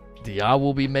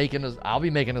I'll be making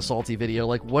a salty video.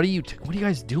 Like, what are you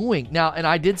guys doing now? And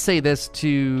I did say this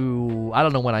to, I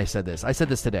don't know when I said this. I said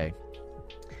this today.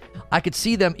 I could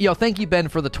see them. Thank you, Ben,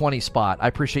 for the 20 spot. I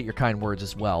appreciate your kind words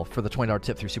as well for the $20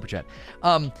 tip through Super Chat.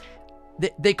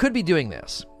 They could be doing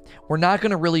this. We're not going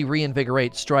to really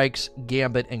reinvigorate Strikes,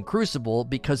 Gambit, and Crucible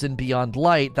because in Beyond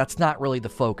Light, that's not really the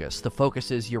focus. The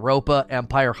focus is Europa,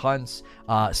 Empire Hunts,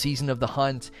 Season of the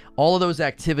Hunt, all of those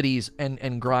activities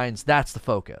and grinds, that's the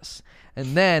focus.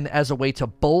 And then as a way to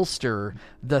bolster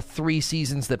the 3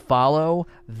 seasons that follow,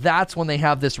 that's when they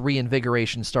have this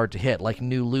reinvigoration start to hit. Like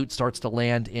new loot starts to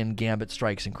land in Gambit,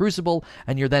 Strikes, and Crucible,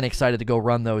 and you're then excited to go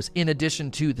run those in addition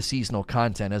to the seasonal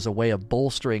content as a way of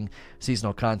bolstering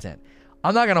seasonal content.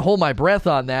 I'm not going to hold my breath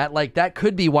on that. Like, that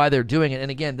could be why they're doing it.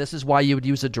 And again, this is why you would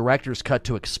use a director's cut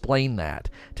to explain that.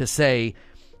 To say,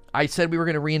 I said we were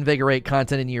going to reinvigorate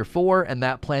content in year 4, and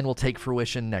that plan will take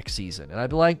fruition next season. And I'd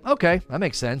be like, okay, that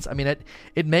makes sense. I mean,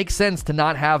 it makes sense to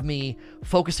not have me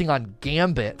focusing on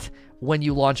Gambit when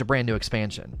you launch a brand new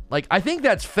expansion. Like, I think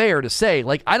that's fair to say.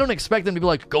 Like, I don't expect them to be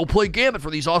like, go play Gambit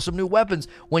for these awesome new weapons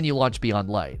when you launch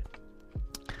Beyond Light.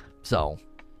 So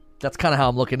that's kind of how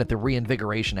I'm looking at the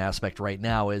reinvigoration aspect right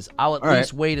now. Is I'll at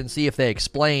least wait and see if they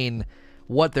explain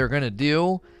what they're going to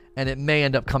do, and it may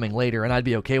end up coming later, and I'd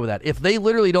be okay with that. If they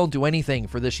literally don't do anything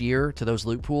for this year to those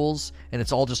loot pools, and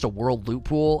it's all just a world loot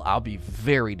pool, I'll be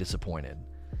very disappointed.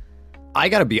 I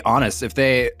gotta be honest. If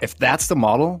that's the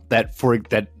model that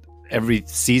every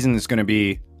season is going to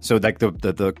be, so like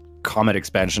the Comet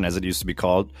expansion, as it used to be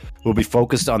called, will be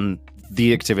focused on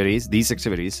these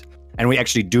activities. And we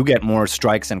actually do get more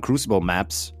Strikes and Crucible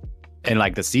maps in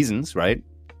like the seasons, right?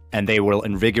 And they will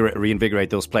reinvigorate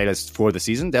those playlists for the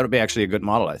season. That would be actually a good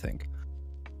model, I think.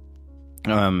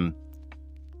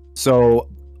 So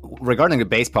regarding the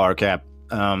base power cap,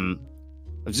 I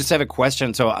just have a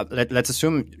question. So let's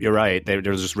assume you're right. They'll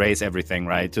just raise everything,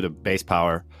 right, to the base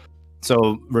power.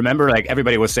 So remember, like,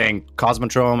 everybody was saying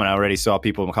Cosmodrome, and I already saw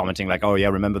people commenting like, oh yeah,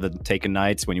 remember the Taken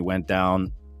Knights when you went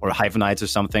down, or Hive Knights or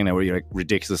something that were like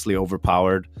ridiculously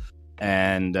overpowered,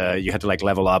 and you had to like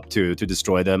level up to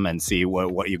destroy them and see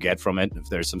what you get from it, if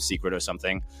there's some secret or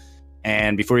something.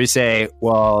 And before you say,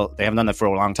 well, they haven't done that for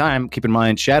a long time, keep in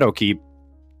mind Shadowkeep,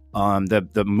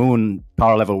 the moon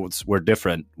power levels were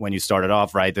different when you started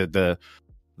off, right? The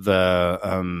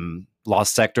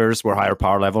lost sectors were higher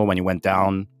power level. When you went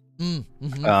down,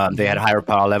 they had higher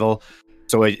power level.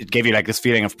 So it gave you like this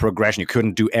feeling of progression. You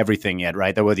couldn't do everything yet,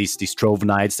 right? There were these Trove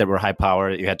Knights that were high power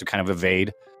that you had to kind of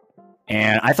evade.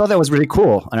 And I thought that was really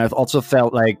cool. And I've also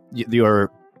felt like your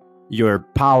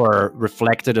power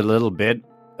reflected a little bit,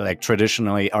 like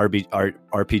traditionally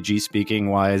RPG speaking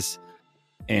wise,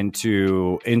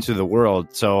 into the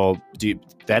world. So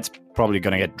that's probably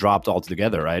going to get dropped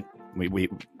altogether, right?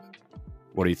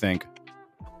 What do you think?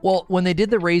 Well, when they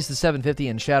did the raise to 750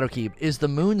 in Shadowkeep, is the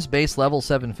moon's base level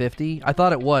 750? I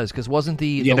thought it was, because wasn't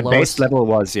the lowest base level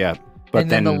was, yeah. But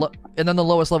then the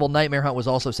lowest level Nightmare Hunt was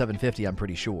also 750, I'm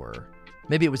pretty sure.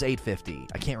 Maybe it was 850.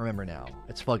 I can't remember now.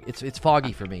 It's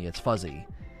foggy for me. It's fuzzy.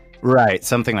 Right,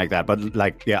 something like that. But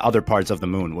like, yeah, other parts of the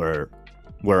moon were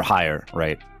higher,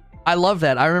 right? I love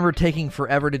that. I remember taking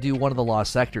forever to do one of the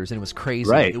lost sectors, and it was crazy.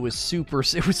 Right. It was super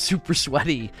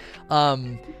sweaty.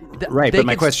 Right, but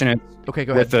my question is, okay,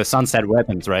 go ahead. with the sunset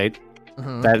weapons, right?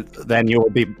 That then you will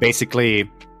be basically.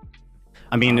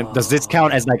 I mean, does this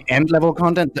count as like end level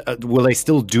content? Will they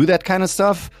still do that kind of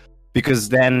stuff? Because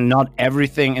then not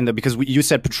everything because you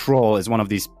said patrol is one of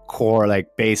these core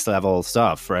like base level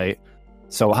stuff, right?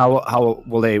 So how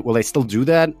will they still do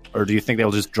that, or do you think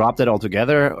they'll just drop that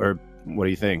altogether, or what do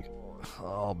you think?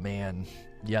 Oh man,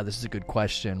 yeah, this is a good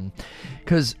question,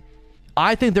 because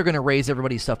I think they're going to raise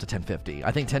everybody's stuff to 1050.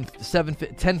 I think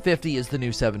 1050 is the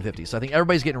new 750. So I think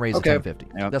everybody's getting raised to 1050.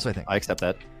 Yeah, that's what I think. I accept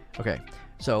that. Okay,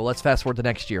 so let's fast forward to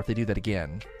next year if they do that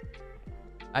again.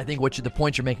 I think the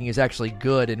point you're making is actually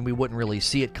good, and we wouldn't really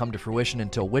see it come to fruition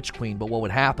until Witch Queen. But what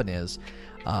would happen is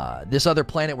this other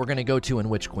planet we're going to go to in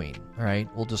Witch Queen, all right?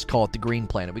 We'll just call it the green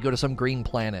planet. We go to some green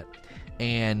planet,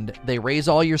 and they raise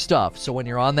all your stuff. So when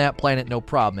you're on that planet, no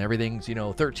problem. Everything's,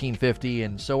 1350,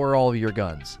 and so are all of your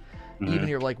guns. Mm-hmm. Even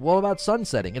you're like, what about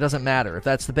sunsetting? It doesn't matter. If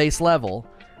that's the base level,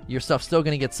 your stuff's still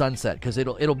going to get sunset, because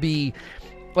it'll be...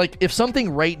 Like, if something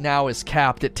right now is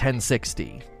capped at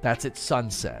 1060, that's its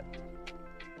sunset.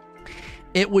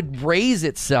 It would raise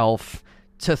itself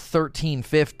to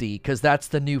 1350 because that's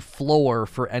the new floor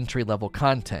for entry-level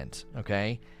content,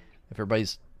 okay? If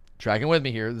everybody's tracking with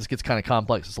me here, this gets kind of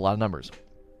complex. It's a lot of numbers.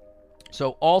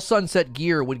 So all sunset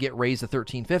gear would get raised to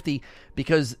 1350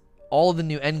 because all of the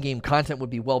new endgame content would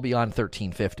be well beyond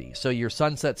 1350. So your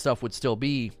sunset stuff would still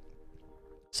be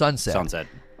sunset.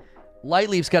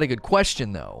 Lightleaf's got a good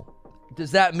question, though.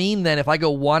 Does that mean then if I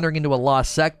go wandering into a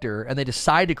lost sector and they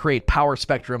decide to create power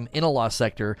spectrum in a lost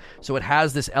sector, so it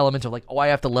has this element of like, I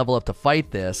have to level up to fight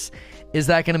this, is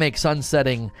that going to make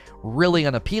sunsetting really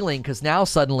unappealing? Because now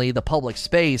suddenly the public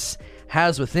space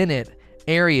has within it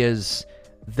areas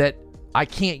that I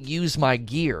can't use my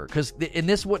gear. And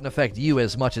this wouldn't affect you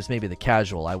as much as maybe the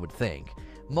casual, I would think.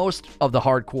 Most of the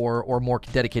hardcore or more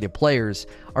dedicated players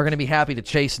are going to be happy to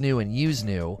chase new and use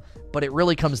new, but it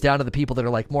really comes down to the people that are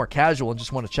like more casual and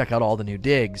just want to check out all the new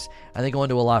digs, and they go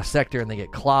into a lost sector and they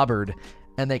get clobbered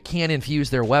and they can't infuse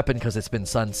their weapon because it's been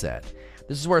sunset.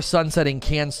 This is where sunsetting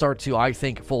can start to, I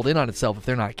think, fold in on itself if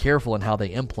they're not careful in how they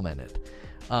implement it.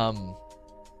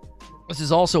 This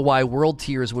is also why world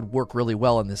tiers would work really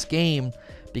well in this game,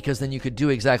 because then you could do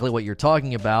exactly what you're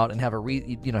talking about and have a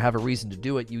reason to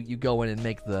do it. You go in and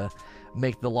make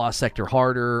the lost sector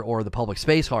harder or the public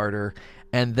space harder,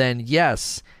 and then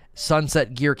yes,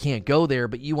 sunset gear can't go there,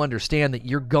 but you understand that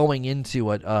you're going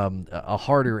into a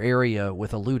harder area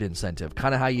with a loot incentive,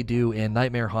 kind of how you do in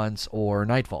Nightmare Hunts or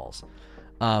Nightfalls.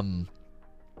 Thank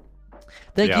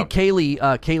you,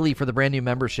 Kaylee, for the brand new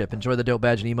membership. Enjoy the dope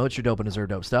badge and emotes. You're dope and deserve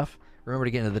dope stuff. Remember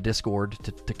to get into the Discord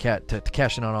to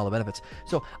cash in on all the benefits.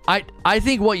 So I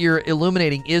think what you're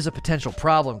illuminating is a potential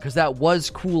problem, because that was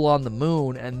cool on the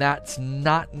moon, and that's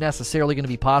not necessarily going to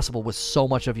be possible with so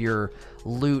much of your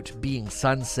loot being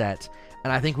sunset.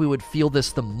 And I think we would feel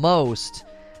this the most.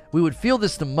 We would feel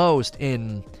this the most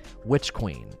in Witch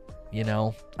Queen.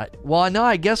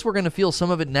 I guess we're going to feel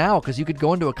some of it now, because you could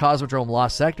go into a Cosmodrome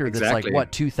Lost Sector that's like,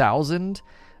 what, 2,000?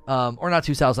 Or not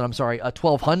 2,000, I'm sorry,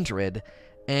 1,200,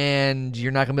 and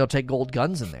you're not going to be able to take gold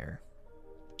guns in there.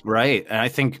 Right, and I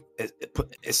think,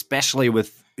 especially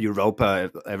with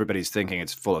Europa, everybody's thinking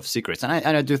it's full of secrets, and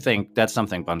I do think that's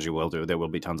something Bungie will do. There will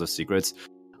be tons of secrets.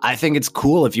 I think it's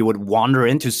cool if you would wander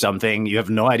into something, you have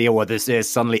no idea what this is,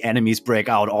 suddenly enemies break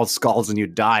out, all skulls, and you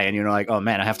die, and you're like, oh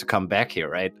man, I have to come back here,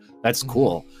 right? That's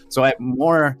cool. So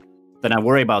more than I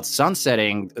worry about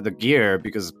sunsetting the gear,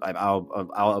 because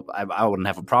I wouldn't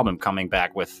have a problem coming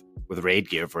back with raid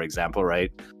gear, for example,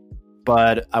 right?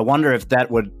 But I wonder if that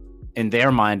would, in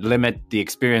their mind, limit the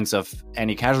experience of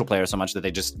any casual player so much that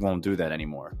they just won't do that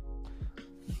anymore.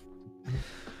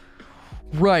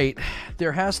 Right.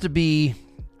 There has to be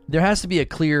a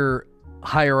clear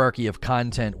hierarchy of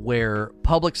content where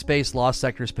public space, lost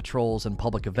sectors, patrols, and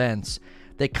public events,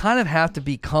 they kind of have to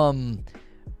become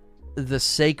the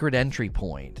sacred entry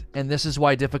point. And this is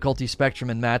why difficulty spectrum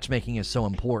and matchmaking is so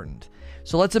important.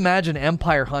 So let's imagine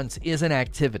Empire Hunts is an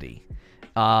activity,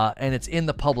 and it's in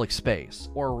the public space,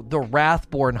 or the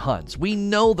Wrathborn Hunts. We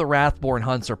know the Wrathborn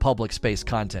Hunts are public space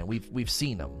content. We've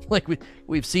seen them. Like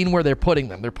we've seen where they're putting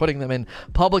them. They're putting them in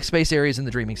public space areas in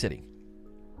the Dreaming City.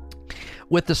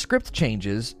 With the script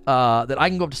changes, that I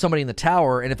can go up to somebody in the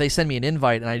tower, and if they send me an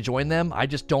invite and I join them, I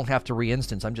just don't have to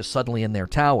re-instance. I'm just suddenly in their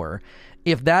tower.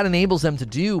 If that enables them to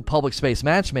do public space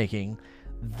matchmaking,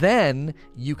 then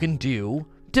you can do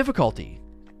difficulty.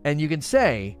 And you can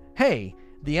say, hey,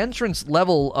 the entrance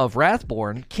level of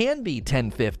Wrathborn can be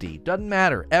 1050. Doesn't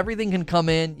matter. Everything can come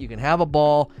in. You can have a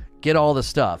ball. get all the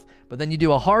stuff. But then you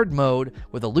do a hard mode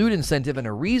with a loot incentive and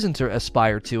a reason to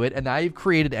aspire to it, and now you've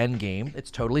created endgame. It's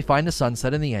totally fine to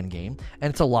sunset in the endgame,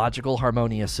 and it's a logical,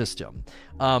 harmonious system.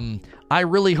 I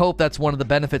really hope that's one of the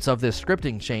benefits of this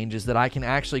scripting change, is that I can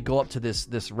actually go up to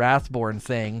this Wrathborn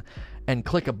thing and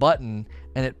click a button,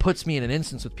 and it puts me in an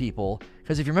instance with people.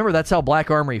 Because if you remember, that's how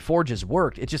Black Armory Forges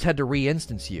worked. It just had to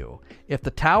re-instance you. If the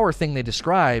tower thing they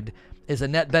described is a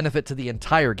net benefit to the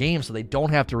entire game, so they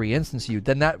don't have to re-instance you,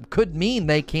 then that could mean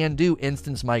they can do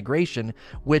instance migration,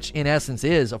 which in essence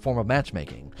is a form of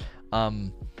matchmaking.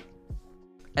 And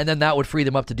then that would free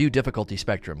them up to do difficulty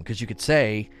spectrum, because you could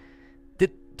say,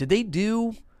 did they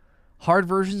do hard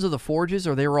versions of the Forges,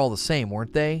 or they were all the same,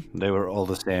 weren't they? They were all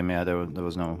the same, yeah. There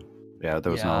was no... Yeah,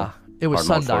 there was no... It was hard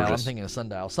mode Sundial. I'm Forges. thinking of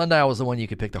Sundial. Sundial was the one you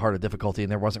could pick the harder difficulty,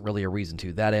 and there wasn't really a reason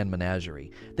to. That and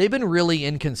Menagerie. They've been really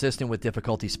inconsistent with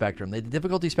difficulty spectrum. They did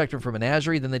difficulty spectrum for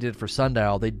Menagerie, then they did it for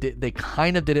Sundial. They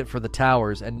kind of did it for the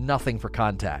towers, and nothing for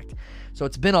Contact. So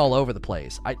it's been all over the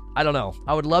place. I don't know.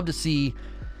 I would love to see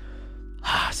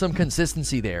some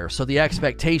consistency there. So the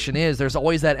expectation is there's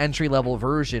always that entry-level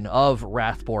version of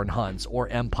Wrathborn hunts or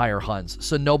Empire hunts,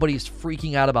 so nobody's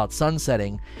freaking out about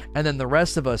sunsetting, and then the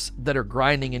rest of us that are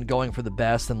grinding and going for the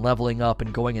best and leveling up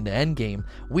and going into endgame,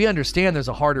 we understand there's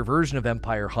a harder version of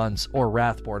Empire hunts or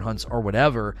Wrathborn hunts or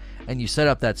whatever, and you set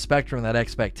up that spectrum, that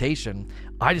expectation.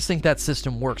 I just think that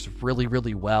system works really,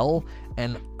 really well,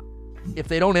 and if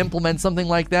they don't implement something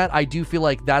like that, I do feel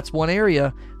like that's one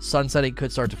area sunsetting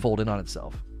could start to fold in on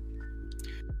itself.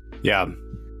 Yeah.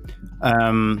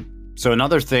 So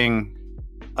another thing,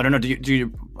 I don't know. Do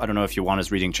you? I don't know if you want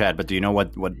us reading chat, but do you know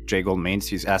what J Gold means?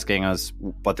 He's asking us.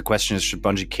 But the question is, should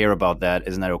Bungie care about that?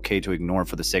 Isn't that okay to ignore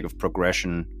for the sake of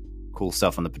progression? Cool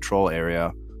stuff on the patrol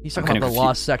area. He's talking about the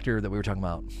lost sector that we were talking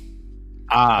about.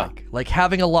 Ah, like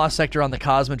having a lost sector on the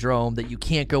Cosmodrome that you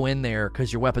can't go in there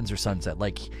because your weapons are sunset.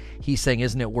 Like he's saying,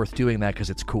 isn't it worth doing that because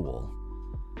it's cool?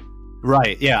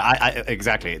 right. Yeah. I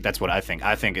exactly. That's what I think.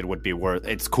 I think it would be worth.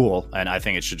 It's cool, and I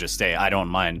think it should just stay. I don't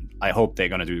mind. I hope they're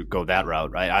gonna go that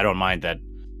route. Right. I don't mind that.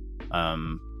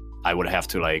 I would have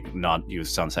to like not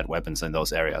use sunset weapons in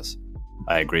those areas.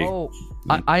 I agree. Oh,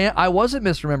 I wasn't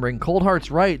misremembering. Cold Heart's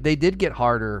right. They did get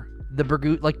harder.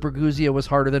 Berguzia was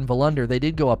harder than Volunder. They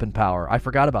did go up in power. I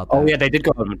forgot about that. Oh yeah, they did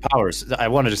go up in powers. I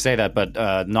wanted to say that,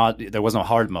 but not. There was no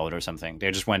hard mode or something.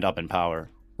 They just went up in power.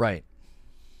 Right.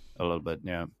 A little bit,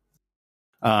 yeah.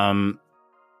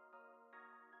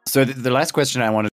 So the last question I wanted